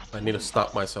 heat fast. I need to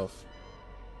stop myself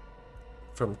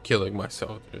from killing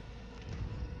myself, dude.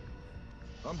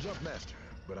 I'm Jump Master,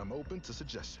 but I'm open to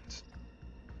suggestions.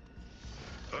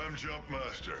 I'm Jump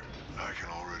Master. I can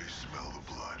already smell the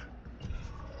blood.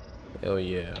 Hell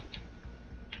yeah.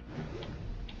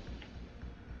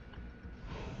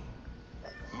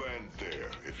 Land there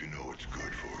if you know what's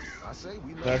good for you. I say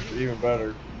we That's even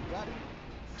better. got it.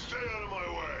 Stay out of my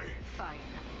way. Fine.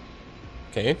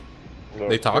 Okay. Look,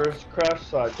 They talk. First crash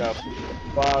site got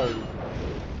fired.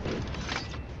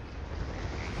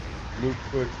 Move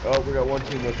quick. Oh, we got one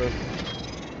team with us.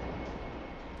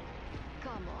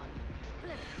 Come on.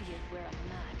 Let's see if we're a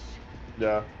match.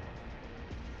 Yeah.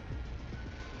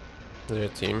 Is there a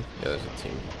team? Yeah, there's a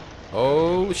team.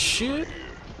 Oh shit!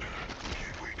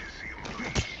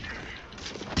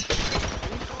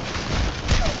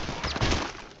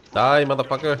 Die,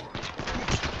 motherfucker!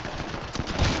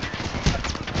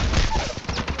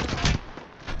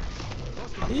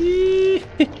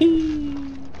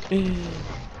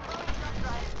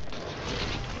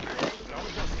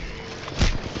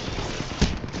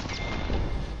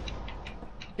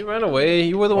 You ran away.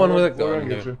 You were the one with a gun.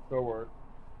 Dude. Don't worry.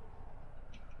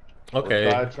 Okay.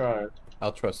 I tried.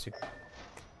 I'll trust you.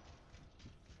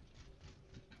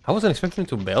 I wasn't expecting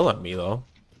to bail on me though.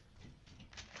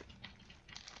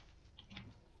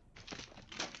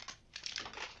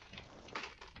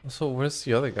 So where's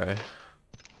the other guy?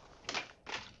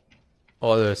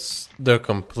 Oh, they're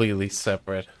completely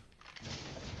separate.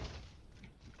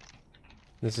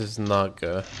 This is not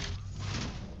good.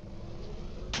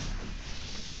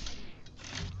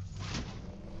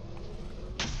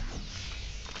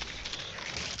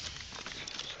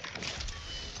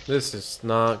 This is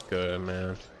not good,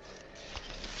 man.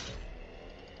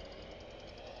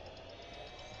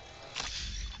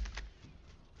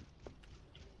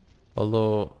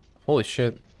 Although, holy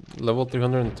shit, level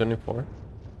 324.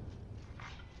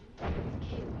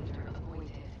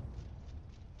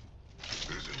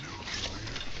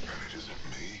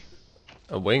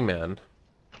 A wingman.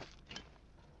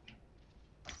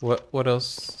 What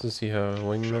else does he have? A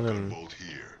wingman and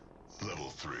Here, level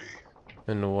 3.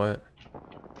 and what?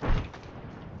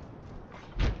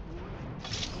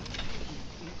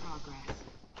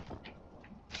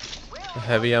 A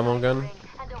heavy ammo gun.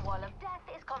 And a wall of death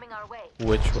is coming our our way.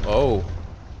 Which? Oh.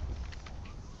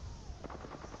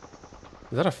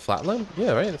 Is that a flatline?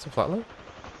 Yeah, right. It's a flatline.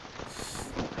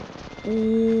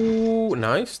 Ooh,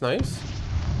 nice, nice.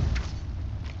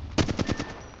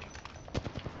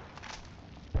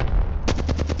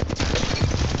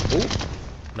 Ooh,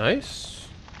 nice.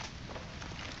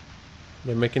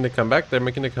 They're making the comeback. They're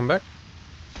making the comeback.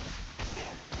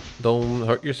 Don't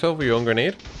hurt yourself with your own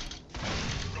grenade.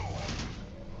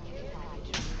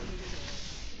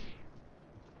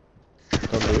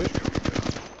 Don't do it.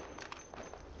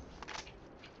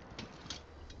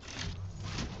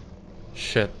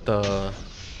 Shit,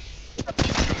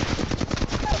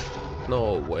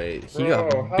 no way. He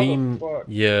got beamed.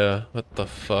 Yeah, what the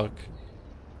fuck?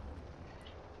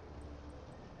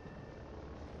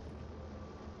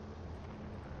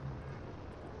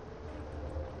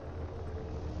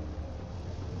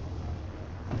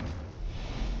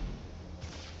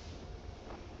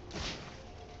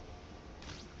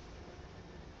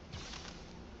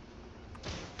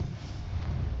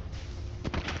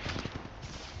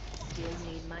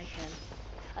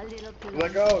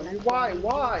 Like, oh,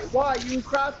 why you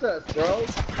crossed us, bro?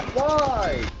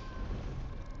 Why?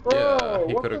 Bro, Yeah,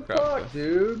 he what could the have grabbed fuck, us.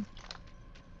 dude?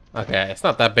 Okay, it's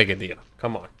not that big a deal.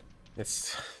 Come on,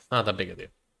 it's not that big a deal.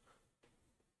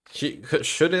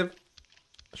 Should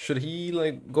he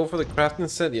like go for the crafting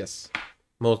set? Yes,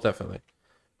 most definitely.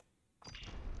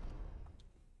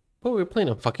 But we're playing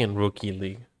a fucking rookie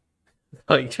league.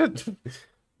 Like, it's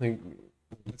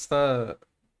not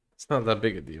that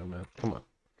big a deal, man. Come on.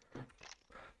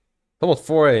 It's almost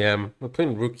 4 a.m. We're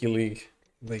playing rookie league.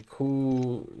 Like,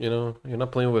 who, you know, you're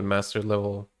not playing with master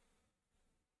level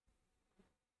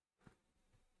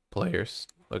players.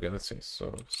 Okay, let's see.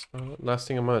 So, last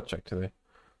thing I'm gonna check today.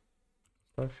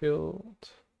 Starfield.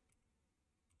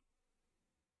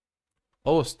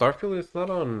 Oh, Starfield is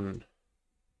not on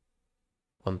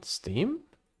Steam?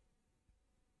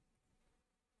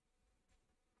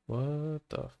 What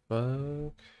the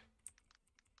fuck?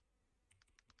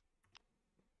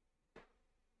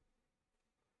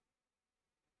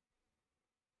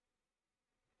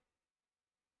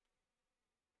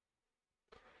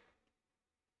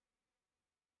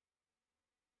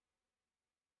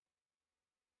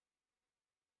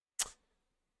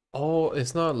 Oh,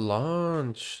 it's not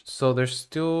launched. So there's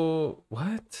still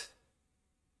what?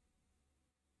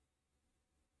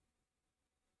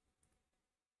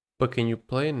 But can you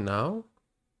play now?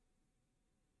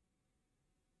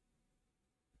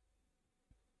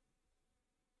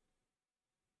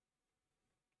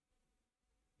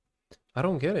 I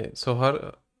don't get it. So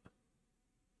how?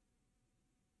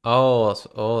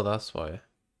 Oh, that's why.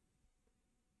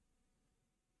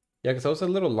 Yeah, because I was a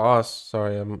little lost.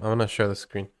 Sorry, I'm gonna share the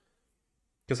screen.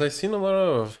 Because I've seen a lot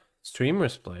of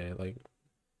streamers play it, like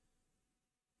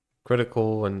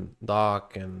Critical and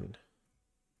Doc, and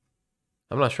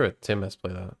I'm not sure if Tim has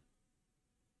played that.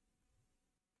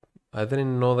 I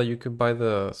didn't know that you could buy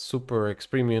the Super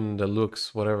Expremium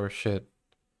Deluxe, whatever shit,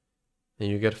 and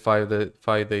you get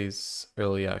 5 days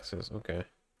early access. Okay.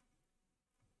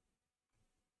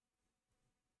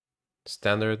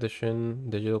 Standard edition,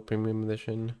 digital premium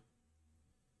edition.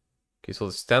 Okay, so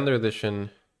the standard edition.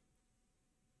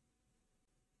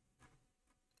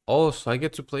 Oh, so I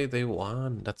get to play day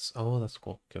one. That's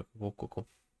cool. Okay, cool.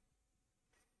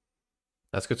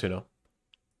 That's good to know.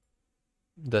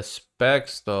 The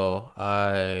specs though,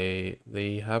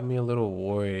 they have me a little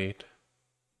worried.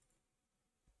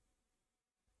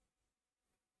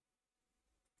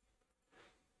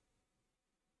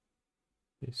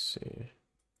 Let's see.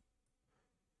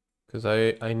 Because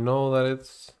I know that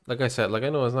it's, like I said, like I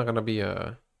know it's not gonna be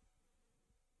a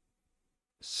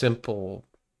simple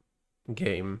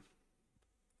game,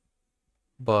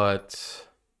 but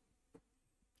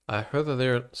I heard that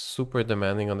they're super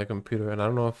demanding on the computer, and I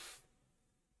don't know if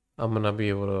I'm gonna be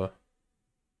able to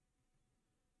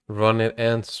run it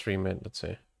and stream it, let's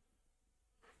say.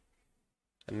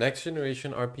 A next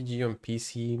generation RPG on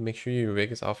PC. Make sure your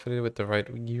rig is outfitted with the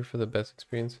right gear for the best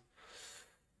experience.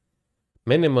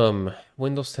 Minimum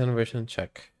Windows 10 version,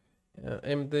 check.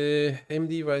 AMD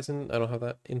Ryzen, I don't have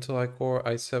that. Intel iCore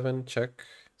i7, check.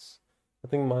 I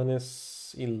think mine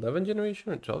is 11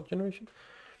 generation or 12 generation.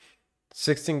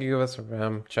 16 gigabytes of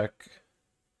RAM, check.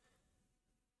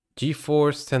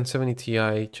 GeForce 1070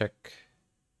 Ti, check.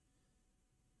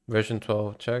 Version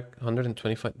 12, check.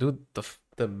 125. Dude,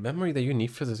 the memory that you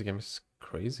need for this game is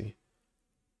crazy.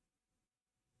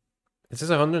 It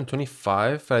says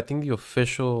 125, but I think the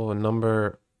official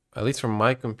number, at least from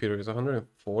my computer, is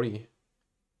 140.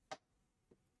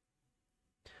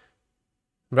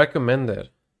 Recommended.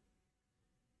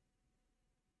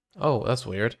 Oh, that's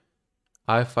weird.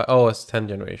 i5. Oh, it's 10th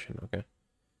generation. Okay.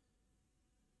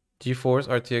 GeForce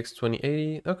RTX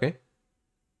 2080. Okay.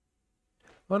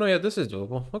 Oh no, yeah, this is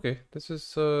doable. Okay, this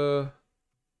is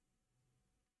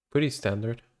pretty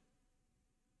standard.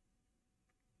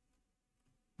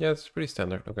 Yeah, it's pretty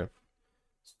standard. Okay.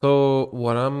 So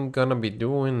what I'm gonna be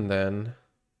doing then?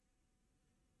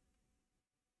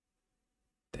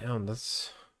 Damn,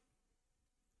 that's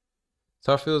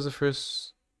Starfield is the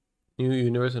first new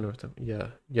universe in Earth.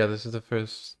 Yeah, this is the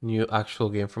first new actual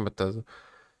game from Bethesda.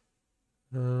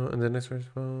 And then next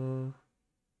one.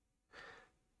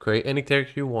 Create any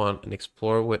character you want and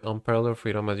explore with unparalleled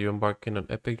freedom as you embark in an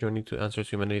epic journey to answer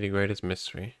humanity's greatest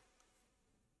mystery.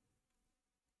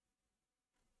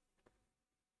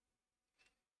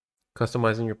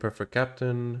 Customizing your perfect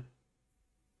captain.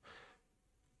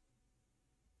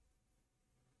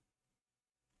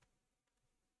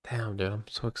 Damn, dude, I'm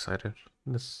so excited.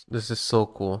 This is so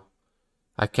cool.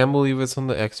 I can't believe it's on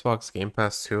the Xbox Game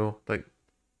Pass too. Like,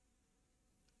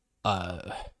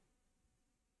 I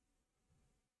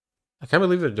can't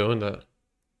believe they're doing that.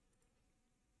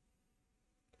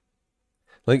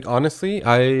 Like, honestly,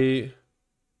 I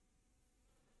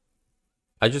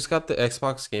just got the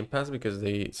Xbox Game Pass because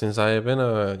since I have been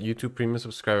a YouTube Premium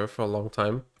subscriber for a long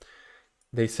time,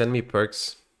 they send me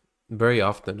perks very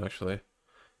often, actually.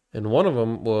 And one of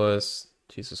them was,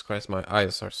 Jesus Christ, my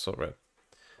eyes are so red,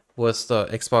 was the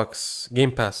Xbox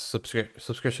Game Pass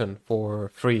subscription for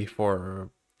free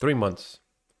for 3 months.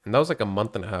 And that was like a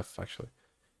month and a half, actually.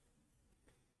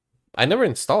 I never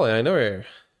installed it. I never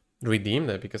redeemed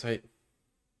it because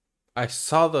I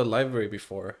saw the library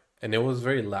before and it was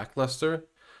very lackluster.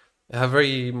 I have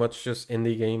very much just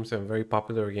indie games and very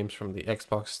popular games from the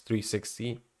Xbox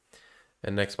 360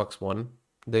 and Xbox One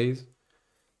days.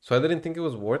 So I didn't think it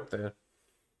was worth it.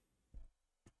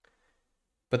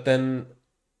 But then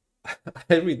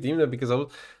I redeemed it because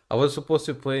I was supposed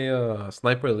to play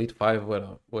Sniper Elite 5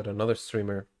 with another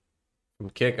streamer from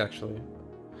Kick, actually.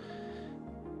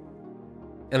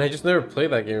 And I just never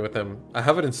played that game with him. I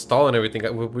have it installed and everything.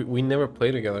 We never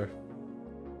play together.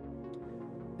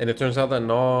 And it turns out that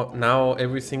now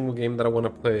every single game that I want to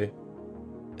play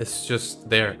is just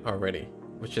there already,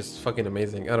 which is fucking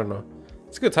amazing. I don't know.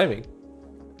 It's good timing.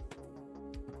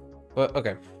 But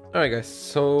okay. Alright guys,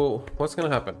 so what's gonna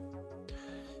happen?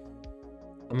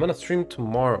 I'm gonna stream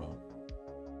tomorrow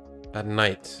at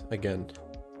night again.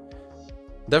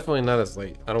 Definitely not as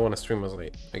late. I don't want to stream as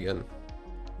late again.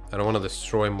 I don't want to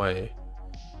destroy my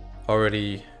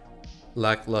already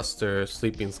lackluster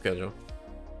sleeping schedule.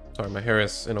 Sorry, my hair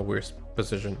is in a weird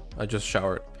position. I just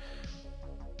showered.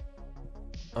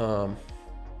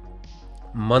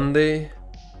 Monday,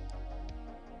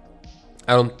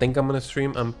 I don't think I'm gonna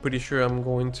stream. I'm pretty sure I'm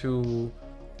going to.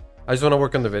 I just want to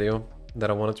work on the video that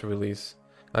I wanted to release.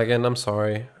 Again, I'm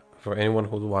sorry for anyone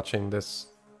who's watching this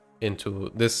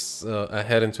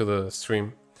ahead into the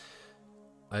stream.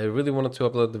 I really wanted to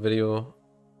upload the video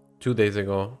 2 days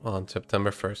ago on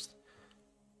September 1st.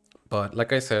 But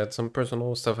like I said, some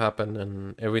personal stuff happened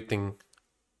and everything,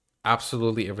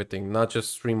 absolutely everything, not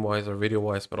just stream wise or video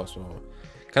wise, but also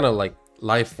kind of like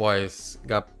life wise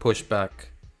got pushed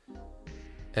back.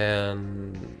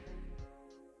 And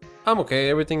I'm okay,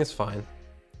 everything is fine.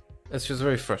 It's just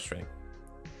very frustrating.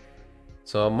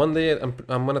 So on Monday,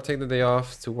 I'm gonna take the day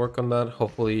off to work on that.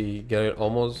 Hopefully get it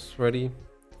almost ready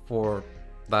for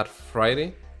that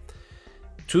Friday.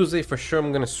 Tuesday for sure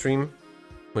I'm gonna stream.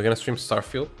 We're gonna stream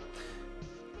Starfield.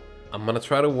 I'm gonna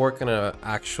try to work on an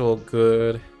actual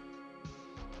good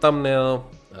thumbnail,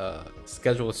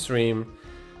 schedule a stream,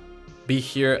 be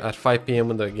here at 5 p.m.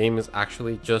 when the game is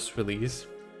actually just released.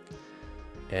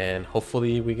 And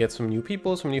hopefully we get some new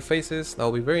people, some new faces.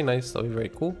 That'll be very nice, that'll be very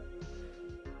cool.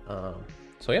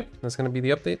 So yeah, that's gonna be the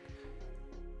update.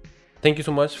 Thank you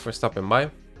so much for stopping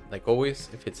by. Like always,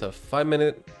 if it's a 5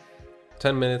 minute,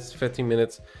 10 minutes, 15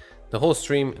 minutes, the whole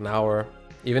stream, an hour,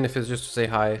 even if it's just to say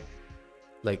hi,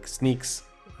 like sneaks,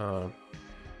 I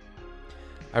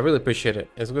really appreciate it.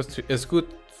 It's good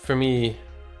for me.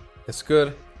 It's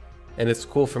good, and it's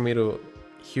cool for me to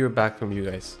hear back from you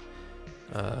guys.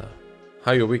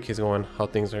 How your week is going, how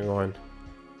things are going,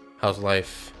 how's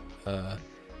life.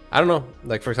 I don't know,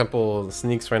 like for example,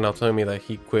 Sneaks right now telling me that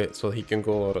he quit so he can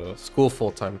go to school full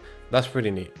time. That's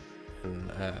pretty neat, and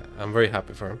I'm very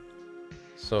happy for him.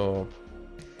 So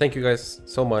thank you guys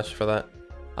so much for that.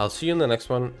 I'll see you in the next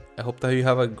one. I hope that you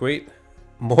have a great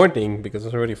morning because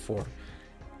it's already 4,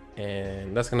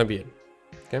 and that's gonna be it.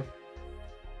 Okay,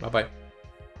 bye bye.